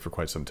Hollywood for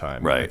quite some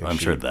time. Right, I think I'm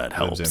she sure that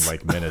lives helps. in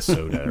like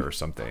Minnesota or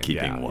something.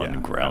 keeping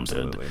one grounded.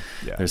 Absolutely.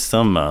 Yeah. There's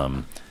some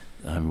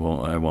I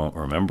won't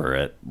remember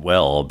it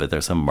well, but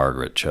there's some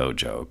Margaret Cho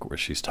joke where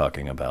she's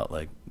talking about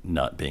like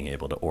not being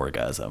able to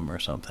orgasm or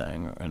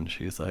something, and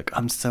she's like,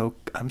 I'm so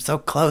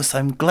close,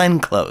 I'm Glenn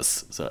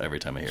Close. So every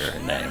time I hear her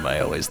name, I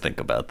always think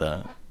about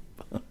that.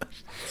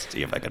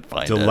 See if I can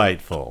find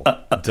Delightful.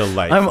 it.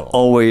 Delightful. I'm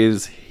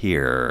always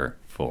here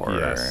for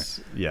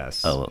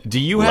yes. a Do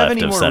you have left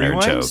any of more center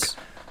rewinds?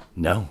 joke.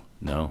 No,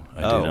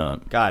 I do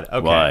not. God, okay.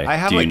 Why? I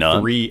have Do you like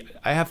not? 3.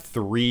 I have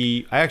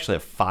 3. I actually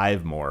have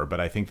 5 more, but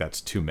I think that's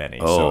too many.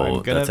 Oh, so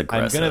I'm gonna, that's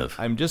aggressive.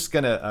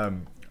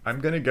 I'm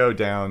gonna go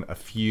down a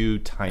few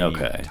tiny.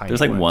 tiny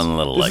There's like ones. one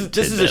little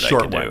This is a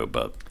short I could one. do,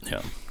 but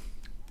yeah.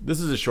 This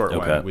is a short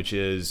Okay. one, which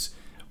is,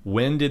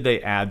 when did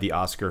they add the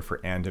Oscar for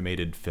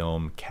animated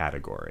film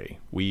category?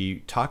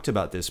 We talked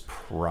about this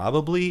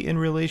probably in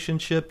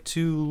relationship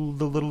to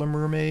The Little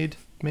Mermaid,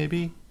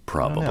 maybe?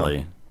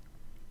 Probably.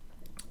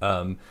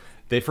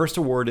 They first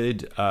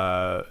awarded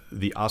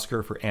the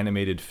Oscar for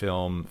animated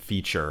film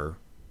feature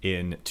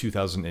in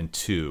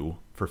 2002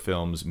 for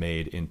films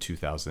made in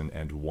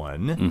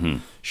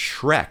 2001.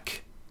 Shrek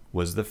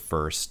was the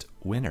first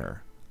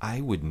winner. I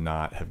would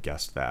not have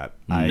guessed that.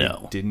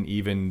 No. I didn't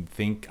even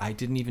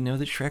know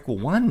that Shrek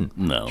won.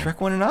 No. Shrek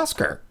won an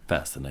Oscar.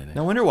 Fascinating.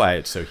 No wonder why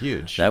it's so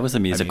huge. That was a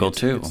musical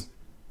too.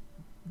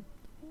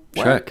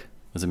 Shrek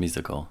was a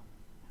musical.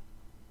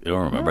 You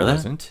don't remember No, it that?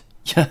 wasn't.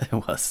 Yeah,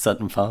 it was.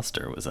 Sutton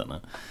Foster was in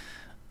it.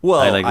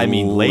 Well, I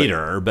mean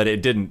later, but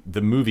it didn't.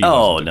 The movie.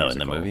 Oh, wasn't a no, in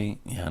the musical. movie?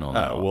 Yeah, I don't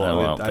know. Oh, well,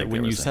 I don't think when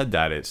there you was a- said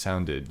that, it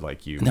sounded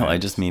like you. No, I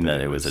meant just mean that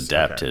it was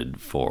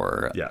adapted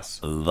for Yes.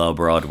 the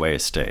Broadway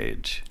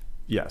stage.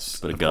 Yes.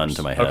 Put a of gun course.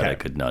 to my head, Okay. I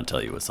could not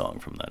tell you a song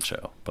from that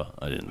show, but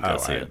I didn't go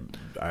see it.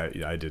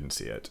 I didn't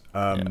see it.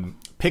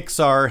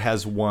 Pixar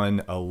has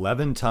won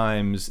 11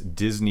 times,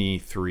 Disney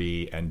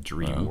 3, and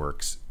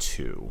DreamWorks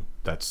 2.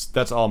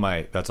 That's all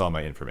my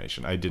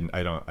information. I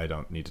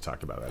don't need to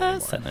talk about that anymore.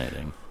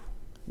 Fascinating.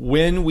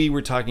 When we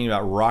were talking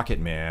about Rocket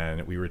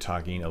Man, we were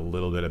talking a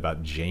little bit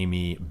about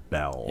Jamie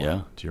Bell.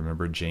 Yeah. Do you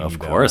remember Jamie Of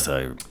Bell? course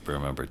I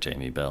remember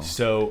Jamie Bell.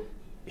 So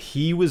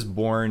he was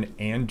born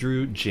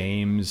Andrew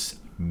James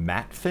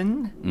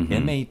Matfin,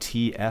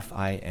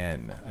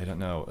 Matfin. I don't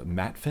know.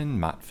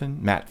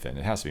 Matfin.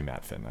 It has to be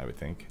Matfin, I would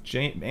think.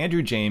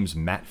 Andrew James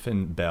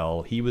Matfin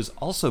Bell. He was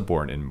also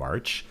born in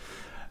March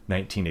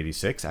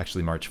 1986,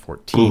 actually March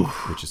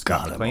 14th, which is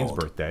Scott God, I'm McLean's old.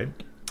 birthday,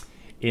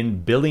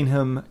 in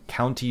Billingham,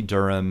 County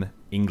Durham,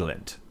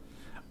 England.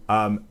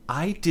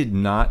 I did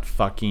not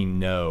fucking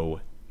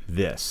know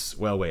this.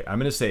 Well, wait, I'm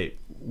going to say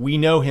we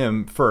know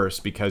him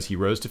first because he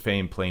rose to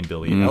fame playing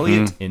Billy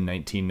Elliot in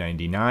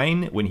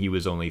 1999 when he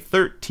was only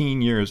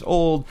 13 years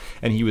old,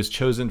 and he was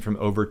chosen from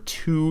over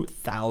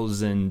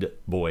 2,000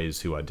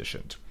 boys who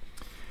auditioned.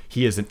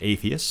 He is an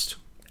atheist,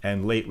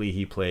 and lately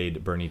he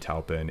played Bernie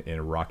Taupin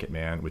in Rocket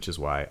Man, which is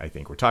why I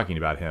think we're talking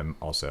about him.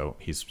 Also,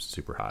 he's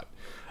super hot.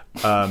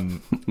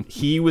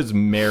 He was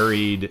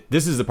married.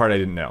 This is the part I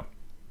didn't know.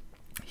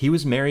 He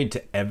was married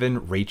to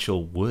Evan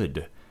Rachel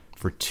Wood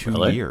for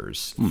 2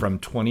 years, from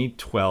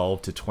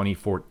 2012 to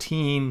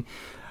 2014.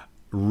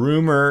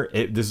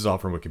 This is all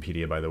from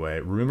Wikipedia, by the way.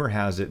 Rumor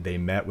has it they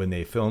met when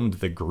they filmed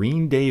the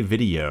Green Day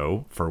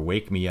video for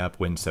Wake Me Up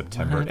When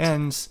September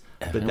Ends.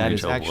 But Evan that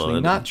is Rachel actually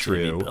Wood not and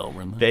Jamie true. Bell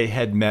were in that? They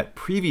had met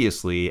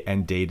previously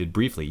and dated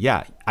briefly.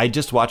 Yeah, I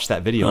just watched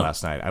that video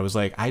last night. I was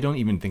like, I don't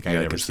even think I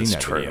had ever seen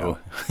that video.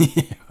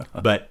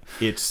 But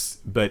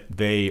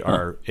they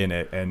are in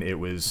it, and it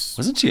was.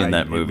 Wasn't she in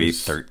that it movie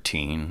was-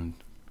 13?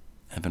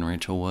 Evan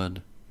Rachel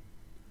Wood?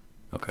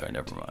 Okay,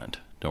 never mind.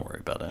 Don't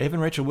worry about it. Evan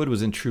Rachel Wood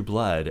was in True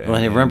Blood. Well,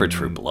 I remember and-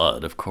 True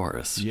Blood, of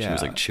course. She Yeah.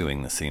 was like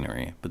chewing the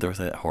scenery. But there was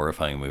that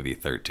horrifying movie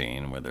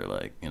 13 where they're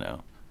like, it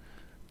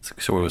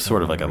was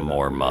sort of like a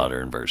more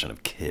modern version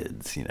of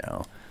Kids,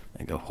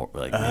 Like they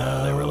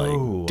were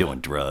like doing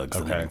drugs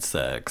and Okay. having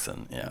sex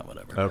and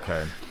whatever.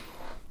 Okay.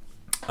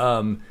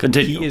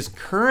 Continue. He is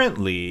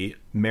currently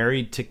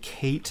married to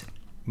Kate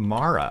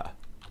Mara,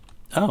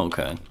 Oh,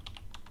 okay.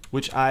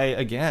 which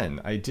I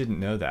didn't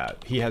know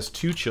that. He has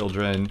 2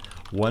 children,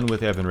 one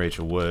with Evan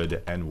Rachel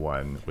Wood and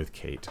one with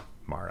Kate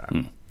Mara.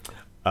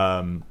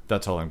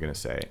 That's all I'm going to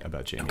say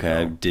about Jamie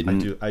Okay,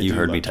 Bell. you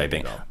heard love me Jamie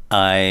typing. Bell.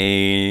 I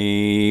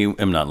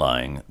am not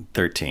lying.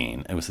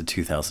 13. It was a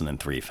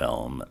 2003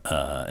 film,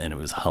 and it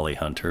was Holly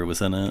Hunter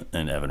was in it,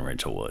 and Evan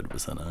Rachel Wood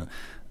was in it.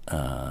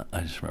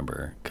 I just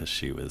remember because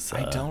she was.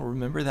 I don't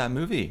remember that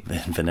movie.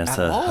 And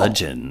Vanessa at all.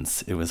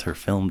 Hudgens. It was her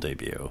film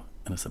debut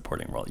in a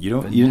supporting role.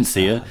 You didn't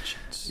see it?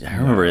 Hudgens. Yeah, I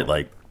remember it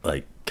like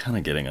kind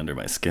of getting under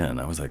my skin.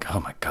 I was like, oh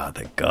my god,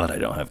 thank God I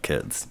don't have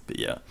kids. But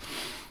yeah.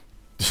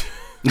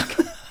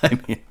 I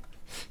mean,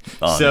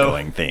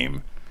 ongoing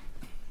theme.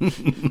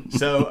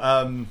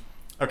 So,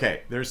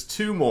 okay, there's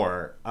 2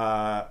 more.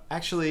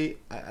 Actually,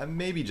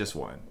 maybe just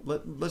one.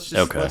 Let's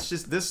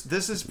just.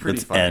 This is pretty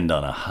Let's fun. end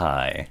on a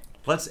high.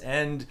 Let's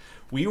end.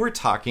 We were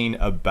talking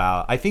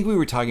about. I think we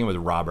were talking with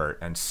Robert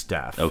and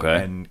Steph.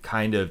 Okay. And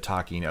kind of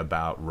talking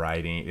about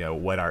writing.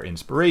 What our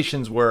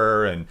inspirations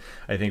were, and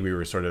I think we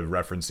were sort of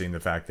referencing the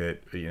fact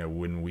that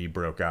when we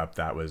broke up,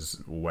 that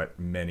was what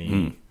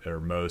many or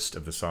most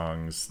of the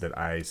songs that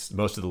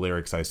most of the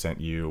lyrics I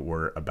sent you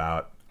were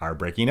about our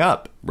breaking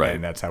up. Right.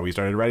 And that's how we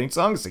started writing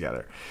songs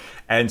together.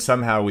 And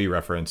somehow we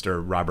referenced,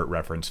 or Robert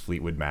referenced,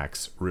 Fleetwood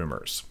Mac's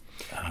Rumors.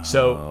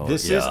 So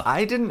this is.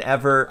 I didn't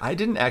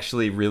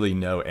actually really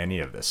know any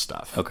of this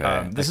stuff. Okay.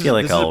 I I feel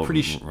like I'll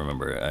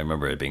remember. I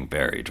remember it being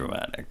very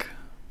dramatic.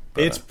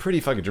 It's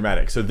pretty fucking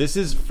dramatic. So this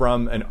is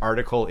from an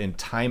article in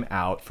Time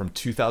Out from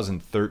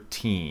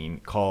 2013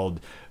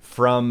 called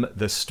 "From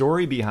the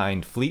Story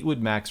Behind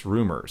Fleetwood Mac's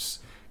Rumors: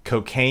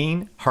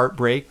 Cocaine,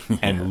 Heartbreak,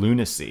 and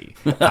Lunacy: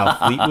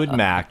 How Fleetwood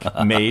Mac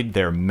Made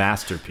Their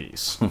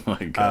Masterpiece." Oh my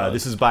god.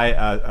 This is by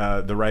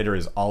the writer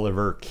is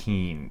Oliver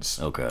Keynes.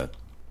 Okay.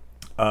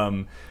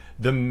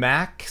 The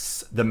Mac,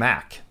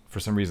 for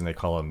some reason they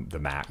call him the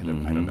Mac. I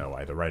don't know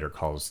why. The writer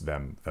calls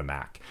them the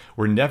Mac.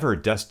 Were never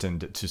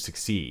destined to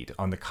succeed.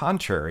 On the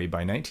contrary, by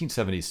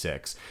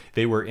 1976,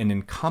 they were an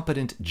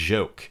incompetent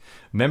joke.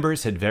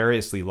 Members had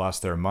variously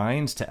lost their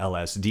minds to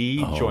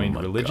LSD, joined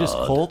my religious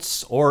God.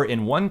 cults, or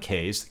in one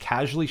case,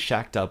 casually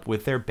shacked up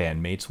with their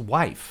bandmate's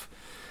wife.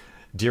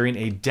 During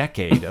a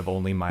decade of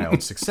only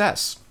mild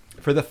success.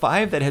 For the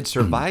 5 that had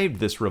survived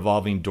this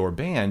revolving door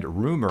band,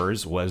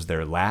 Rumors was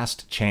their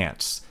last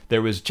chance.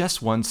 There was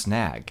just one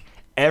snag.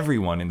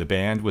 Everyone in the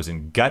band was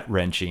in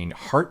gut-wrenching,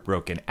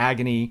 heartbroken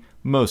agony,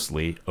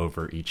 mostly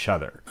over each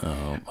other.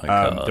 Oh my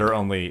God. There are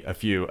only a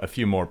few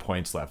more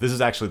points left. This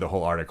is actually the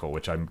whole article,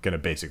 which I'm going to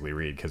basically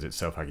read because it's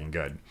so fucking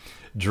good.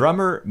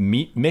 Drummer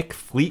Mick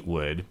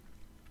Fleetwood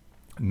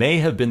may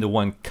have been the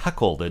one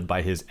cuckolded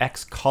by his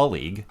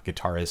ex-colleague,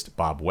 guitarist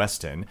Bob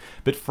Weston,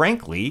 but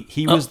frankly,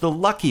 he was the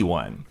lucky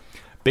one.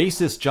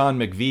 Bassist John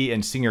McVie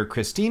and singer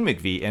Christine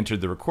McVie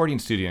entered the recording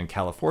studio in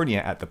California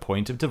at the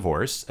point of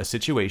divorce, a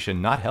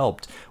situation not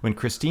helped when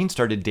Christine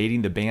started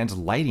dating the band's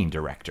lighting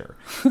director.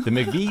 The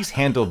McVies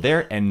handled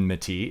their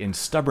enmity in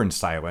stubborn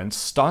silence,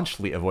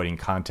 staunchly avoiding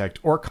contact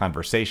or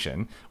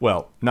conversation.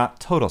 Well, not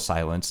total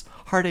silence.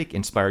 Heartache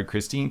inspired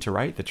Christine to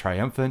write the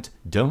triumphant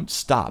 "Don't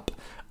Stop,"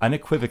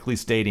 unequivocally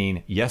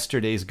stating,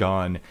 "Yesterday's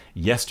gone,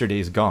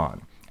 yesterday's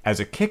gone." As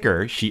a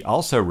kicker, she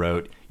also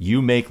wrote,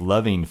 "You make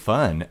loving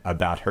fun"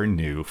 about her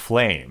new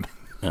flame.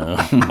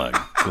 Oh my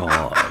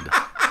God.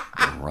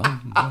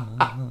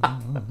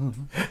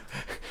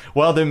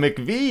 While the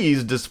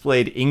McVies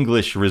displayed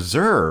English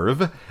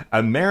reserve,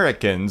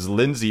 Americans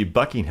Lindsey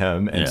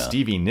Buckingham and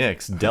Stevie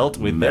Nicks dealt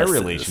with their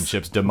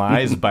relationship's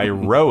demise by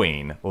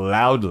rowing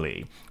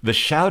loudly. The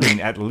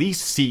shouting at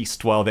least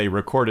ceased while they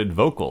recorded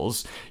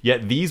vocals,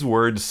 yet these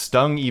words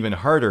stung even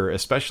harder,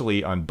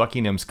 especially on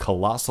Buckingham's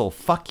colossal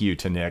 "fuck you"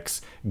 to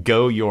Nicks,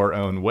 "go your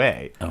own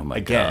way." Oh my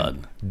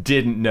God.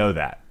 Didn't know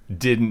that.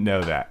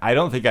 I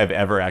don't think I've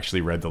ever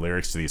actually read the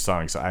lyrics to these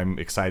songs, so I'm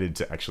excited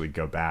to actually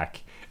go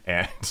back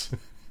and...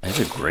 It's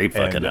a great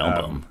fucking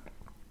album.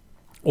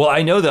 Well,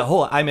 I know the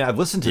whole... I mean, I've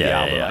listened to the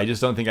album. Yeah. I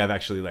just don't think I've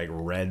actually like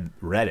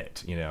read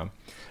it, you know?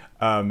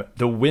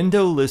 The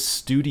windowless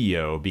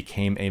studio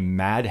became a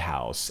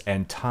madhouse,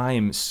 and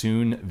time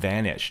soon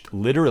vanished,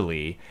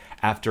 literally,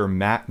 after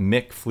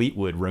Mick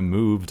Fleetwood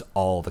removed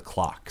all the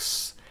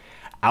clocks.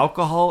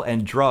 Alcohol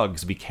and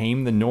drugs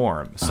became the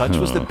norm. Such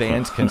was the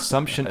band's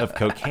consumption of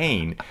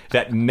cocaine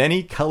that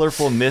many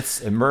colorful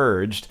myths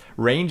emerged,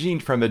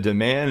 ranging from a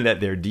demand that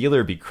their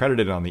dealer be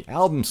credited on the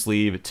album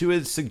sleeve to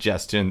a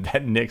suggestion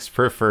that Nicks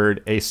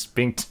preferred a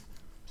sphinx.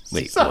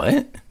 Wait,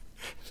 what?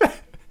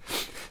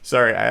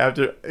 Sorry, I have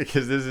to,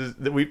 because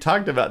we've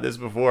talked about this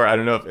before. I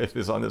don't know if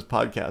it's on this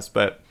podcast,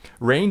 but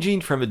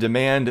ranging from a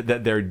demand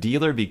that their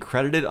dealer be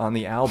credited on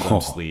the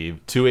album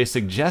sleeve to a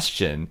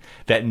suggestion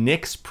that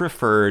Nicks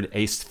preferred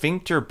a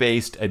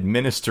sphincter-based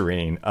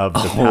administering of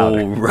the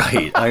powder. Oh,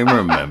 right. I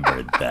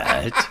remembered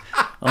that.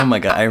 Oh my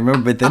God. I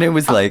remember, but then it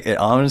was like, it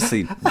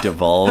honestly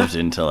devolved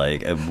into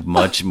like a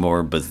much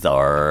more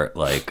bizarre,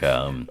 like,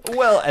 urban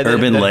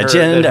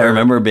legend. I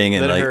remember being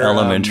in like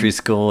elementary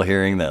school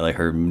hearing that like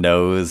her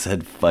nose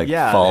had like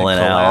fallen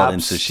out,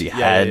 and so she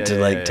had to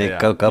like take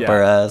coke up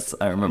her ass.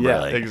 I remember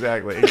like.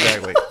 Exactly.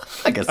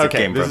 I guess it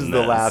came from This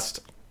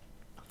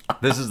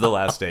is the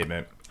last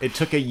statement. It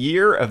took a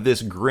year of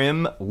this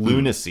grim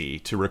lunacy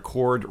to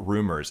record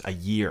Rumors. A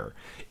year.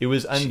 It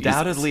was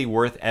undoubtedly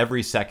worth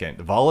every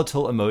second.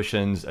 Volatile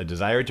emotions, a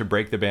desire to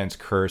break the band's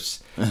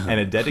curse, and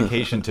a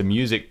dedication to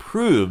music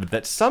proved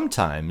that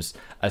sometimes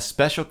a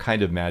special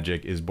kind of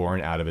magic is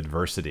born out of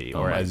adversity.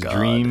 Or as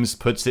Dreams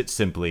puts it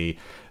simply,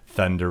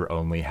 thunder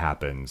only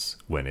happens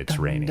when it's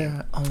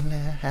raining.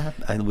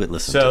 I would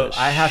listen so to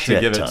I have to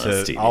give it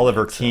to Stevie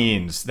Oliver Nicks.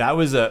 Keynes. That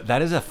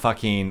is a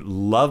fucking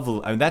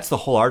lovely. I mean, that's the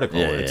whole article.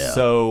 It's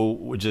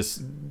so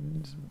just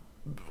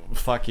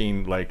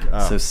fucking like.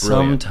 So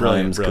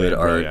sometimes good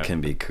brilliant. art can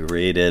be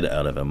created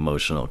out of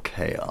emotional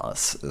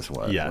chaos. Is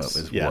what you're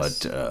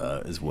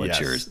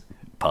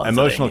positing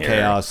emotional here.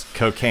 chaos,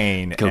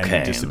 cocaine,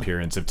 and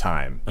disappearance of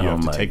time. You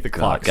have to take the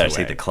clocks Gotta away.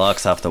 take the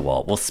clocks off the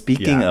wall. Well,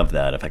 speaking of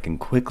that, if I can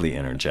quickly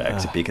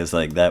interject, because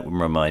like that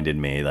reminded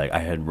me, like I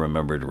had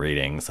remembered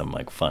reading some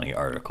like funny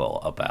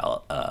article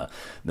about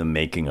the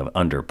making of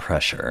Under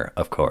Pressure,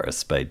 of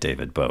course, by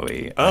David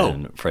Bowie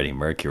and Freddie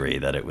Mercury.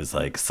 That it was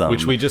like some,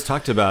 which we just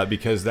talked about,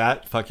 because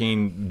that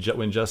fucking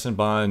when Justin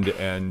Bond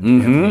and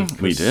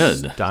we Anthony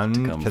did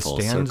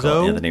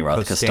Costanzo, Anthony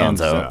Roth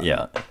Costanzo,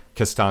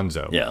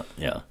 Costanzo,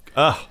 yeah.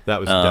 Oh, that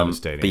was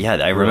devastating. But yeah,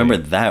 I remember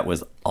that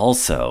was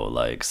also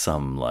like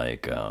some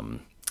like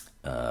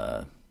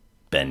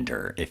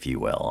bender, if you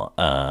will.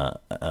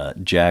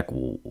 Jack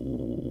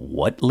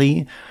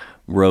Whatley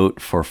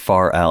wrote for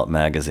Far Out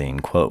magazine,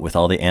 quote, "With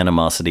all the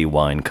animosity,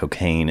 wine,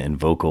 cocaine, and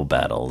vocal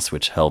battles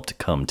which helped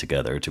come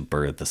together to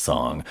birth the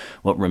song,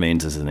 what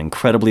remains is an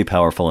incredibly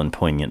powerful and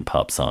poignant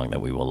pop song that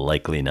we will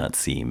likely not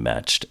see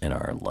matched in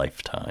our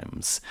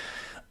lifetimes."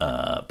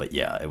 But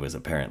yeah, it was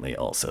apparently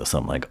also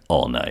some like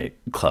all night,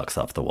 clocks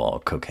off the wall,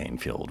 cocaine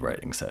fueled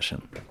writing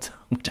session,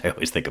 which I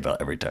always think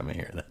about every time I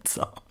hear that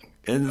song.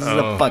 This is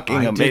a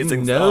fucking amazing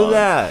didn't know song.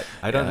 that.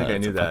 I don't think I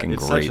knew that. fucking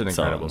It's such an great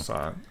incredible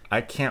song.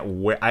 I can't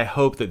wait. I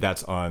hope that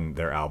that's on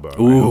their album.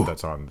 Ooh. I hope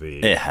that's on the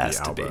It has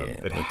the to be. album.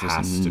 It Like,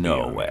 has there's to no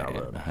be on way. the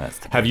album. It has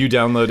to be. Have you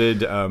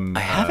downloaded? I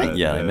haven't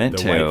yet. I meant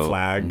the to. White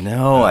Flag.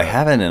 No, I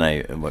haven't, and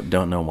I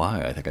don't know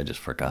why. I think I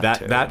just forgot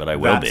to. But I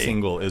will that be.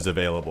 single is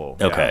available.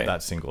 Okay. Yeah,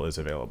 that single is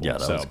available. Yeah,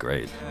 that was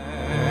great.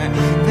 There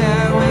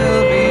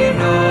will be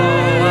no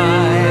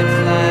white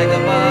flag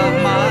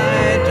above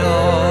my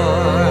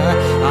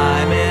door.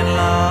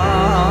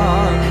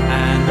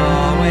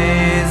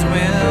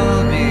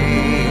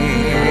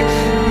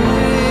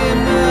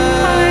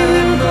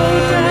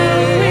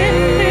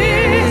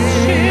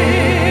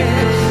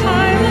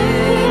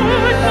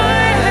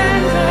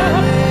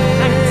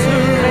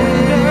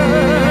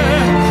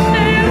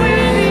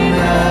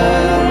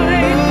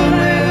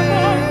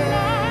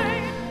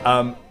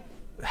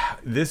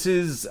 This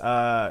is, there's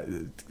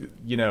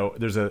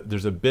a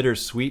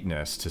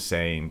bittersweetness to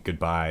saying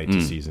goodbye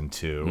to season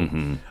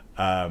 2.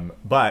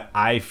 But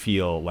I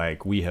feel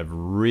like we have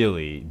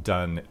really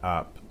done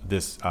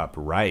this up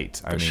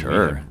right. I mean,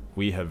 sure.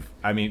 We have.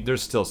 I mean,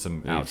 there's still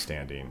some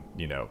outstanding.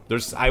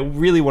 I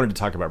really wanted to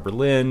talk about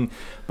Berlin,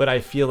 but I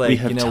feel like we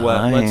have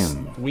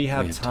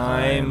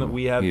time.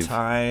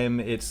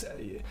 It's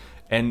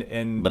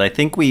But I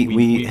think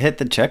we hit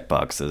the check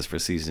boxes for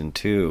season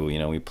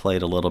 2. We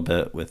played a little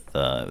bit with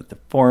the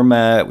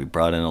format. We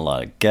brought in a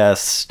lot of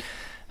guests.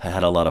 I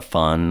had a lot of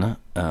fun.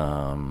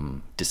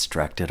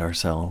 Distracted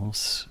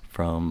ourselves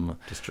from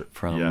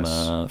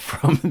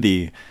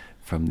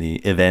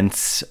the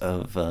events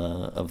of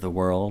the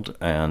world,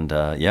 and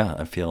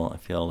I feel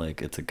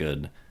like it's a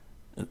good.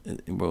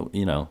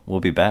 We'll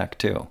be back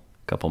too.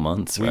 Couple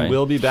months, right? We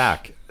will be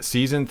back.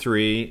 Season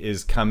 3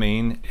 is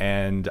coming,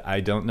 and I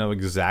don't know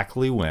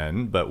exactly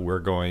when, but we're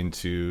going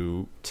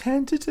to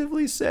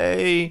tentatively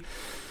say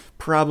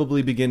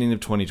probably beginning of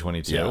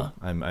 2022. Yeah.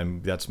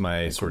 I'm that's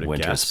my sort of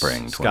winter, guess.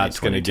 spring. Scott's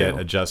going to 2022. get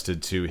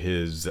adjusted to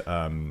his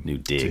new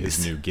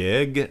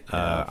gig.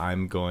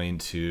 I'm going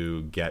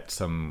to get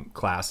some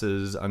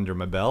classes under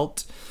my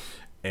belt,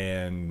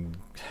 and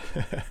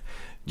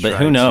but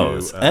who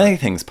knows?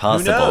 Anything's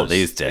possible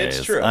these days.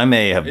 It's true. I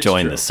may have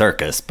joined true. the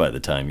circus by the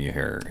time you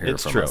hear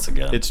from true. us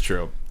again. It's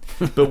true.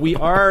 But we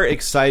are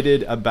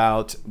excited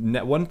about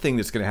one thing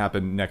that's going to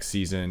happen next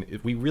season.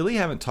 We really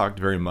haven't talked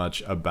very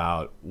much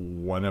about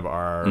one of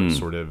our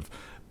sort of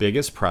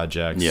biggest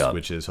projects,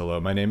 which is Hello,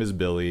 My Name is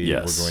Billy.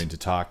 Yes. We're going to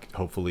talk,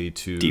 hopefully,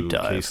 to Deep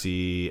dive.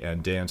 Casey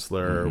and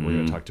Dantzler. We're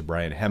going to talk to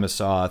Brian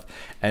Hemisoth.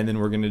 And then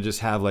we're going to just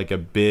have like a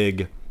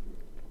big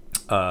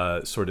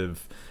sort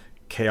of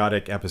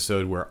chaotic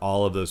episode where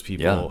all of those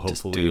people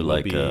hopefully do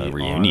like will be a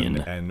reunion,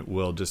 and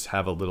we'll just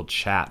have a little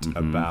chat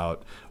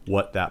about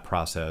what that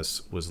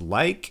process was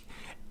like,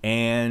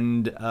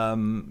 and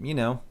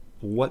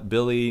what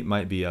Billy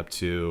might be up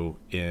to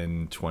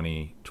in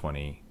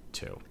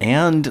 2022.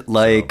 And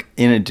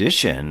in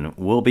addition,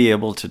 we'll be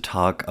able to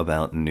talk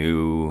about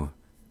new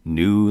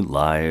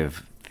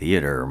live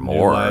theater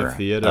more. New live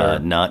theater.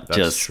 Not That's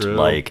just true.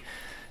 like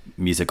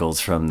musicals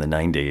from the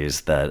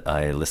 90s that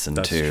I listened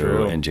That's to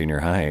true. in junior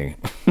high.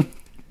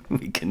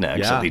 We can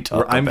actually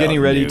talk about I'm getting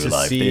ready new to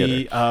live see.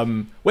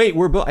 theater. Wait,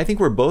 I think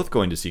we're both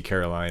going to see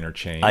Caroline or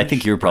Change. I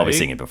think you're probably right?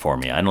 seeing it before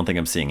me. I don't think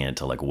I'm seeing it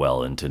until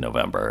well into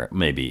November,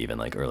 maybe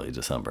even early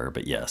December.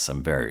 But yes,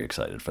 I'm very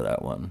excited for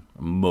that one.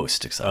 I'm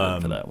most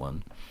excited for that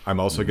one. I'm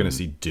also going to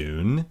see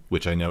Dune,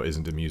 which I know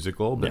isn't a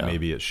musical, but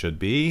maybe it should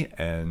be,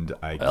 and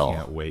I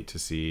can't wait to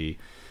see.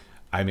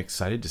 I'm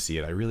excited to see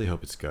it. I really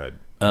hope it's good.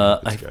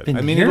 I've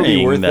been it'll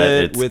be worth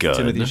that it it's with good.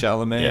 Timothée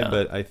Chalamet, Yeah.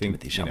 but I think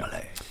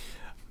Timothée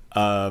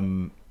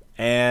Chalamet.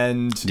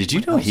 And did you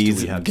what know else do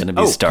he's we have? going to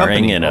be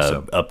starring Company in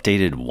also. a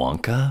updated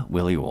Wonka,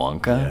 Willy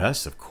Wonka?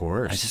 Yes, of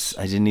course.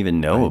 I didn't even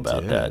know I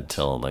about did. that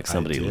till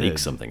somebody I did. leaked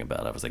something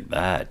about it. I was like,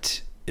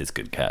 that is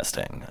good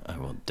casting. I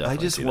will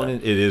definitely see that.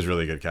 It is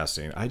really good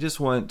casting. I just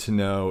want to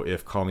know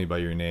if Call Me by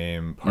Your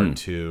Name Part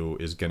 2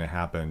 is going to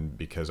happen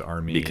because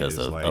Army Because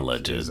is of like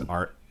alleged. is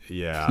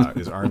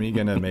Army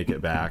going to make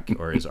it back,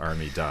 or is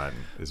Army done?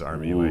 Is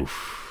Army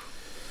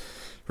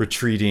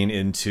retreating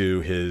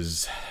into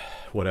his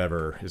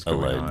whatever is going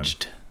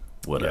Alleged on?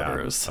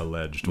 whatever's. Yeah,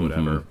 alleged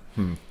whatever.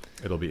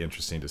 It'll be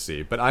interesting to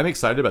see. But I'm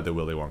excited about the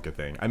Willy Wonka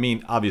thing. I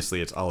mean,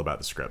 obviously, it's all about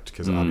the script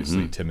because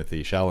obviously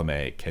Timothée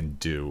Chalamet can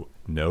do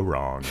no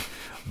wrong.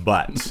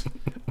 But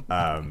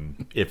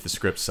if the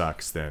script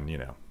sucks, then,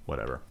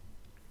 whatever.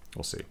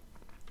 We'll see.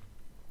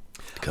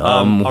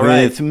 Come all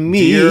right, with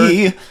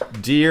me.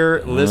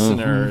 dear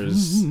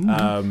listeners,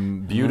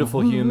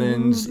 beautiful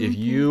humans. If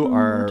you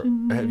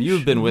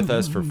have been with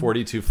us for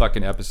 42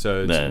 fucking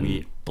episodes, Then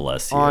we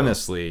bless you.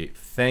 honestly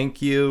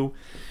thank you,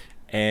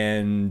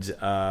 and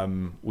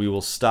we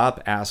will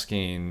stop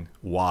asking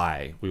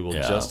why. We will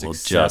just we'll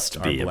accept just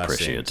our be blessings.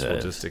 appreciative.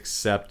 We'll just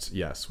accept.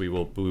 Yes, we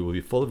will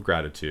be full of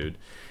gratitude,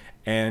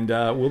 and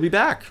we'll be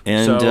back.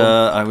 And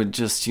so, I would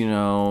just,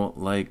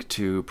 like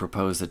to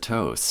propose a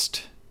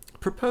toast.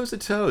 propose a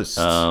toast.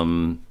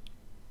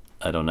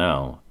 I don't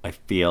know. I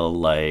feel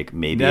like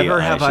maybe Never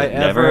have I should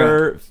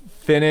ever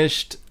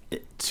finished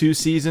 2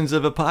 seasons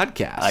of a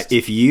podcast.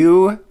 If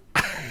you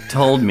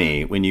told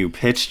me when you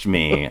pitched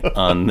me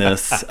on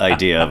this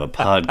idea of a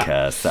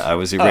podcast that I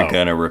was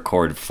going to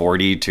record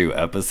 42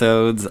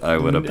 episodes, I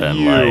would have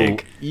been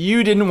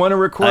you didn't want to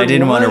record. I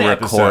didn't want to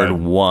episode.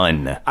 record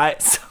one.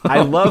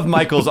 I love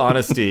Michael's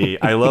honesty.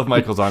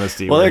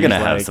 Well, they're gonna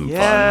have some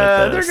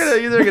fun with this.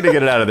 They're gonna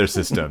get it out of their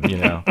system.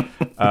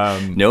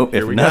 Nope.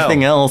 If we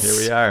nothing go. else,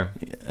 Here we are.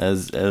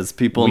 As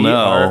people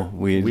know,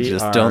 we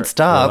just don't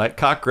stop. We're like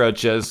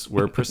cockroaches.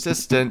 We're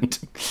persistent.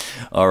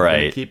 All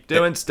right. Keep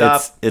doing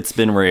stuff. It's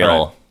been real.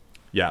 All right.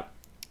 Yeah.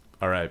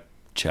 All right.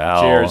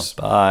 Ciao. Cheers.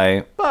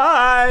 Bye.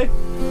 Bye.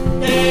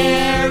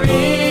 There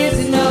is